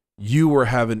 You were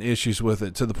having issues with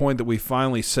it to the point that we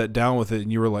finally sat down with it,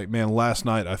 and you were like, man, last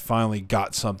night I finally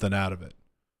got something out of it.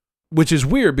 Which is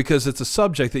weird because it's a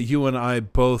subject that you and I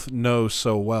both know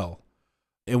so well.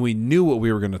 And we knew what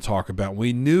we were going to talk about.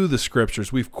 We knew the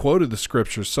scriptures. We've quoted the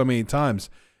scriptures so many times.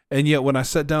 And yet when I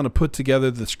sat down to put together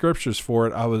the scriptures for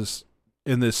it, I was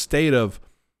in this state of,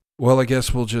 well, I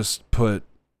guess we'll just put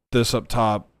this up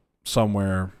top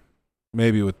somewhere,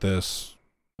 maybe with this.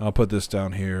 I'll put this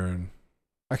down here, and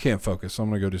I can't focus. So I'm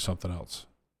going to go do something else.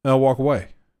 And I'll walk away.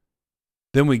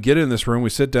 Then we get in this room, we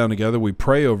sit down together, we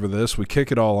pray over this, we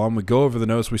kick it all on, we go over the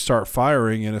notes, we start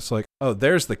firing, and it's like, oh,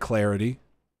 there's the clarity.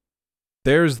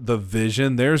 There's the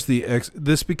vision. There's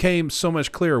this became so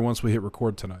much clearer once we hit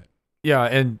record tonight. Yeah,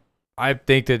 and I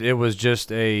think that it was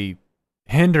just a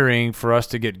hindering for us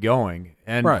to get going.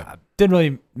 And I didn't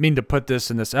really mean to put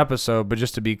this in this episode, but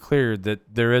just to be clear that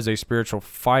there is a spiritual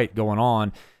fight going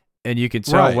on, and you can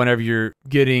tell whenever you're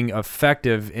getting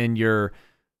effective in your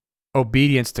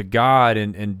obedience to God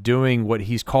and doing what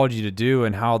he's called you to do,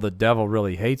 and how the devil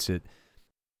really hates it.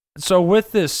 So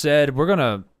with this said, we're going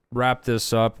to wrap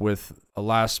this up with a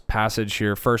last passage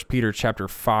here, 1 Peter chapter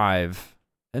 5.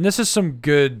 And this is some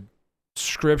good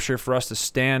scripture for us to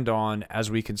stand on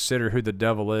as we consider who the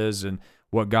devil is and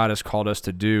what God has called us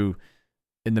to do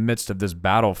in the midst of this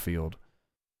battlefield.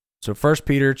 So 1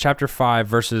 Peter chapter 5,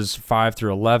 verses 5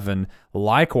 through 11,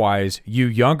 likewise, you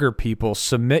younger people,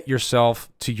 submit yourself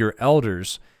to your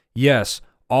elders. Yes,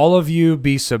 all of you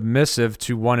be submissive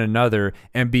to one another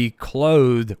and be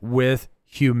clothed with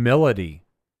humility.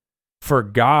 For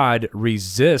God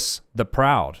resists the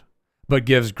proud, but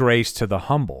gives grace to the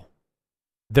humble.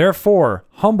 Therefore,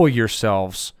 humble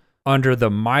yourselves under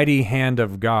the mighty hand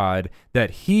of God,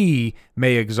 that he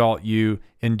may exalt you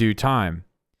in due time,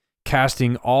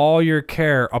 casting all your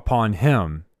care upon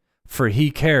him, for he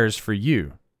cares for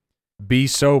you. Be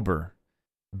sober,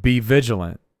 be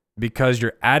vigilant, because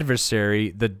your adversary,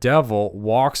 the devil,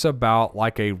 walks about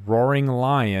like a roaring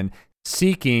lion,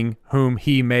 seeking whom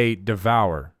he may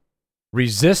devour.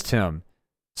 Resist him,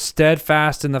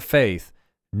 steadfast in the faith,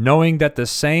 knowing that the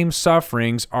same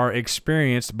sufferings are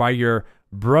experienced by your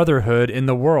brotherhood in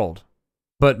the world.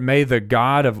 But may the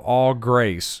God of all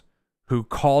grace, who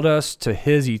called us to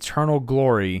his eternal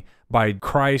glory by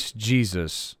Christ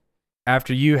Jesus,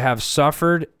 after you have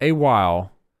suffered a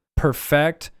while,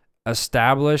 perfect,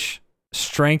 establish,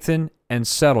 strengthen, and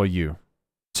settle you.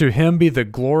 To him be the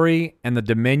glory and the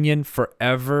dominion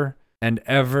forever and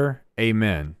ever.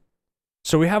 Amen.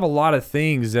 So we have a lot of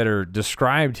things that are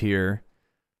described here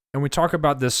And we talk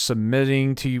about this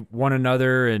submitting to one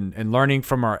another and learning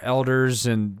from our elders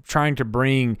and trying to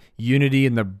bring unity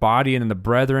in the body and in the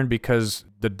brethren, because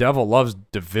the devil loves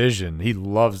division. He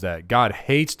loves that. God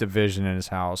hates division in his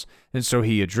house. And so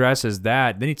he addresses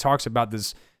that. Then he talks about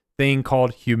this thing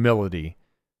called humility.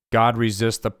 God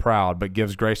resists the proud, but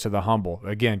gives grace to the humble.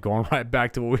 Again, going right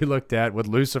back to what we looked at with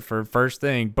Lucifer, first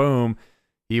thing, boom,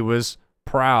 he was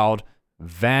proud,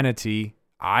 vanity,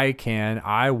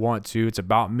 I want to, it's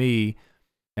about me.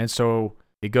 And so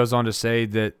it goes on to say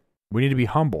that we need to be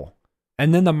humble.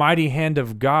 And then the mighty hand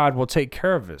of God will take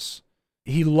care of us.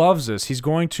 He loves us. He's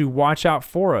going to watch out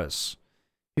for us.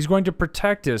 He's going to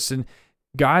protect us. And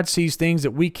God sees things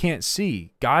that we can't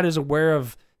see. God is aware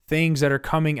of things that are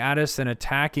coming at us and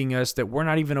attacking us that we're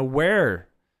not even aware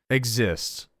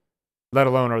exist, let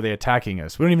alone are they attacking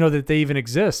us. We don't even know that they even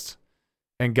exist.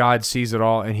 And God sees it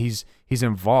all, and he's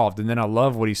involved. And then I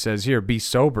love what he says here, be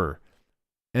sober.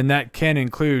 And that can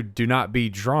include do not be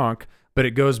drunk, but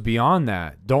it goes beyond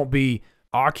that. Don't be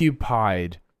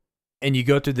occupied. And you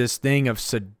go through this thing of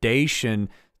sedation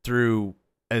through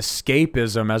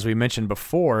escapism, as we mentioned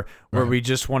before, where we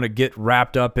just want to get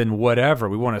wrapped up in whatever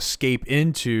we want to escape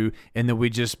into, and then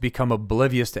we just become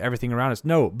oblivious to everything around us.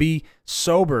 No, be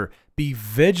sober, be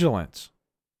vigilant.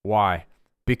 Why?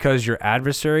 Because your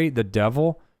adversary, the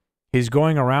devil, he's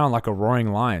going around like a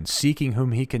roaring lion, seeking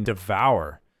whom he can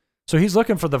devour. So he's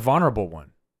looking for the vulnerable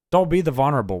one. Don't be the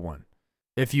vulnerable one.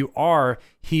 If you are,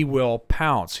 he will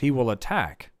pounce. He will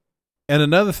attack. And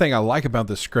another thing I like about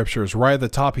this scripture is right at the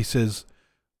top, he says,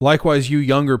 likewise, you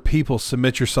younger people,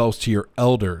 submit yourselves to your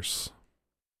elders.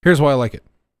 Here's why I like it.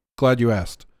 Glad you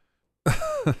asked.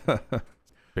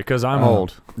 Because I'm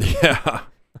old. Yeah.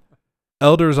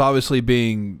 Elders obviously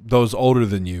being those older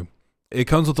than you. It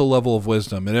comes with a level of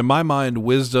wisdom. And in my mind,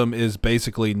 wisdom is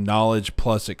basically knowledge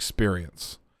plus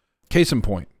experience. Case in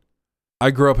point, I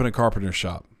grew up in a carpenter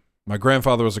shop. My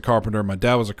grandfather was a carpenter. My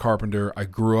dad was a carpenter. I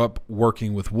grew up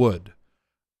working with wood.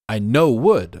 I know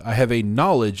wood. I have a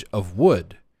knowledge of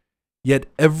wood. Yet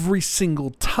every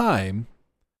single time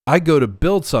I go to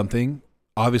build something,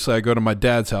 obviously I go to my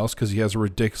dad's house because he has a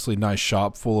ridiculously nice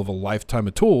shop full of a lifetime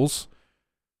of tools.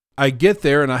 I get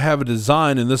there and I have a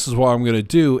design and this is what I'm going to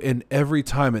do. And every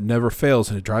time it never fails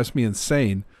and it drives me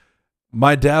insane.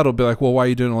 My dad will be like, well, why are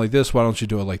you doing it like this? Why don't you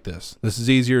do it like this? This is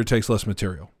easier. It takes less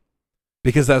material.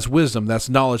 Because that's wisdom. That's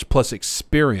knowledge plus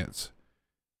experience.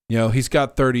 You know, he's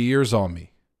got 30 years on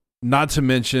me. Not to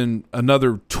mention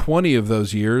another 20 of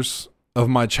those years of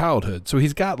my childhood. So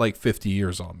he's got like 50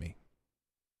 years on me.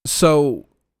 So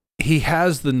he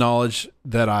has the knowledge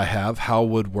that I have, how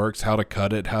wood works, how to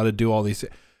cut it, how to do all these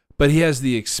things. But he has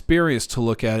the experience to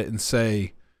look at it and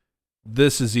say,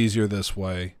 this is easier this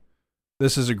way.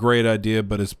 This is a great idea,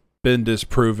 but it's been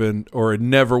disproven, or it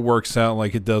never works out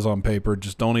like it does on paper.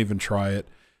 Just don't even try it.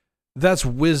 That's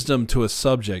wisdom to a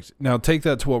subject. Now take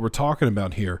that to what we're talking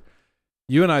about here.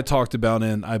 You and I talked about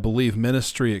in, I believe,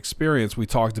 ministry experience, we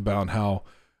talked about how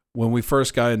when we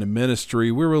first got into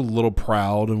ministry, we were a little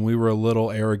proud and we were a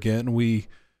little arrogant, and we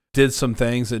did some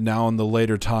things that now in the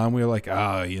later time, we were like,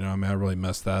 I really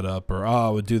messed that up, or, I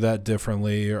would do that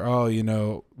differently,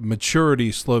 or,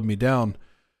 maturity slowed me down.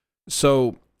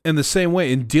 So in the same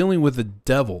way, in dealing with the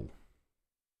devil,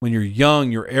 when you're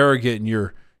young, you're arrogant, and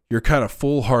you're kind of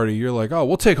foolhardy, you're like,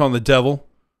 we'll take on the devil.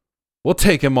 We'll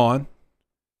take him on.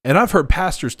 And I've heard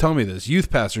pastors tell me this, youth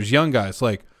pastors, young guys,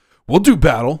 like, we'll do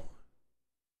battle.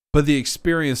 But the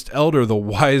experienced elder, the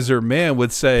wiser man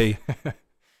would say,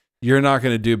 you're not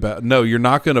going to do battle. No, you're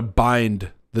not going to bind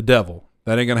the devil.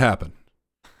 That ain't going to happen.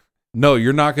 No,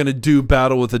 you're not going to do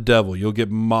battle with the devil. You'll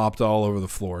get mopped all over the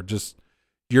floor.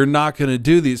 You're not going to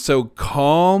do these. So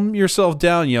calm yourself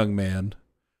down, young man.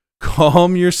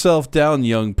 Calm yourself down,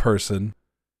 young person.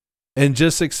 And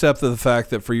just accept the fact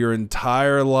that for your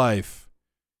entire life,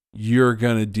 you're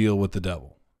going to deal with the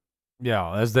devil.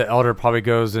 Yeah, as the elder probably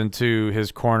goes into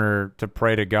his corner to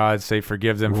pray to God, say,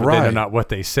 forgive them for they know not what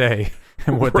they say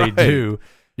and what they do.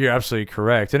 You're absolutely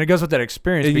correct. And it goes with that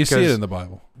experience. And because you see it in the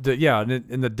Bible.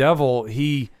 And the devil,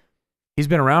 he's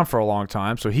been around for a long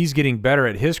time, so he's getting better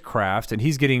at his craft, and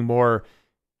he's getting more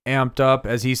amped up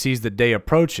as he sees the day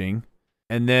approaching.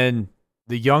 And then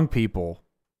the young people,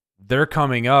 they're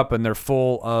coming up and they're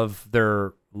full of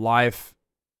their life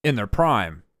in their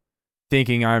prime,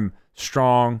 thinking I'm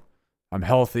strong, I'm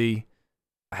healthy,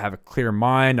 I have a clear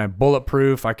mind, I'm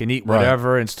bulletproof, I can eat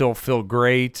whatever and still feel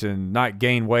great and not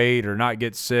gain weight or not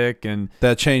get sick. And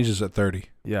that changes at 30.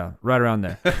 Yeah, right around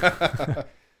there.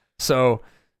 So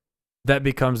that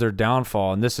becomes their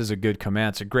downfall. And this is a good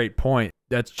command. It's a great point.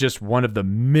 That's just one of the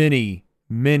many,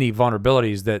 many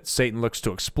vulnerabilities that Satan looks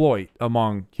to exploit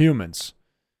among humans.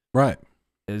 Right.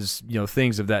 Is,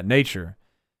 things of that nature.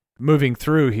 Moving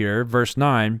through here, verse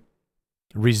 9,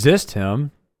 resist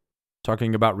him,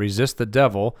 talking about resist the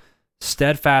devil,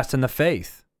 steadfast in the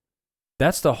faith.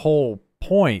 That's the whole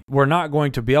point. We're not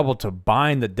going to be able to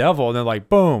bind the devil and then like,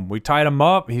 boom, we tied him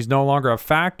up. He's no longer a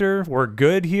factor. We're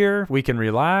good here. We can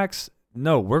relax.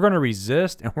 No, we're going to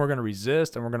resist and we're going to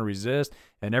resist and we're going to resist.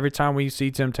 And every time we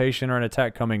see temptation or an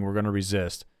attack coming, we're going to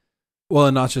resist. Well,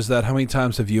 and not just that, how many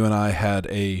times have you and I had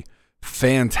a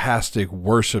fantastic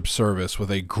worship service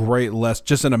with a great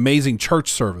just an amazing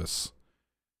church service,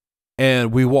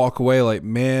 and we walk away like,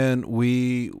 man,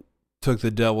 we took the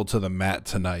devil to the mat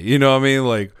tonight. You know what I mean?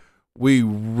 Like, we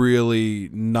really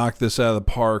knocked this out of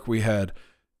the park. We had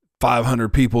 500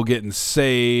 people getting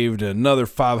saved, another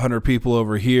 500 people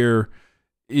over here,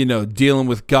 dealing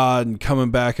with God and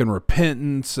coming back in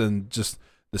repentance, and just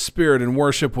the spirit in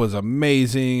worship was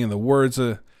amazing, and the words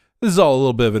this is all a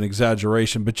little bit of an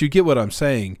exaggeration, but you get what I'm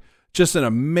saying. Just an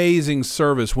amazing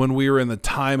service when we were in the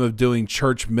time of doing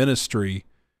church ministry.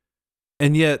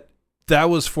 And yet that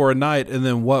was for a night. And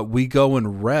then what? We go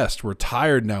and rest. We're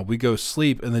tired now. We go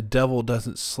sleep, and the devil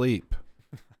doesn't sleep.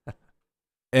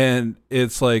 And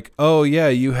it's like, oh yeah,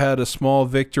 you had a small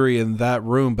victory in that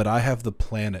room, but I have the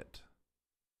planet.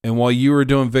 And while you were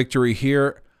doing victory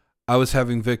here, I was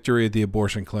having victory at the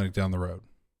abortion clinic down the road.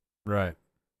 Right.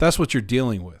 That's what you're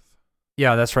dealing with.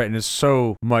 Yeah, that's right. And it's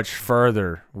so much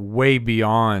further, way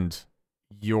beyond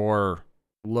your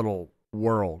little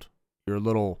world, your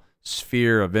little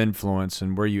sphere of influence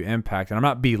and where you impact. And I'm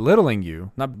not belittling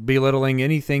you, not belittling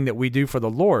anything that we do for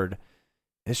the Lord.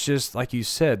 It's just, like you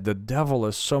said, the devil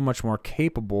is so much more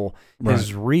capable. Right.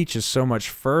 His reach is so much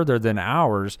further than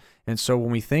ours. And so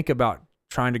when we think about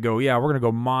trying to go, yeah, we're going to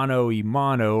go mono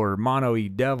or mono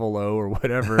devil-o or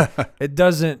whatever, it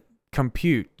doesn't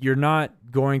compute. You're not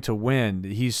going to win.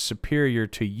 He's superior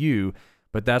to you,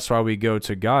 but that's why we go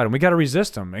to God, and we got to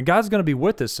resist him, and God's going to be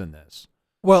with us in this.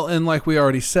 Well, and like we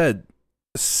already said,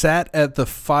 sat at the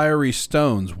fiery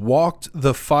stones, walked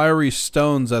the fiery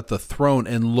stones at the throne,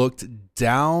 and looked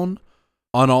down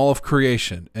on all of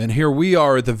creation. And here we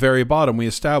are at the very bottom. We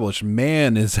established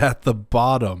man is at the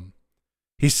bottom.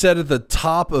 He sat at the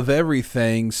top of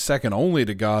everything, second only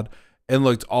to God, and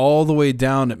looked all the way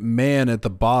down at man at the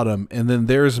bottom. And then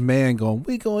there's man going,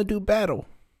 we going to do battle.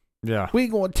 Yeah. We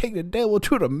going to take the devil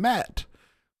to the mat.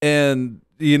 And,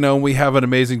 we have an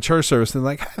amazing church service. And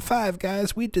like, high five,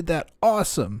 guys. We did that.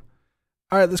 Awesome.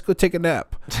 All right, let's go take a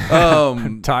nap.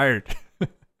 I'm tired.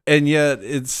 And yet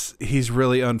he's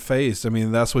really unfazed. I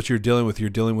mean, that's what you're dealing with. You're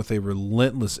dealing with a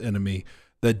relentless enemy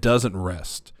that doesn't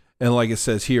rest. And like it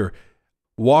says here,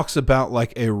 walks about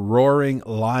like a roaring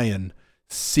lion,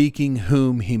 seeking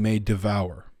whom he may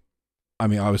devour. I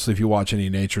mean, obviously, if you watch any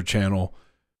nature channel,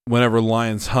 whenever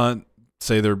lions hunt,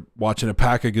 say they're watching a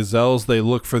pack of gazelles, they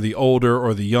look for the older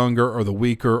or the younger or the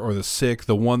weaker or the sick,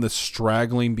 the one that's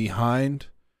straggling behind,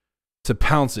 to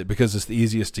pounce it because it's the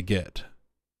easiest to get.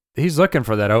 He's looking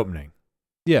for that opening.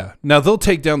 Yeah. Now, they'll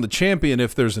take down the champion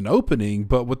if there's an opening,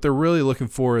 but what they're really looking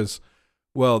for is,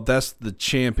 well, that's the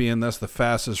champion, that's the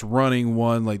fastest running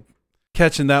one. Like,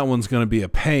 catching that one's going to be a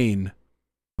pain.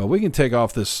 But we can take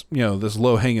off this, this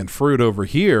low-hanging fruit over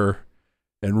here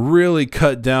and really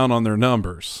cut down on their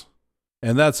numbers.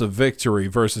 And that's a victory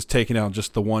versus taking out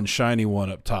just the one shiny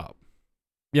one up top.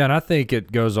 Yeah, and I think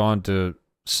it goes on to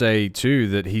say, too,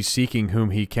 that he's seeking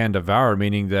whom he can devour,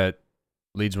 meaning that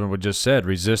leads what we just said,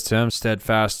 resist him,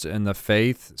 steadfast in the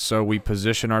faith. So we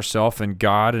position ourselves in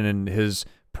God and in his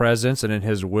presence and in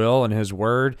his will and his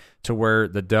word, to where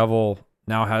the devil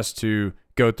now has to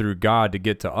go through God to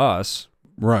get to us.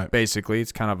 Right. Basically,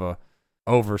 it's kind of a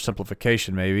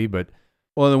oversimplification maybe, but.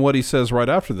 Well, then what he says right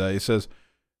after that, he says,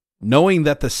 knowing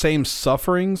that the same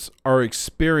sufferings are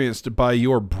experienced by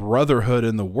your brotherhood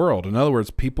in the world. In other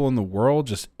words, people in the world,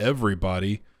 just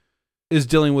everybody, is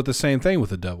dealing with the same thing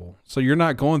with the devil. So you're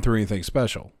not going through anything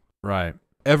special. Right.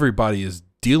 Everybody is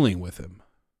dealing with him.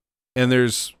 And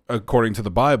there's, according to the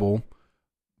Bible,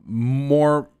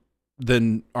 more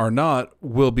than are not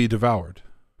will be devoured.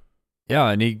 Yeah,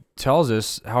 and he tells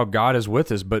us how God is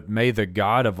with us, but may the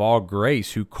God of all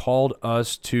grace, who called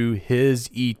us to his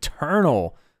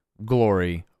eternal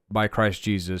glory by Christ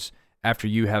Jesus, after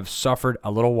you have suffered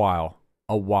a while.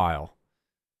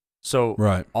 So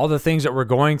right. All the things that we're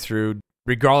going through,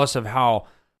 regardless of how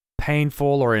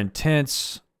painful or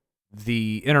intense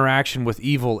the interaction with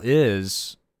evil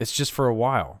is, it's just for a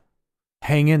while.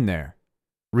 Hang in there.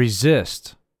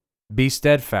 Resist. Be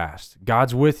steadfast.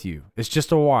 God's with you. It's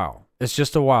just a while. It's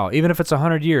just a while. Even if it's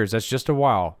 100 years, that's just a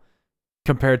while.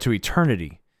 compared to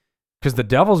eternity. Because the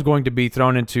devil's going to be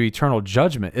thrown into eternal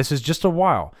judgment. This is just a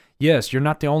while. Yes, you're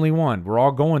not the only one. We're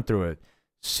all going through it.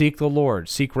 Seek the Lord.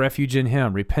 Seek refuge in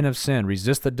him. Repent of sin.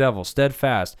 Resist the devil.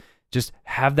 Steadfast. Just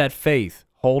have that faith.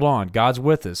 Hold on. God's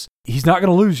with us. He's not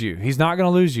going to lose you. He's not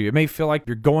going to lose you. It may feel like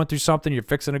you're going through something. You're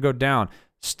fixing to go down.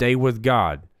 Stay with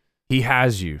God. He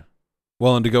has you.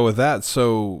 Well, and to go with that,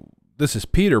 so this is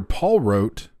Peter. Paul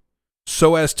wrote,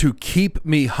 so as to keep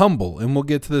me humble, and we'll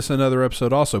get to this in another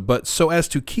episode also, but so as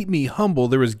to keep me humble,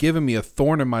 there was given me a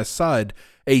thorn in my side,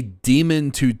 a demon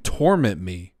to torment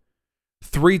me.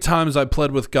 3 times I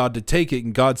pled with God to take it,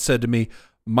 and God said to me,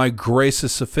 my grace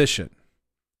is sufficient.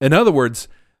 In other words,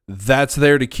 that's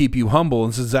there to keep you humble.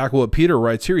 And this is exactly what Peter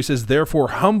writes here. He says, therefore,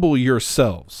 humble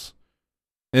yourselves.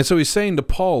 And so he's saying to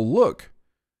Paul, look,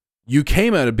 you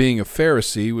came out of being a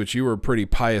Pharisee, which you were a pretty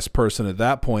pious person at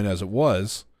that point as it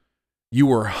was. You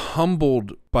were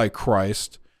humbled by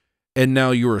Christ, and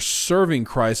now you are serving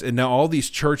Christ. And now all these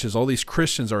churches, all these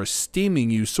Christians are esteeming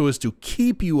you. So as to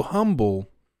keep you humble,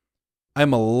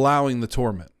 I'm allowing the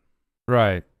torment.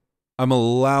 Right. I'm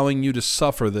allowing you to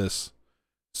suffer this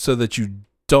so that you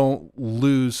don't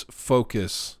lose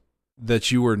focus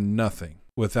that you are nothing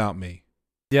without me.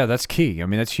 Yeah, that's key. I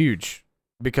mean, that's huge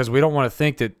because we don't want to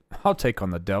think that I'll take on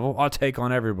the devil. I'll take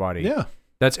on everybody. Yeah.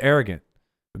 That's arrogant.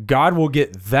 God will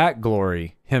get that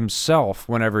glory himself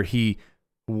whenever he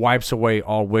wipes away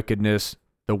all wickedness,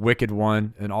 the wicked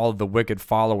one, and all of the wicked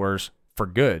followers for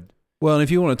good. Well, and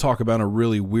if you want to talk about a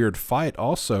really weird fight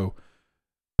also,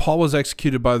 Paul was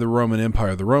executed by the Roman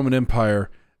Empire. The Roman Empire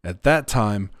at that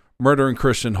time, murdering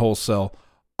Christian wholesale,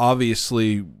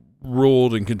 obviously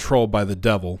ruled and controlled by the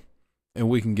devil. And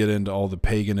we can get into all the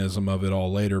paganism of it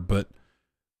all later, but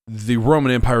the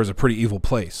Roman Empire is a pretty evil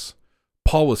place.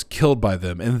 Paul was killed by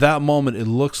them. In that moment, it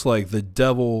looks like the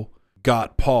devil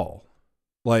got Paul.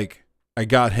 Like, I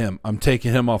got him. I'm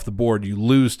taking him off the board. You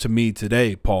lose to me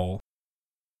today, Paul.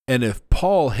 And if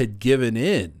Paul had given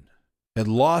in, had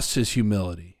lost his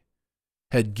humility,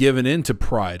 had given in to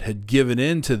pride, had given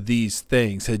in to these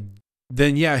things,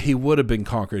 then yeah, he would have been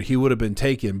conquered. He would have been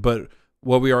taken. But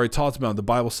what we already talked about, the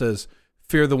Bible says,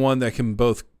 fear the one that can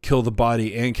both kill the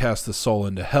body and cast the soul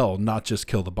into hell, not just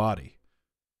kill the body.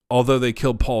 Although they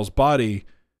killed Paul's body,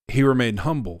 he remained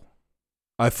humble.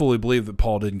 I fully believe that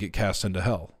Paul didn't get cast into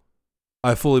hell.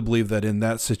 I fully believe that in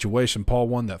that situation, Paul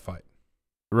won that fight.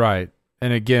 Right.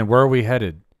 And again, where are we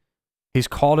headed? He's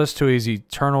called us to his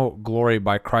eternal glory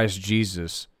by Christ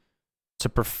Jesus to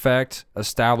perfect,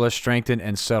 establish, strengthen,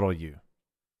 and settle you.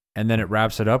 And then it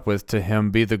wraps it up with, to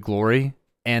him be the glory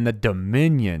and the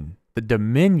dominion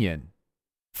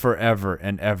forever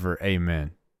and ever.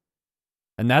 Amen.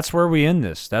 And that's where we end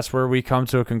this. That's where we come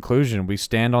to a conclusion. We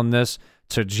stand on this.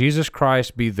 To Jesus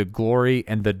Christ be the glory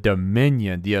and the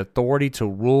dominion, the authority to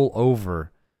rule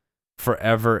over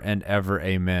forever and ever.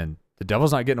 Amen. The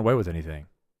devil's not getting away with anything.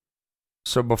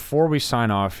 So before we sign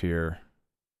off here,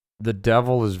 the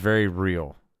devil is very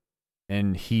real,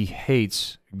 and he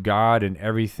hates God and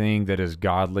everything that is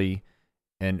godly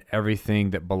and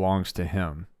everything that belongs to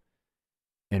him.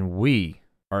 And we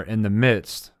are in the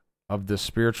midst of the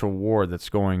spiritual war that's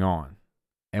going on.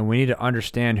 And we need to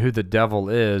understand who the devil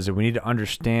is, and we need to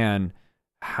understand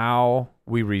how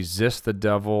we resist the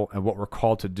devil and what we're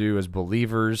called to do as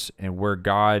believers and where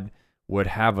God would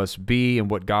have us be and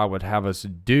what God would have us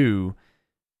do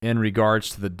in regards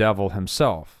to the devil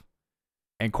himself.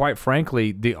 And quite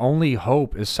frankly, the only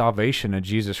hope is salvation in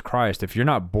Jesus Christ. If you're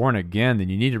not born again, then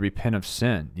you need to repent of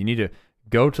sin. You need to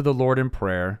go to the Lord in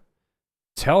prayer,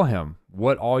 tell him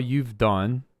what all you've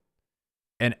done,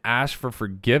 and ask for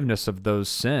forgiveness of those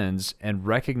sins, and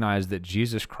recognize that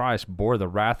Jesus Christ bore the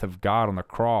wrath of God on the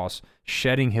cross,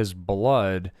 shedding his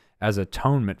blood as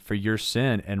atonement for your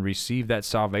sin, and receive that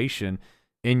salvation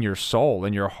in your soul,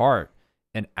 in your heart,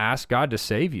 and ask God to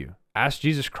save you. Ask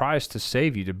Jesus Christ to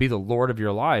save you, to be the Lord of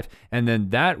your life, and then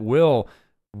that will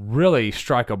really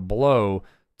strike a blow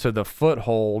to the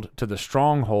foothold, to the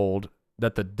stronghold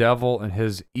that the devil and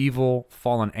his evil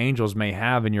fallen angels may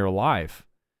have in your life.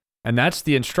 And that's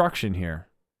the instruction here.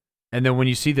 And then when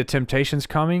you see the temptations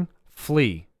coming,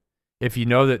 flee. If you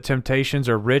know that temptations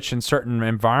are rich in certain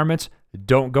environments,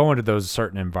 don't go into those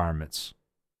certain environments.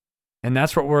 And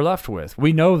that's what we're left with.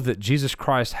 We know that Jesus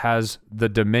Christ has the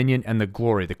dominion and the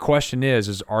glory. The question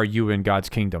is are you in God's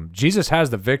kingdom? Jesus has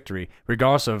the victory,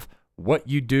 regardless of what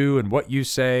you do and what you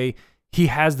say. He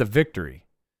has the victory.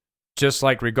 Just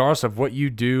like regardless of what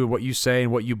you do, what you say,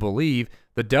 and what you believe,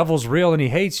 the devil's real and he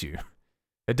hates you.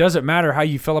 It doesn't matter how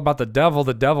you feel about the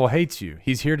devil hates you.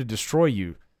 He's here to destroy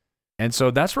you. And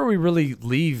so that's where we really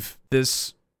leave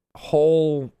this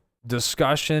whole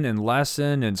discussion and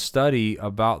lesson and study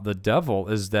about the devil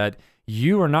is that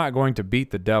you are not going to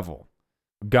beat the devil.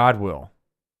 God will.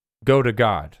 Go to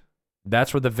God.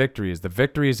 That's where the victory is. The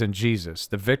victory is in Jesus.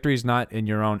 The victory is not in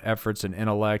your own efforts and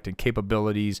intellect and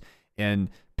capabilities and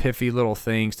piffy little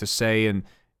things to say and,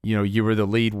 you were the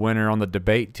lead winner on the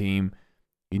debate team.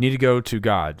 You need to go to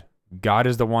God. God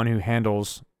is the one who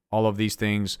handles all of these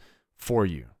things for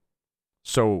you.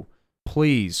 So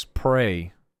please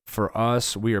pray for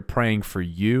us. We are praying for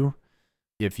you.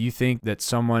 If you think that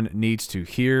someone needs to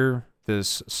hear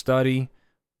this study,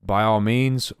 by all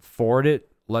means, forward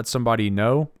it. Let somebody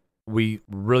know. We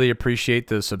really appreciate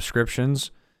the subscriptions.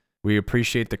 We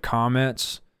appreciate the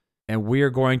comments. And we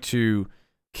are going to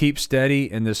keep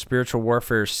steady in this spiritual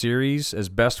warfare series as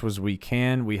best as we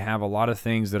can. We have a lot of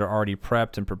things that are already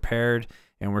prepped and prepared,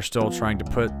 and we're still trying to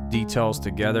put details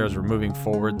together as we're moving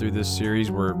forward through this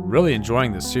series. We're really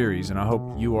enjoying this series, and I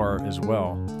hope you are as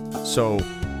well. So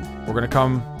we're going to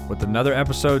come with another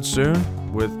episode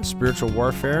soon with spiritual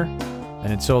warfare.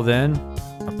 And until then,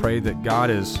 I pray that God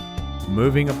is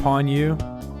moving upon you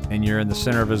and you're in the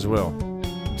center of his will.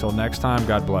 Until next time,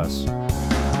 God bless.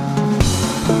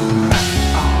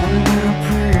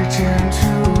 Pretend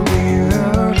to be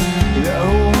the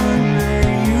one that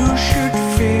you should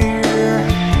fear.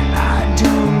 I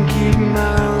don't keep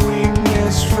my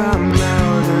weakness from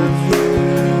out of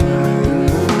view.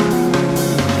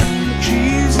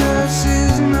 Jesus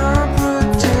is my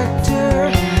protector,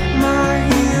 my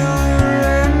healer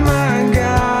and my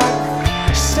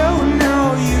God. So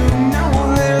now you know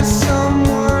there's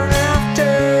someone after you.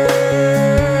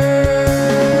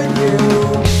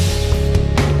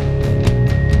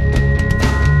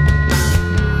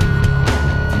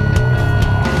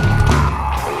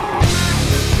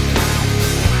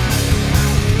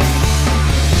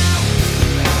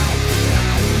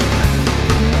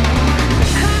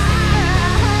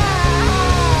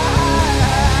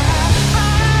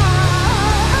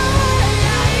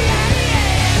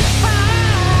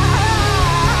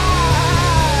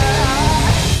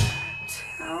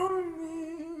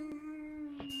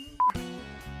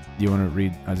 Do you want to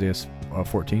read Isaiah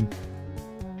 14?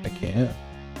 I can't.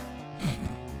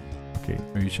 Okay,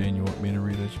 Are you saying you want me to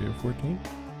read Isaiah 14?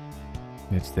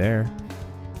 it's there.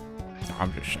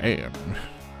 I'm just saying.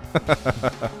 All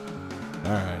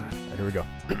right. Here we go.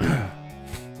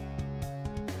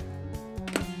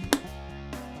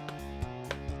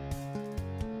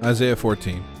 Isaiah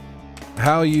 14.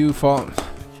 How you fall.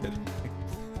 Kidding.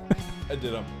 I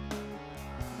did on.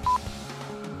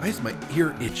 Why is my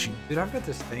ear itching? Dude, I've got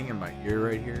this thing in my ear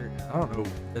right here. I don't know.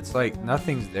 It's like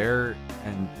nothing's there,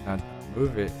 and I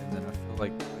move it, and then I feel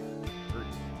like it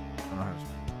hurts. I don't know how to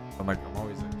explain it. I'm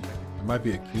always like checking. It might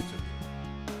be a Q-tip.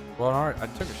 Well, I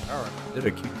took a shower and I did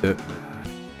a Q-tip, but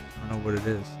I don't know what it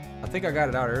is. I think I got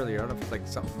it out earlier. I don't know if it's like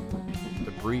something,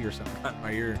 debris or something got in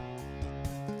my ear.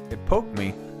 It poked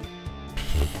me.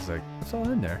 It's like, what's all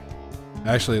in there?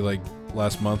 Actually, like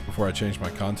last month before I changed my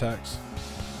contacts,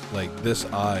 like this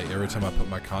eye, every time I put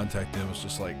my contact in, was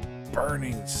just like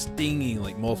burning, stinging,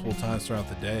 like multiple times throughout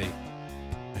the day.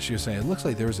 And she was saying, it looks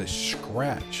like there was a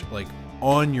scratch like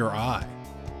on your eye,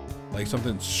 like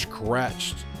something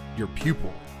scratched your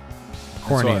pupil.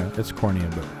 Cornea. It's cornea,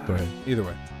 but go ahead. Either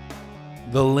way,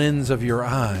 the lens of your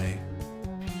eye.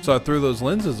 So I threw those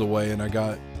lenses away and I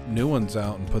got new ones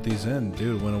out and put these in.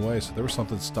 Dude, it went away. So there was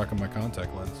something stuck in my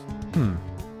contact lens.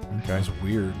 Okay. It was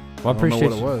weird. Well, I don't know appreciate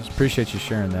what it was. Appreciate you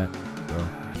sharing that. So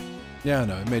Yeah, I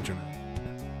know. It made your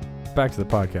night. back to the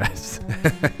podcast.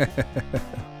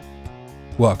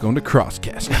 Welcome to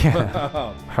Crosscast.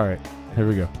 All right, here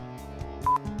we go.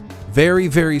 Very,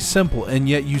 very simple, and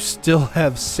yet you still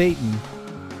have Satan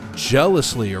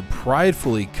jealously or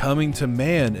pridefully coming to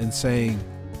man and saying,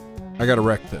 I gotta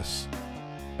wreck this.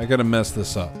 I gotta mess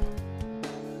this up.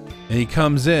 And he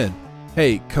comes in,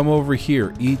 hey, come over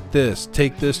here, eat this,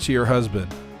 take this to your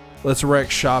husband. Let's wreck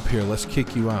shop here, let's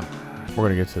kick you out. We're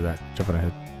gonna get to that. Jumping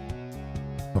ahead.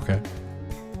 Okay.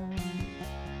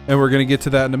 And we're gonna get to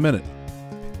that in a minute.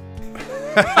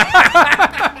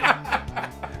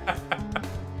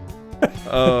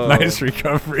 Nice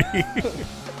recovery.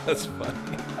 That's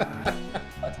funny.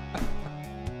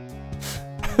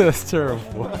 That's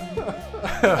terrible.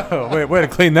 Way to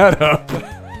clean that up.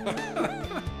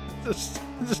 Just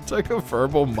took a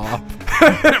verbal mop.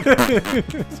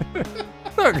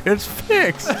 Look, it's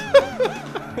fixed.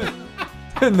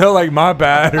 No, like my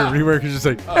bad or rework is just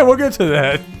like, hey, we'll get to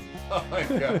that. Oh my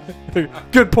god.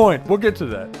 Good point. We'll get to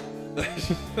that.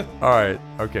 All right.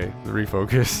 Okay.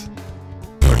 Refocus.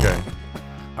 Okay.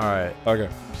 All right. Okay.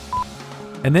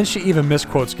 And then she even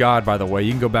misquotes God, by the way.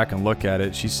 You can go back and look at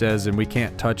it. She says, and we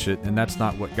can't touch it, and that's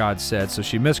not what God said. So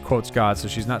she misquotes God, so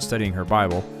she's not studying her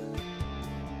Bible.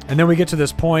 And then we get to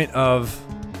this point of,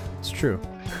 it's true.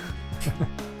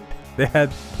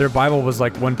 Their Bible was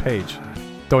like one page.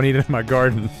 Don't eat it in my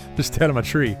garden. Just stand on my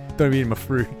tree. Don't eat my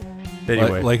fruit.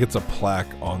 Anyway. Like it's a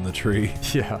plaque on the tree.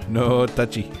 Yeah. No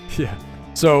touchy. Yeah.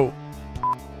 So,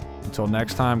 until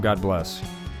next time, God bless.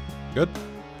 Good.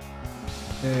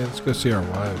 Hey, let's go see our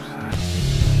wives.